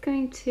 I'm just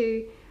going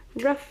to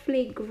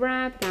roughly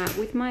grab that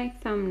with my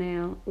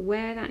thumbnail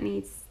where that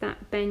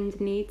bend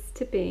needs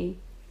to be,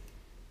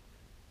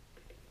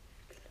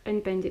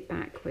 and bend it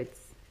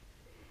backwards.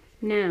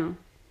 Now,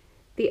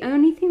 the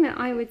only thing that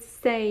I would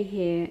say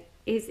here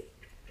is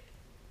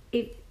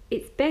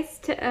it's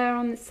best to err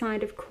on the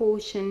side of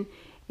caution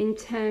in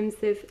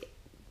terms of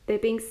there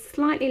being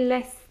slightly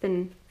less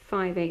than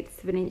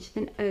 5/8 of an inch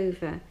than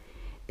over,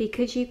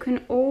 because you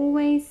can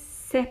always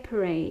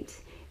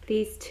separate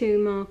these two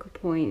marker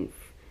points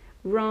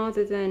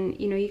rather than,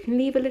 you know, you can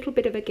leave a little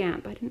bit of a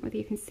gap. I don't know whether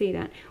you can see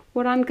that.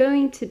 What I'm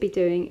going to be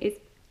doing is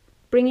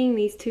bringing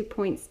these 2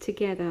 points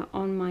together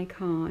on my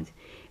card,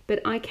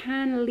 but I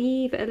can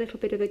leave a little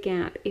bit of a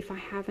gap if I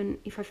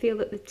feel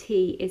that the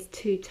tea is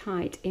too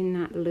tight in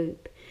that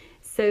loop.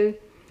 So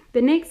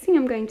the next thing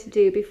I'm going to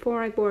do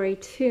before I worry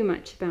too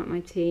much about my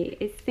tea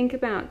is think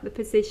about the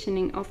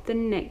positioning of the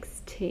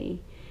next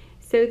tea.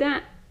 So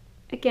that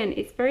again,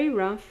 it's very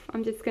rough.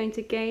 I'm just going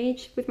to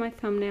gauge with my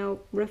thumbnail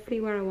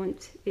roughly where I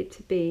want it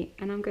to be,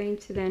 and I'm going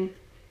to then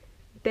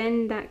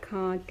bend that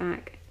card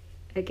back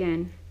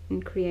again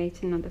and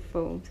create another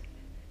fold.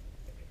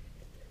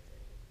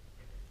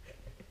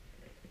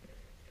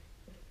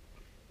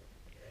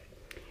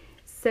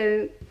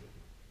 So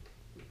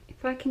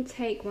if I can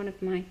take one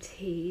of my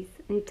T's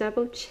and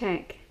double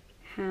check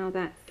how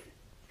that's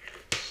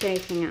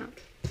shaping up.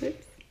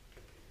 Oops.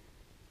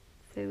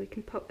 So we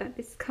can pop that.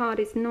 This card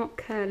is not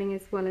curling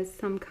as well as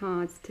some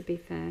cards, to be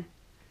fair,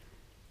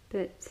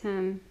 but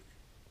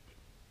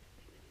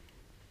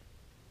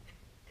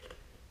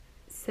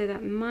so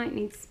that might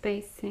need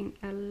spacing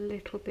a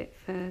little bit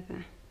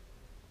further.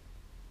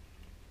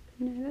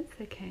 No, that's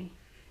okay.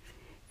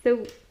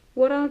 So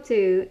what I'll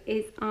do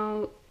is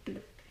I'll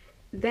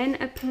then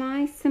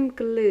apply some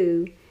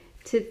glue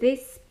to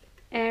this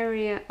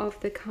area of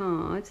the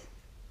card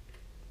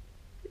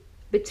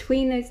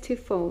between those two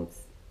folds,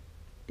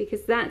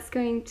 because that's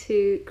going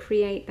to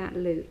create that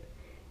loop.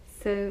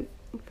 So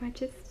if I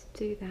just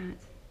do that.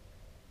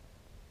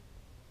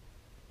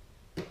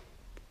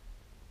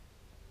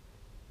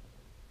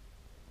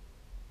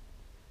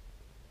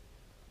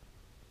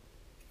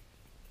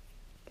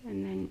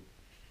 And then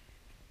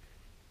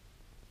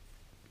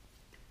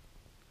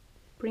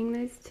bring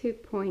those 2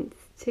 points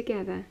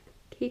together,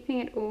 keeping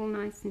it all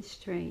nice and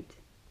straight.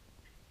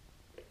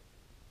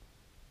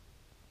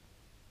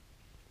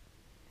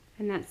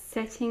 And that's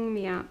setting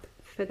me up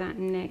for that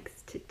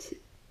next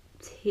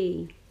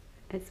T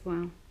as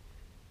well.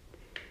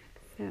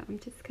 So I'm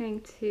just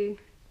going to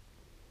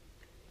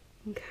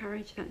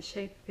encourage that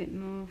shape a bit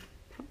more.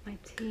 Put my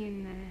T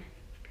in there.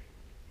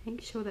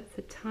 Make sure that's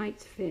a tight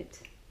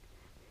fit.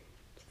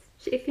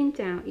 Just, if in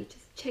doubt, you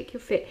just check your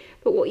fit.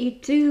 But what you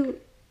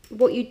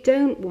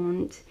don't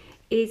want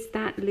is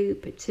that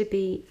loop to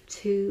be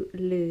too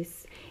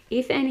loose.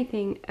 If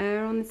anything,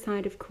 err on the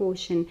side of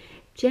caution.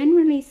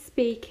 Generally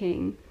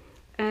speaking,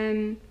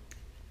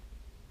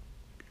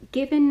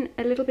 given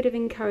a little bit of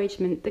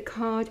encouragement, the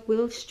card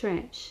will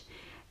stretch,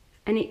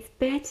 and it's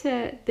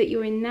better that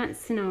you're in that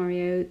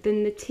scenario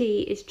than the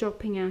T is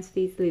dropping out of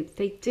these loops.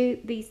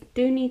 These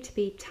do need to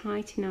be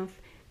tight enough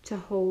to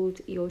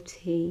hold your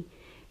T.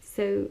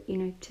 So, you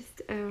know,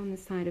 just err on the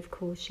side of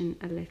caution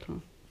a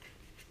little.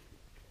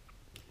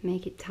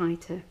 Make it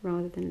tighter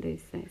rather than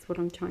loose. That's what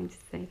I'm trying to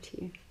say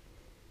to you.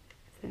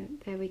 So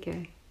there we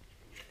go.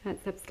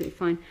 That's absolutely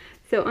fine.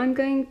 So I'm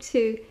going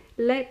to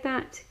let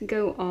that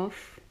go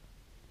off,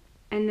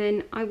 and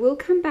then I will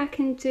come back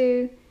and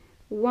do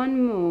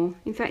one more.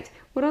 In fact,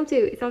 what I'll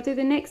do is I'll do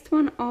the next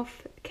one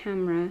off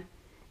camera,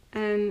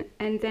 and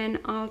then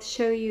I'll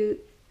show you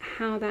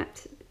how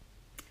that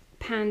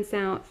pans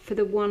out for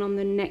the one on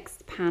the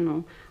next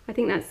panel. I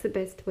think that's the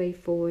best way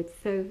forward.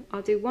 So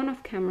I'll do one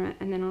off camera,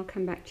 and then I'll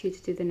come back to you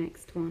to do the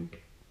next one.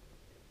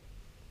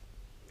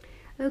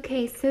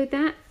 Okay, so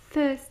that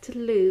first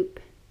loop,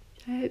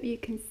 I hope you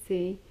can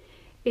see,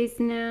 is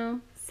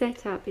now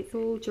set up. It's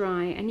all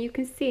dry, and you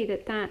can see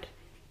that that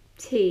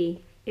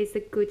T is a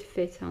good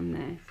fit on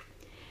there.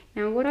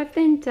 Now what I've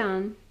then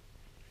done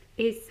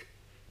is,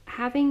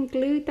 having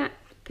glued that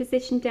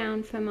position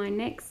down for my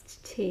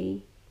next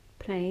T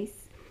place,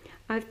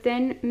 I've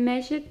then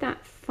measured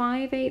that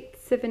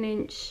 5/8 of an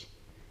inch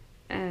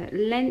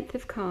length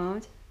of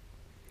card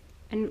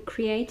and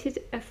created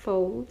a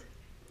fold.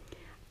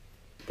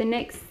 The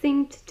next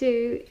thing to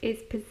do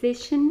is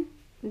position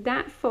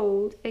that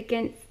fold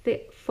against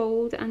the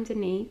fold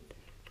underneath,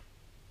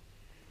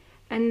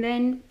 and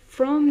then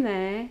from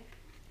there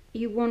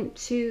you want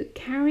to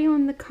carry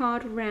on the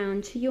card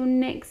round to your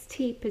next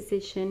T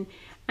position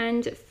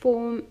and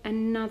form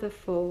another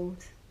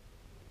fold.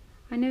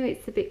 I know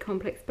it's a bit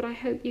complex, but I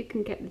hope you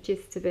can get the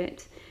gist of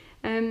it.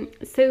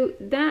 So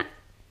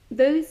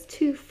those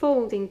two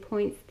folding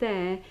points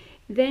there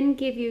then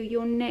give you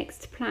your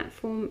next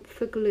platform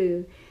for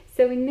glue.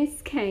 So in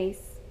this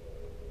case,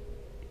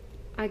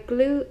 I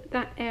glue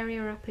that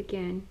area up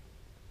again.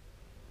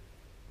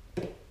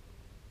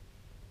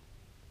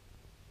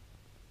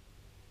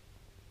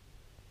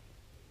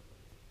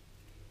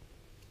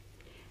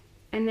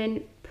 And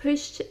then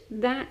pushed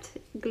that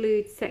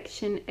glued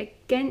section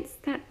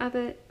against that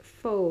other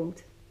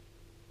fold.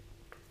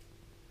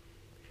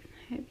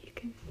 I hope you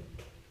can,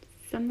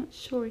 I'm not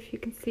sure if you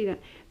can see that,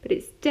 but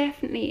it's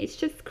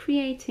just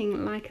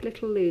creating like a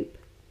little loop.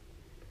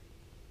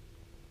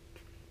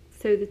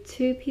 So the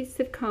two pieces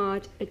of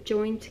card are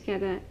joined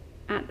together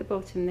at the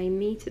bottom. They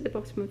meet at the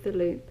bottom of the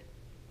loop.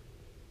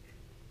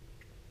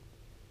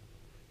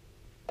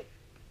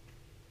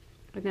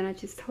 And then I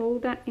just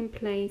hold that in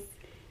place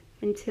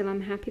until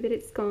I'm happy that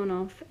it's gone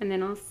off, and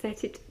then I'll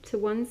set it to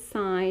one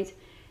side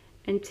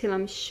until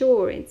I'm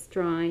sure it's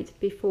dried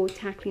before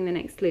tackling the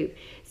next loop.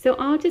 So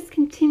I'll just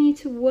continue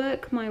to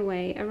work my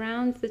way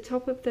around the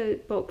top of the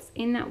box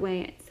in that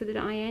way, so that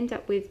I end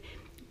up with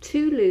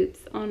 2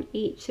 loops on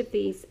each of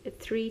these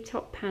 3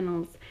 top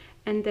panels,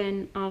 and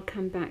then I'll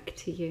come back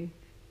to you.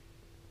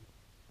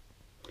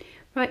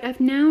 Right, I've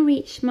now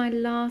reached my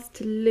last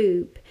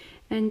loop,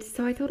 And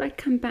so I thought I'd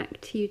come back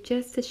to you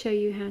just to show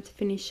you how to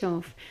finish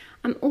off.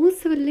 I'm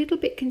also a little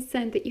bit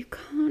concerned that you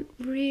can't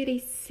really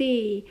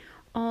see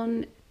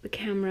on the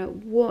camera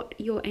what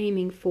you're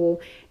aiming for.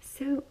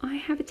 So I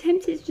have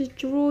attempted to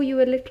draw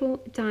you a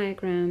little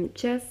diagram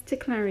just to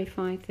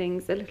clarify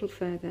things a little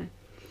further.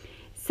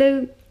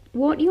 So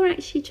what you're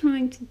actually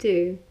trying to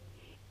do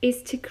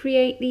is to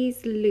create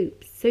these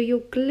loops. So you're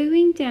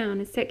gluing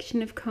down a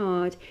section of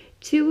card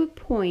to a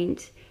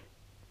point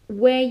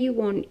where you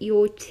want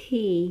your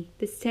T,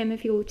 the stem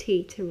of your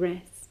T, to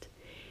rest.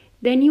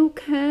 Then you're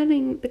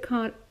curling the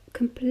card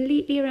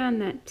completely around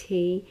that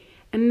T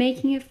and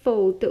making a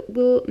fold that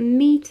will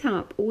meet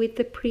up with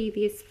the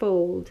previous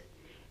fold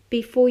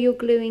before you're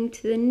gluing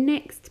to the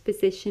next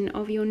position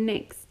of your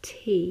next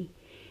T,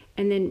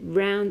 and then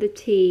round the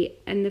T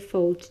and the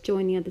fold to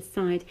join the other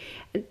side.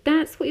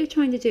 That's what you're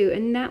trying to do,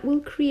 and that will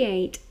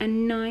create a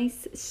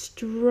nice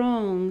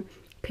strong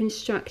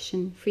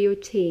construction for your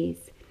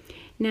T's.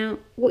 Now,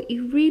 what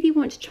you really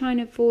want to try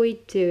and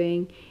avoid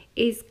doing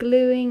is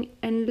gluing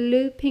and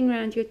looping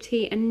around your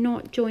T and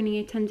not joining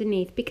it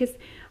underneath, because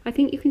I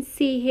think you can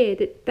see here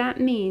that that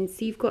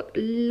means you've got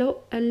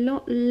a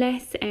lot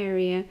less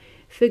area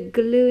for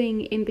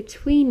gluing in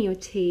between your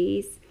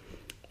T's,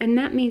 and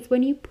that means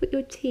when you put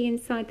your T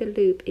inside the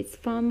loop, it's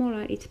far more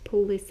likely to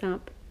pull this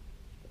up.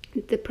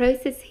 The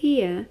process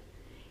here,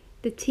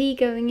 the T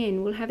going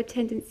in, will have a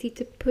tendency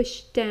to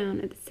push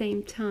down at the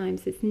same time,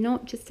 so it's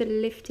not just a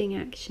lifting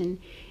action.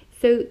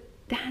 So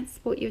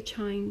that's what you're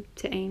trying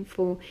to aim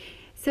for.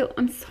 So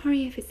I'm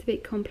sorry if it's a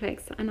bit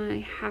complex and I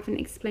haven't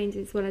explained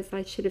it as well as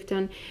I should have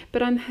done,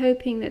 but I'm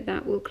hoping that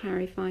that will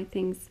clarify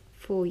things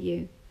for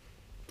you.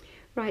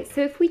 Right,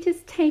 so if we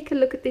just take a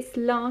look at this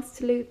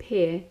last loop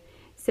here,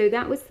 so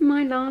that was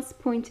my last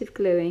point of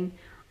gluing.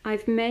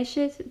 I've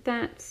measured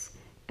that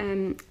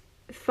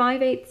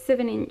 5/8 of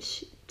an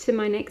inch to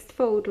my next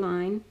fold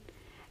line,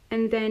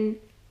 and then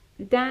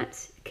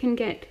that can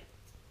get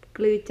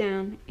glued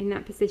down in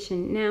that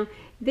position. Now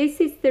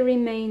this is the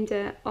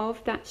remainder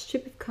of that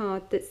strip of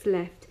card that's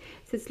left.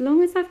 So as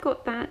long as I've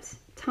got that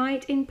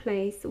tight in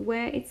place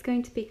where it's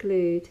going to be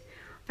glued,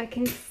 I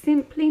can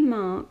simply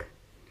mark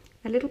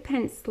a little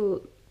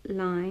pencil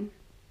line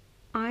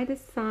either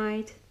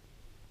side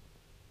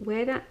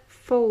where that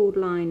fold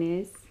line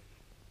is,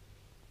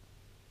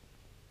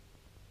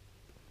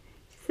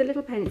 just a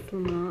little pencil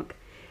mark.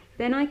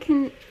 Then I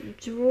can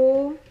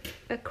draw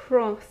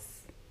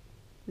across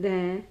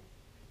there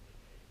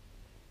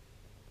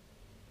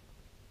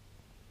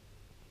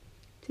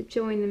to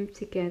join them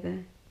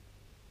together.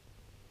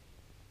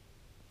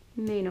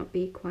 May not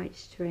be quite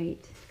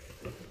straight.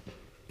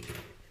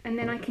 And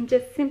then I can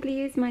just simply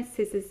use my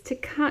scissors to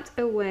cut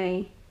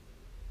away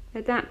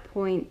at that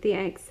point the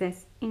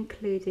excess,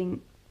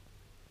 including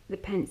the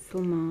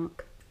pencil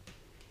mark.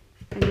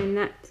 And then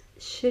that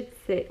should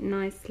sit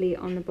nicely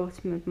on the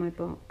bottom of my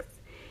box.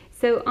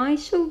 So I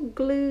shall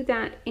glue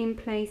that in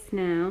place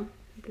now.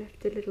 I've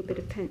left a little bit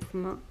of pencil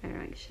mark there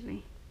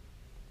actually.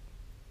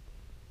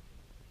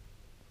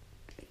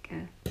 There we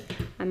go.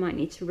 I might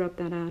need to rub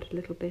that out a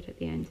little bit at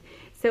the end.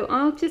 So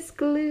I'll just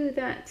glue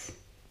that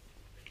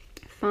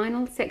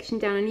final section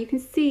down, and you can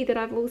see that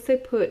I've also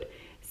put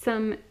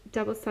some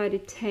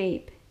double-sided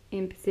tape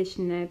in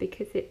position there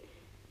because it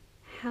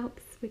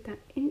helps with that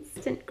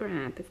instant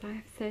grab, as I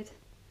have said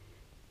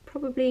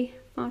probably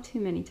far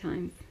too many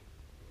times.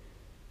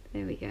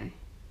 There we go.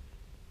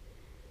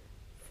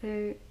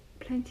 So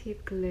plenty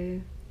of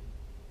glue.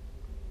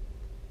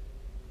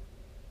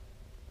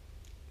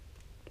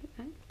 Get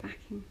that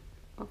backing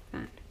off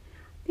that.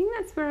 I think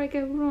that's where I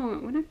go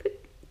wrong. When I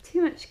put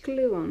too much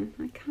glue on,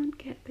 I can't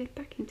get the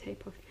backing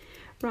tape off.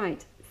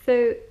 Right,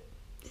 so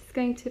just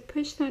going to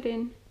push that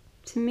in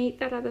to meet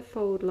that other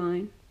fold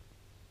line,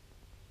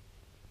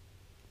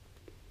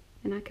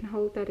 and I can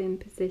hold that in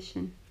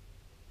position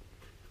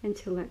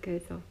until that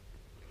goes off.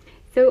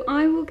 So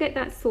I will get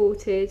that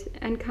sorted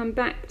and come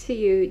back to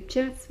you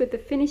just with the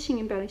finishing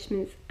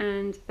embellishments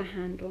and the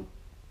handle.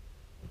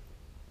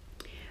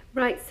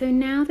 Right, so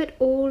now that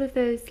all of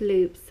those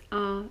loops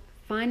are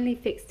finally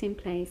fixed in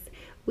place,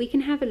 we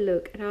can have a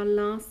look at our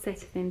last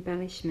set of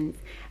embellishments.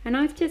 And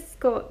I've just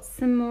got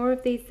some more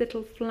of these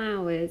little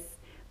flowers,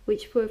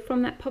 which were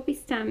from that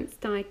PoppyStamps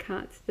die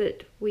cut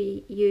that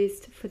we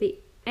used for the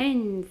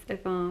ends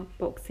of our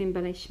box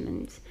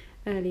embellishment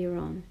earlier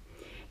on.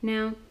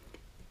 Now,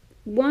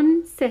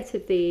 one set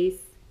of these,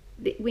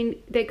 when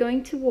they're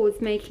going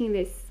towards making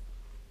this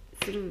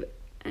sort of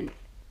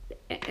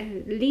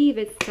a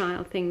lever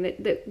style thing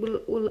that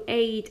will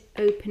aid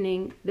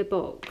opening the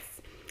box.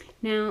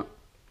 Now,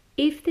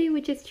 if they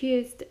were just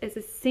used as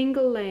a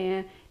single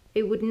layer,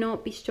 it would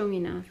not be strong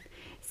enough.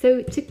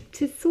 So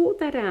to sort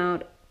that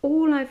out,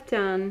 all I've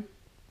done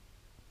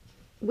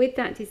with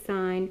that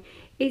design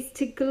is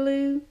to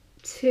glue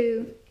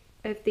two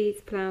of these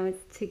flowers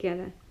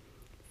together.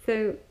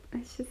 So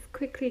let's just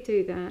quickly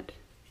do that.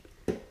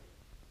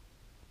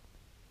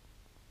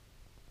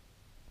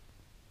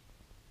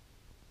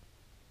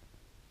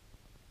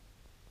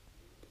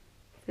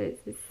 So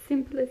it's as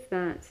simple as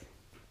that.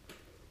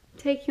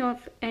 taking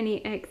off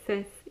any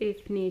excess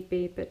if need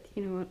be, but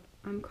you know what,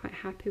 I'm quite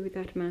happy with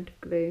that amount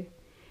of glue.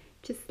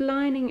 Just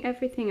lining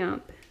everything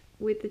up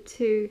with the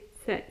 2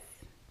 sets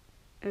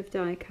of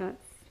die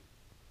cuts.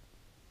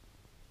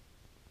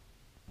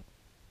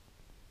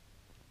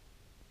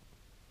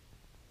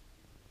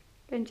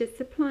 And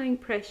just applying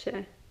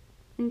pressure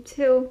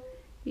until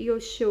you're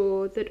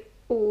sure that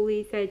all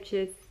these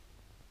edges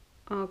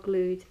are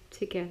glued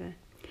together.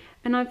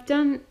 And I've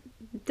done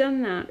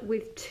that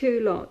with 2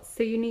 lots,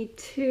 so you need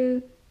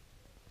 2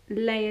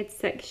 layered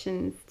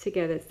sections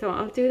together. So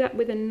I'll do that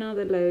with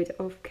another load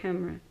off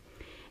camera.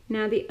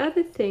 Now the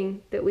other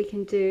thing that we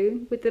can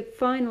do with the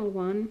final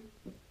one,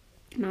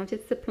 and I'll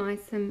just apply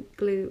some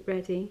glue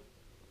ready.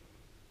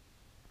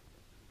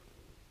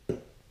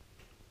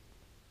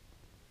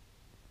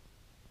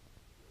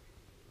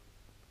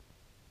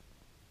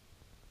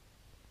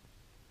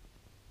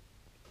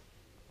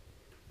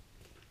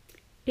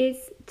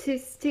 Is to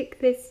stick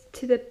this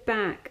to the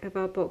back of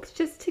our box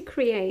just to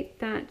create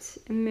that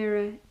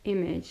mirror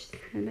image.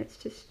 And let's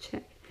just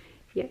check.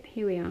 Yep,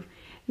 here we are.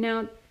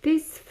 Now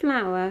this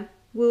flower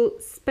will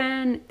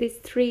span this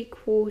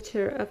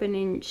 3/4 of an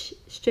inch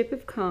strip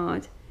of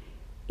card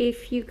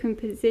if you can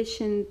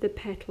position the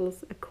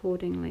petals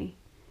accordingly.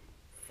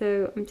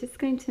 So I'm just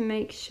going to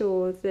make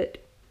sure that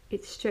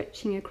it's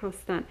stretching across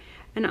that,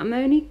 and I'm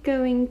only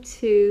going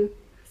to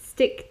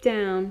stick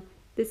down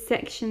the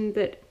section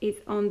that is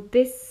on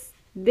this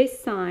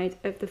side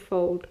of the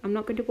fold. I'm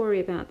not going to worry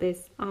about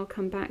this. I'll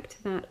come back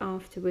to that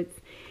afterwards,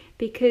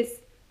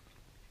 because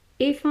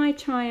if I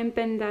try and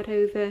bend that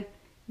over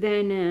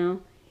there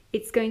now,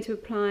 it's going to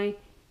apply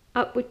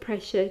upward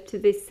pressure to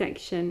this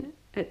section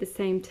at the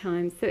same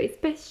time. So it's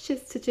best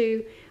just to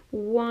do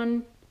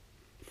one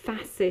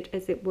facet,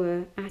 as it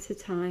were, at a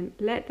time.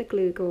 Let the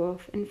glue go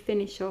off and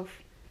finish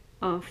off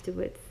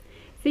afterwards.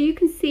 So you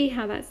can see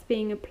how that's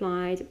being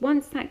applied.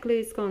 Once that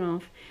glue's gone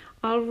off,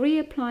 I'll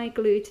reapply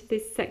glue to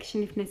this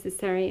section if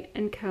necessary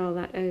and curl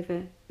that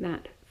over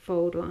that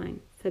fold line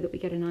so that we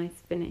get a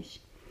nice finish.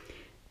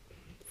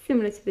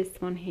 Similar to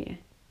this one here.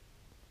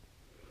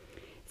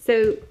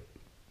 So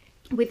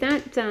with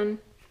that done,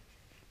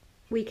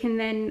 we can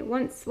then,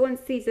 once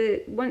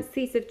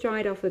these have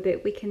dried off a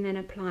bit, we can then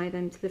apply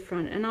them to the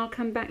front, and I'll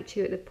come back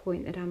to you at the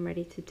point that I'm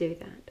ready to do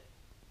that.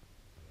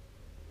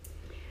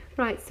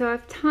 Right, so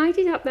I've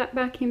tidied up that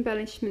back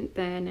embellishment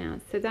there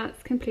now, so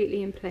that's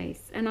completely in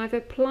place, and I've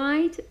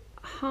applied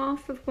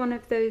half of one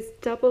of those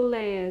double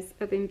layers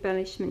of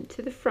embellishment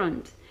to the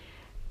front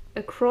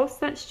across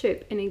that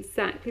strip in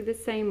exactly the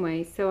same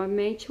way. So I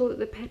made sure that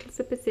the petals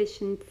are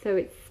positioned so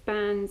it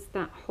spans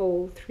that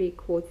whole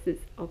 3/4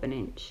 of an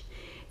inch.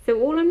 So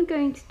all I'm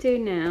going to do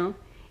now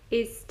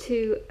is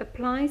to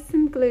apply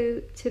some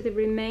glue to the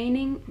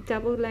remaining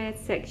double layered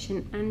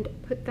section and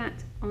put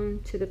that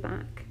onto the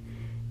back.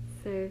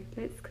 So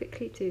let's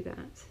quickly do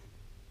that.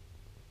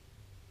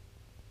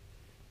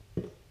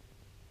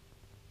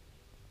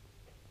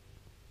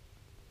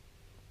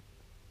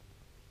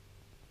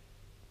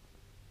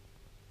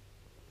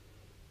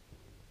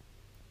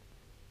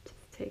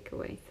 Just take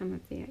away some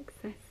of the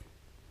excess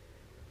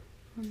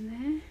on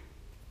there.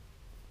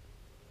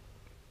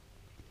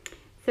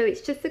 So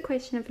it's just a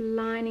question of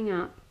lining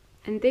up,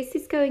 and this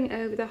is going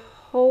over the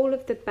whole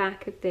of the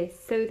back of this,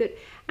 so that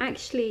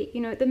actually,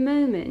 you know, at the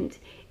moment,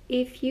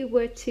 if you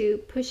were to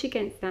push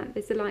against that,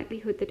 there's a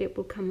likelihood that it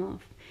will come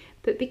off.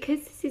 But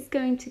because this is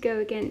going to go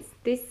against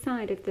this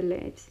side of the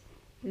lid,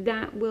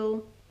 that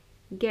will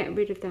get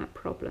rid of that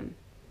problem.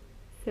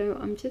 So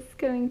I'm just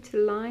going to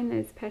line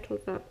those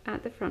petals up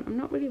at the front. I'm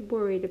not really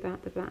worried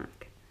about the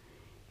back.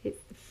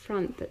 It's the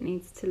front that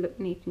needs to look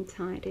neat and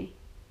tidy.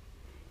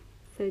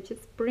 So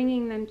just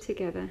bringing them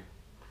together.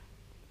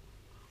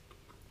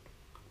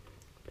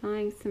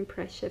 Applying some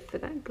pressure for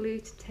that glue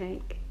to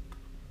take.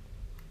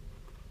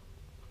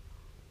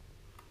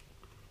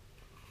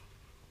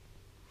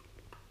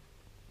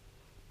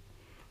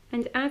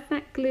 And as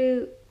that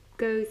glue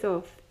goes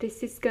off,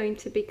 this is going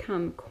to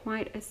become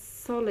quite a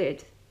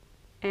solid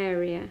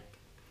area,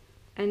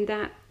 and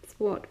that's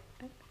what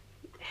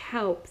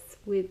helps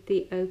with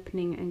the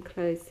opening and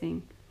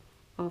closing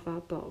of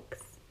our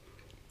box.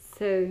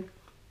 So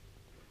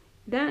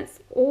that's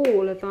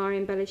all of our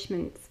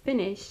embellishments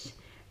finished,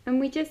 and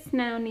we just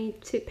now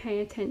need to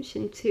pay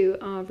attention to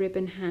our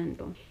ribbon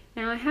handle.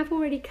 Now I have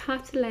already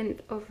cut a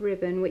length of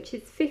ribbon which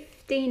is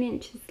 15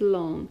 inches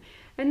long,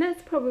 and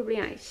that's probably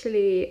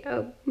actually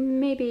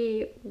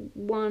maybe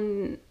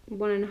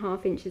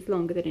 1.5 inches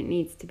longer than it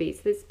needs to be,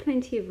 so there's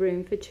plenty of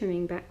room for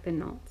trimming back the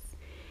knots.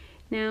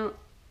 Now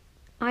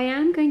I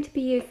am going to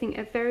be using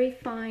a very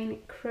fine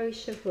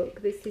crochet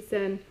hook. This is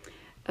a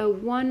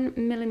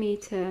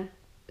 1mm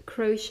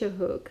crochet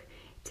hook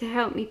to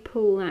help me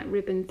pull that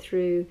ribbon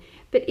through.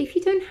 But if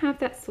you don't have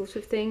that sort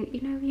of thing,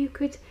 you know, you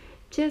could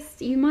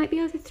just, you might be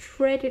able to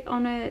thread it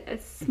on a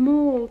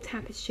small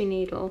tapestry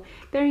needle,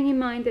 bearing in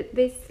mind that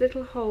this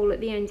little hole at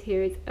the end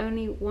here is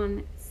only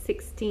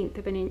 1/16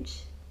 of an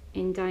inch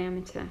in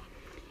diameter.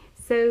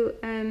 So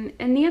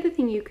and the other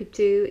thing you could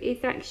do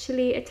is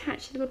actually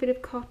attach a little bit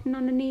of cotton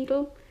on a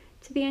needle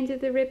to the end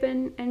of the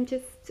ribbon and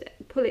just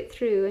pull it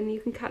through, and you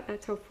can cut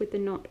that off with the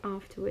knot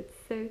afterwards.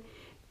 So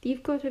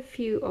you've got a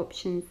few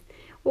options.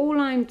 All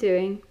I'm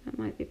doing, that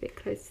might be a bit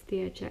close to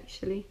the edge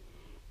actually,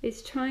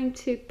 is trying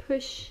to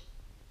push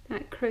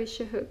that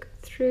crochet hook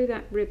through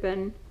that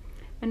ribbon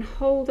and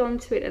hold on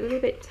to it a little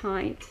bit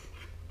tight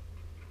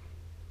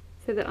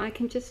so that I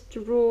can just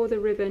draw the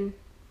ribbon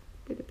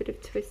with a bit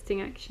of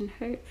twisting action,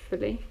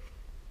 hopefully.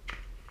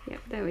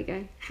 Yep, there we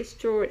go. Just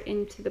draw it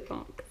into the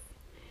box.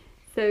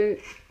 So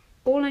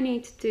all I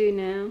need to do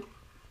now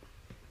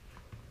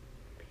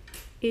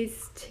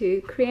is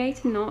to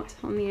create a knot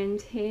on the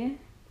end here.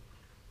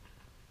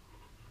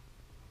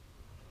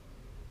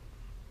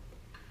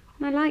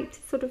 And I like to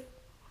sort of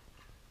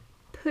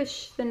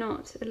push the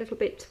knot a little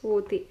bit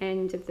toward the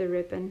end of the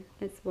ribbon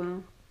as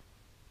well.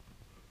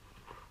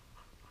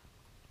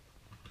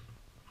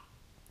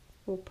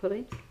 Or pull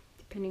it,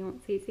 depending on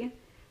what's easier.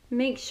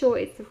 Make sure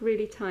it's a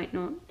really tight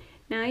knot.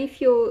 Now if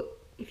you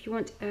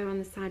want to err on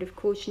the side of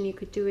caution, you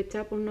could do a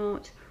double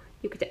knot.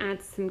 You could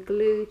add some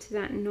glue to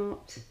that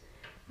knot.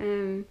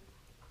 You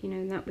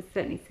know, that would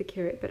certainly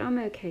secure it, but I'm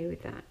okay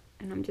with that.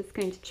 And I'm just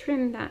going to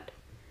trim that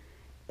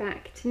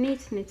back to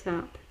neaten it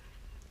up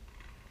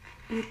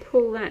and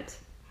pull that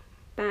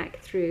back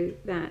through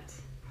that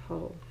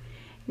hole.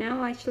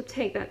 Now I shall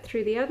take that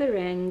through the other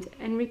end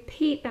and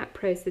repeat that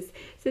process. So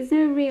there's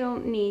no real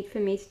need for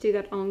me to do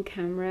that on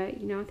camera.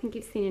 You know, I think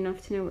you've seen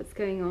enough to know what's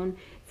going on.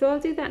 So I'll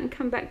do that and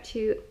come back to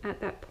you at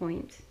that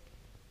point.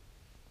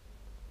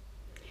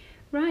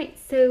 Right,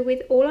 so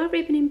with all our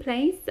ribbon in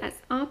place, that's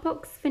our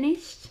box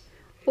finished.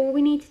 All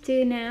we need to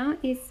do now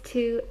is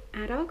to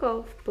add our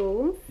golf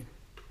balls.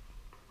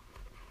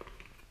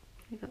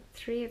 We've got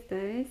 3 of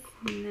those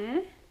in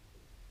there.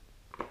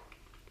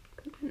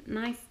 Got a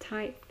nice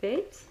tight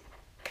fit.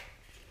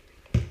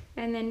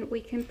 And then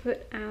we can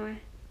put our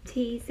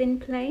T's in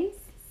place.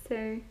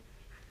 So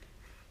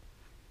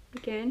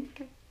again,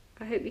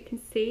 I hope you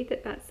can see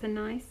that that's a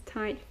nice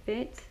tight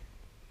fit.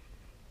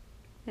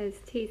 Those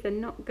T's are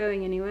not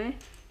going anywhere.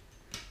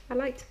 I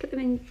like to put them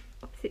in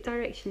opposite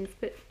directions,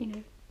 but you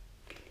know,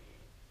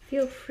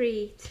 feel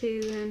free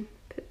to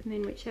put them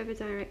in whichever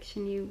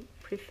direction you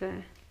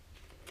prefer.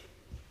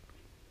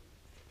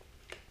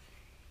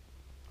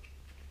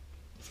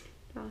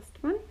 Last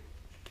one.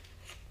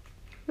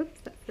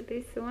 Oops, that's a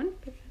looser one,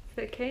 but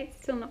that's okay,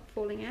 it's still not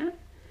falling out.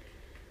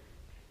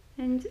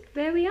 And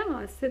there we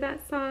are. So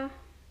that's our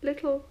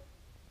little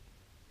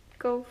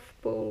golf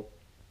ball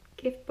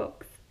gift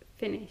box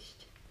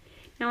finished.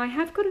 Now I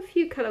have got a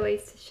few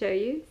colourways to show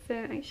you, so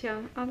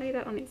actually I'll lay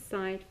that on its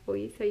side for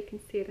you so you can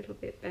see a little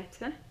bit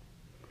better.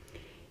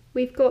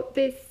 We've got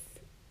this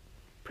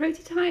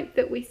prototype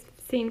that we've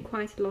seen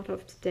quite a lot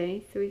of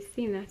today, so we've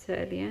seen that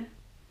earlier.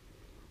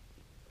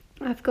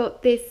 I've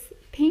got this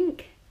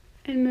pink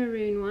and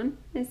maroon one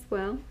as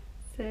well,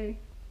 so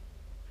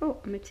oh,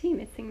 I'm a T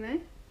missing there.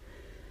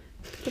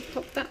 So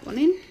pop that one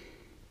in.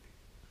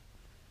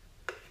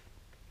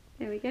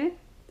 There we go.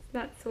 So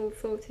that's all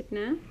sorted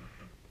now.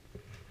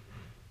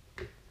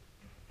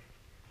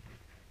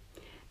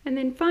 And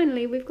then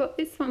finally we've got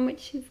this one,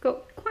 which has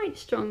got quite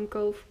strong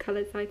golf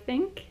colours, I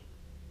think,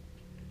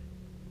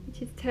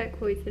 which is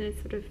turquoise and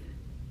a sort of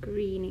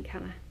greeny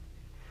colour.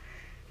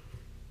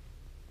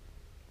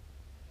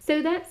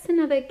 So that's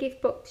another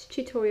gift box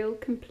tutorial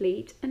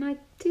complete, and I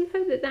do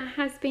hope that that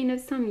has been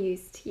of some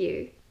use to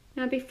you.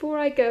 Now before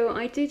I go,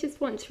 I do just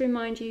want to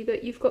remind you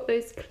that you've got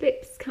those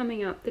clips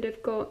coming up that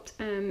have got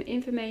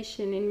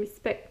information in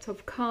respect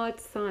of card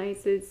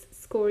sizes,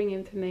 scoring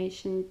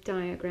information,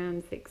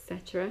 diagrams,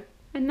 etc.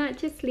 And that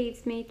just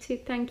leaves me to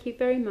thank you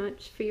very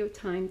much for your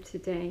time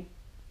today.